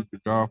for us is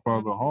the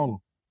Godfather of Harlem.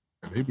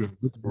 And they've been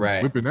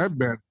whipping that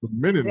bat for a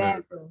minute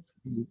exactly.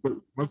 now.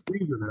 Must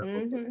season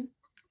that.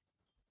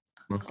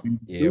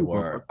 Yeah,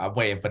 word. I'm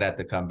waiting for that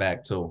to come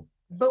back too.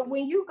 But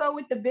when you go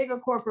with the bigger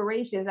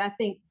corporations, I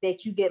think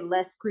that you get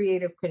less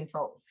creative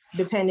control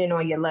depending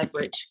on your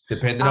leverage.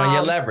 Depending on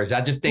your leverage.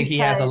 I just think he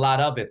has a lot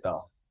of it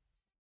though.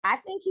 I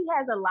think he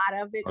has a lot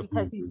of it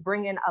because he's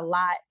bringing a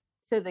lot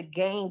to the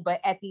game, but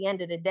at the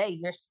end of the day,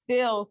 you're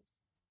still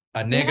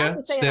a nigga,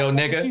 still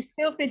nigga. You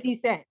still 50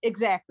 Cent,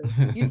 exactly.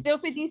 You still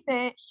 50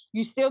 Cent.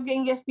 You still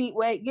getting your feet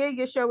wet. Yeah,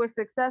 your show is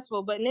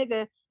successful, but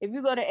nigga, if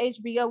you go to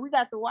HBO, we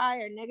got The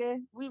Wire,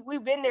 nigga.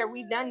 We've been there,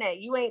 we done that.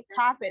 You ain't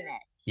topping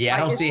that. Yeah,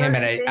 like, I don't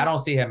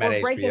see him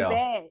at Breaking HBO.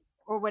 Bad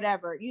or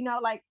whatever.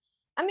 Like,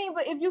 I mean,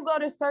 but if you go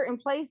to certain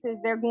places,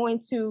 they're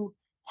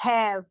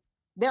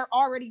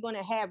already going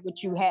to have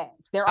what you have.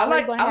 I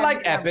like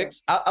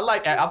Epix.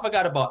 I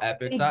forgot about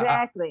Epix.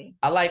 Exactly.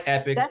 I like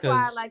Epix. That's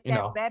why I like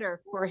that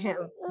better for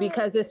him,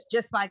 because it's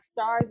just like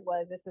Stars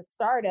was. It's a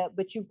startup,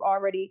 but you've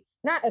already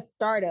not a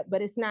startup,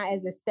 but it's not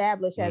as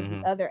established as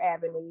the other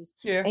avenues.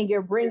 Yeah. And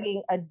you're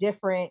bringing a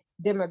different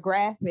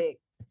demographic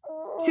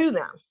to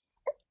them.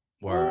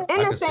 Word.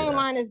 In the same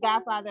line as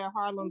Godfather of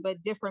Harlem,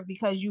 but different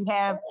because you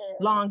have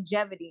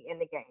longevity in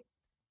the game.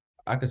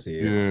 I can see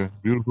it. Yeah.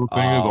 Beautiful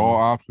thing is all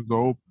options are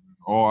open.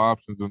 All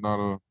options are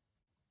not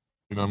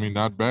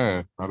not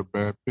bad. Not a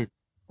bad pick.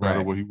 No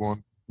matter what he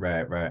wants.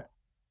 Right.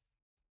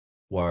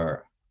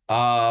 Word.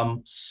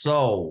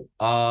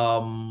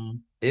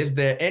 Is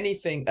there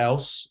anything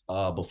else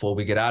before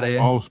we get out of here?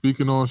 Oh,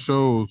 speaking on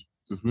shows,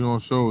 since we on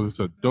shows, it's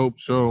a dope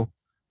show.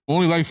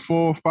 Only like 4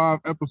 or 5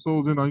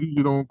 episodes in. I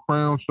usually don't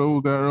crown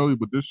shows that early,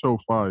 but this show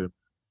fire.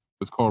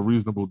 It's called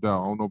Reasonable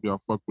Doubt. I don't know if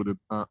y'all fuck with it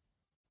or not.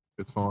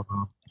 It's on.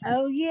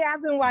 Oh yeah,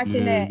 I've been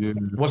watching that. Yeah.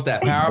 What's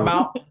that?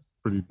 Paramount?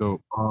 Pretty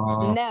dope.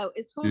 No,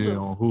 it's Hulu. Yeah,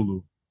 on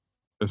Hulu.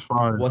 It's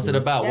fire. What's it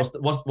about?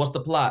 What's the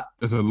plot?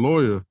 It's a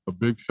lawyer, a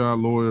big shot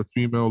lawyer,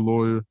 female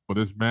lawyer, but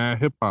it's mad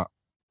hip hop.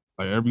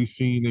 Like every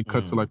scene, they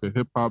cut to like a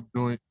hip hop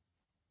joint.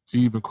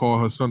 She even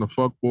called her son a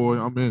fuck boy.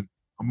 I'm in.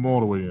 I'm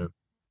all the way in.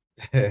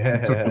 She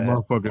took the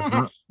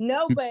motherfucking.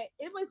 But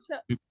it was so.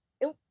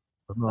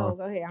 Oh,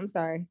 go ahead. I'm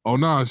sorry. Oh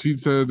no, she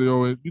said, the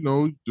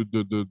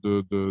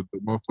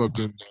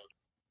motherfucking.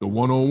 The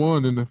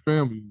 101 in the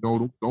family,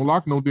 don't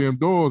lock no damn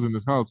doors in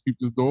this house. Keep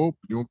this door open.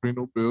 You don't pay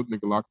no bills.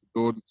 Nigga locked the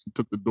door. She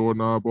took the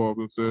doorknob off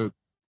and said,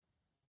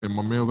 and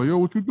my man was like, yo,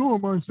 what you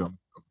doing, man? I said,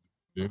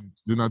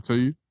 didn't I tell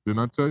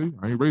you?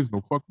 I ain't raising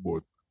no fuck boy.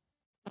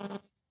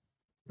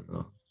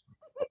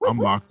 I'm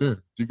locked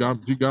in. She got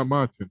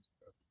my attention.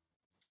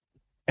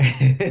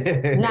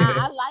 Nah,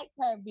 I like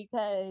her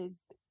because,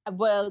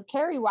 well,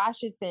 Kerry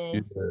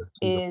Washington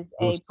is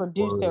a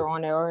producer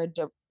on it, or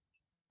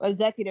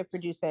executive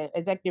produced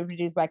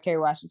by Kerry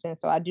Washington.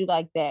 So I do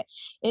like that.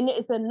 And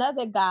it's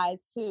another guy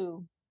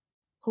too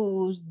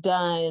who's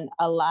done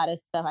a lot of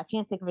stuff. I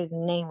can't think of his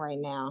name right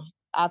now.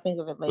 I'll think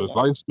of it later. The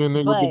light skinned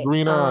nigga with the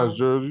green eyes,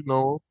 Jersey,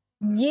 no.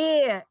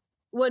 Yeah.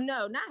 Well,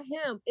 no, not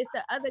him. It's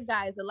the other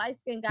guy. It's a light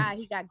skinned guy.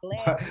 He got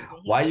glasses.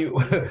 Why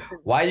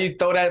you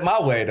throw that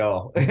my way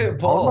though?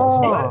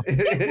 Pause.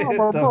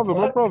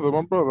 My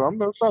brother. I'm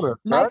not trying to.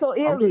 Michael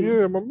Ealy.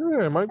 Yeah, my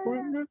man, Michael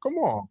Ealy. Come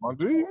on, my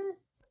G.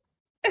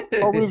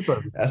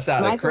 That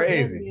sounded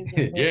crazy.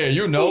 Yeah,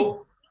 you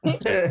know. I'm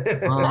saying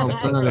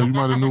you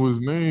might have knew his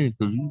name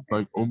because he's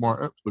like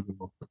Omar Epps looking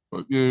up.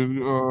 But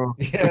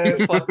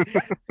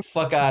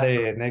fuck out of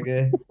here,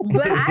 nigga.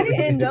 But I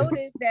didn't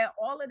notice that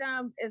all of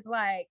them is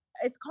like,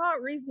 it's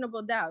called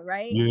Reasonable Doubt,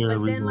 right? Yeah,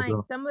 but then like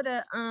Doubt. some of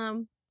the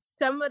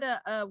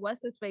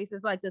what's his face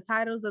is like the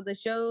titles of the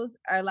shows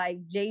are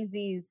like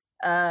Jay-Z's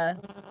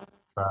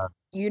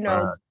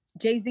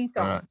Jay-Z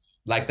songs.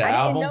 Like the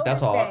album?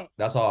 That's hard.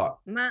 That's hard.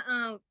 My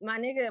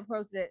nigga that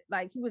posted,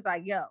 like, he was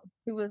like,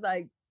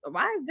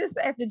 why is this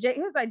after Jay?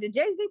 He was like, did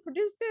Jay-Z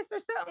produce this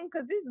or something?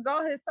 Because this is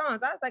all his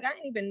songs. I was like, I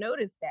didn't even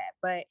notice that,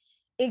 but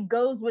it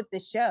goes with the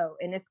show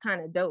and it's kind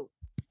of dope.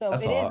 So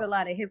it is a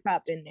lot of hip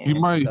hop in there. He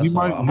might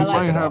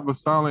have a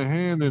solid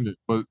hand in it,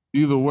 but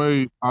either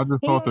way, I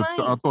thought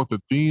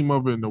the theme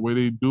of it and the way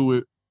they do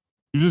it,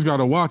 you just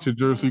gotta watch it,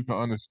 Jersey, so you can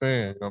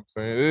understand. You know what I'm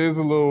saying? It is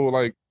a little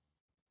like,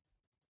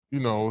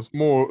 it's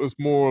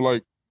more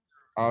like,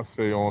 I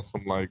say on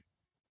some like,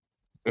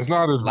 it's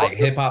not as like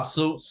hip hop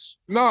suits.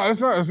 No,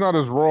 it's not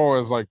as raw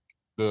as like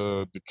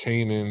the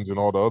Kanans and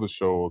all the other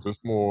shows.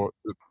 It's more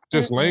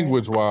just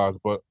language wise,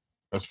 but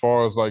as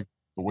far as like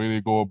the way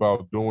they go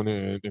about doing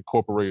it and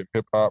incorporating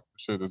hip hop,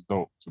 shit is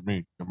dope to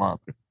me, in my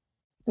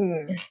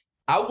opinion.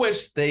 I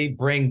wish they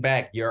bring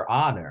back Your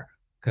Honor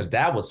because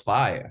that was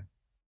fire.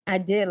 I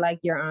did like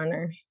Your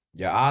Honor.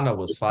 Your Honor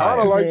was fire.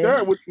 Kind of like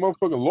that with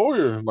motherfucking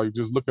lawyer, like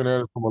just looking at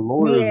it from a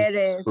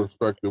lawyer's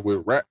perspective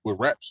with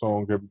rap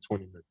songs every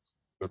 20 minutes.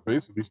 But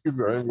basically,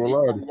 I ain't gonna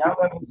lie to you. Y'all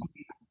ever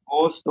see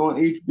Bossed on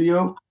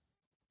HBO?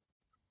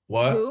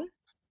 What? Who?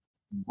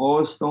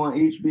 Bossed on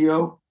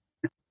HBO.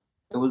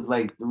 It was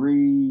like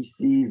 3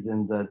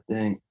 seasons, I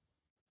think.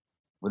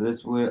 But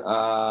it's with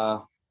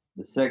the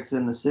Sex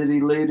and the City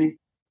lady.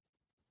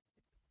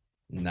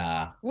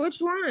 Nah. Which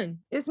one?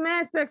 It's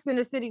mad Sex and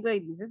the City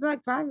ladies. It's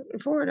like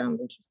 4 of them.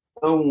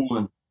 The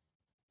one.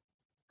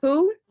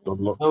 Who? The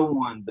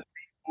one. The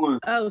one.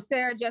 Oh,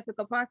 Sarah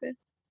Jessica Parker.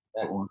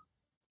 That one.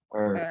 All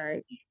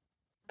right.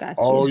 Gotcha.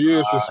 Oh yeah,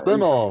 it's a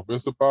spinoff.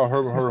 It's about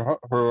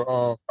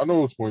her. I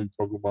know which one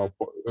you're talking about.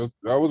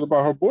 That was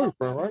about her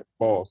boyfriend, right?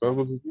 Boss. That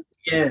was.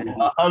 Yeah,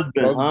 her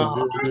husband.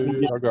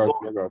 Yeah, I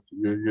got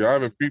you. Yeah. I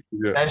haven't peeped it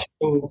yet.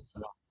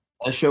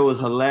 That show was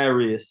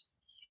hilarious.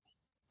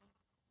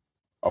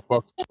 I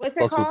fucked with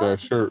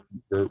that shirt,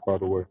 by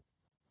the way.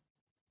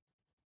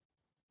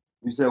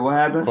 You said what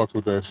happened? Fucked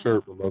with that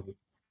shirt, beloved. You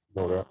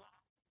know that.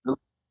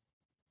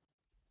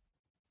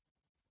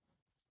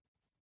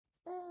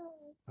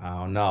 I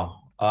don't know.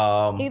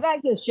 He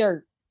liked his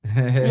shirt.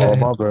 Oh,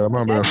 my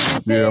bad.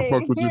 Yeah, I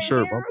fucked with your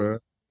shirt. My bad.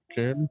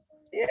 Candy?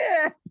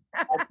 Yeah.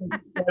 I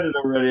said it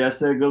already. I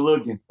said good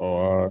looking. Oh,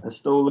 all right. I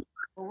stole it.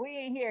 We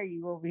ain't hear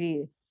you over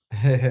here.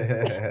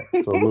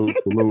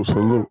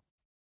 Salute.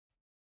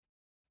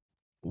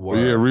 Well,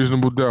 yeah,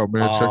 Reasonable Doubt,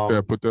 man. Check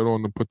that. Put that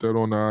on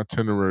the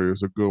itinerary.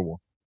 It's a good one.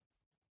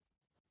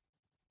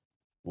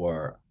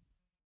 Word.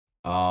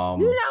 You know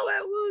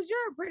what, Woos?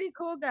 You're a pretty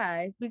cool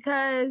guy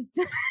because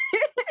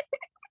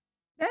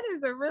that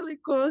is a really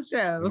cool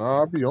show.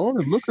 Nah, I'll be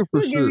honest, looking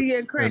for shit. Give you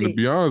your credit. And to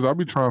be honest, I'll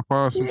be trying to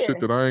find some shit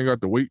that I ain't got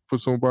to wait for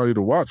somebody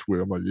to watch with.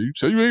 I'm like, you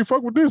say you ain't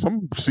fuck with this. I'm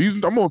on season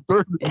 3.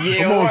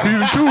 Yeah, I'm on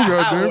season 2,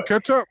 goddamn.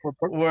 Catch up.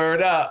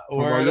 Word up.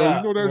 Like, yo,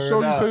 you know that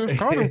show you said it's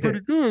kind of pretty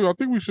good. I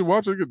think we should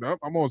watch it.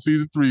 I'm on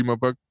season 3,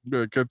 motherfucker. You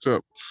better catch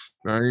up.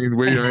 I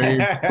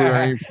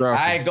ain't stopping.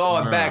 I ain't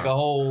going back a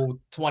whole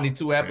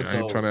 22 episodes.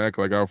 I ain't trying to act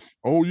like I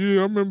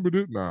remember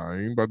this. Nah, I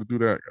ain't about to do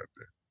that,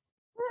 goddamn.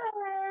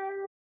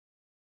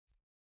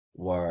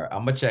 Word.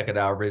 I'm gonna check it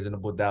out.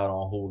 Reasonable Doubt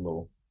on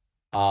Hulu.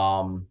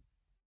 All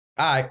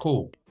right,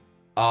 cool.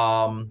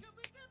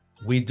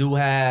 We do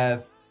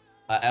have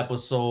an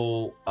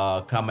episode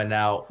coming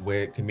out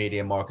with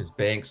comedian Marcus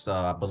Banks.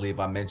 I believe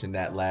I mentioned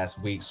that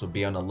last week, so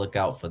be on the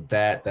lookout for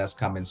that. That's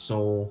coming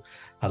soon.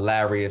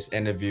 Hilarious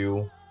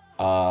interview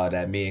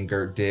that me and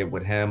Gert did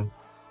with him.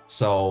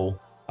 So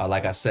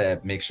like I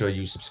said, make sure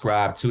you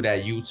subscribe to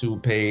that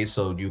YouTube page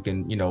so you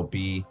can,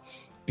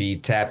 be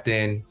tapped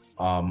in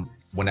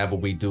whenever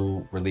we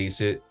do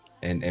release it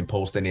and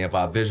post any of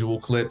our visual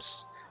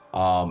clips.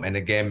 And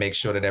again, make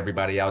sure that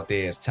everybody out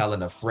there is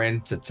telling a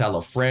friend to tell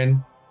a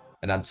friend.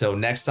 And until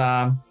next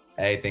time,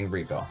 everything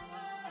Rico.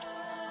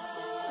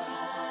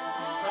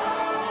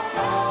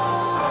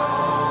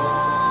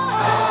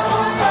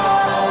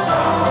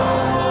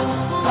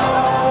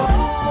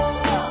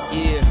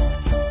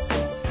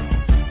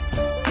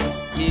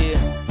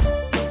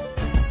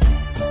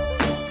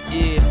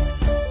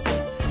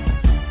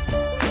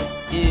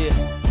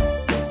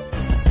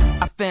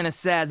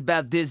 fantasize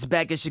about this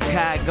back in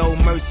Chicago.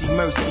 Mercy,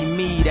 mercy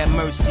me, that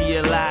mercy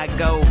I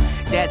go.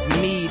 That's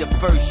me the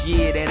first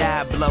year that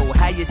I blow.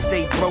 How you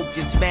say broke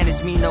in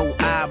Spanish, me no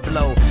I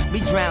blow. Me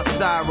drown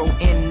sorrow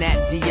in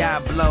that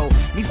Diablo.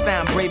 Me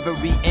found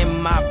bravery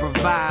in my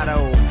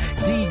bravado.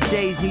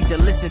 DJs need to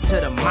listen to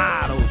the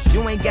models.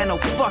 You ain't got no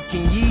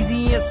fucking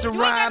Yeezy and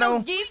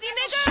Serato.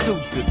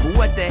 Stupid, but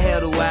what the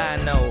hell do I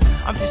know?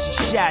 I'm just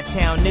a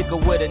Chi-Town nigga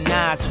with a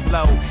nice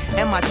flow.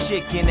 And my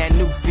chick in that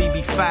new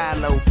Phoebe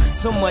Philo.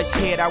 So much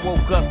head I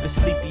woke up in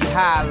Sleepy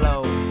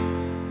Hollow.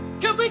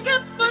 Can we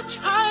get much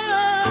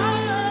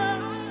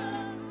higher?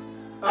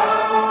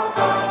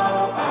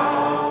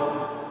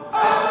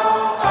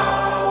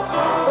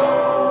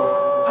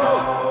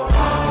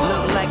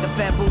 Look like a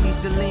fat booty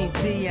Celine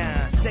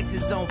Dion. Sex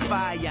is on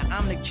fire.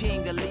 I'm the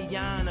king of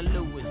Leona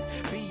Lewis.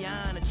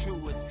 Beyond the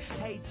truest.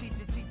 Hey,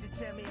 teacher,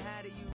 tell me how do you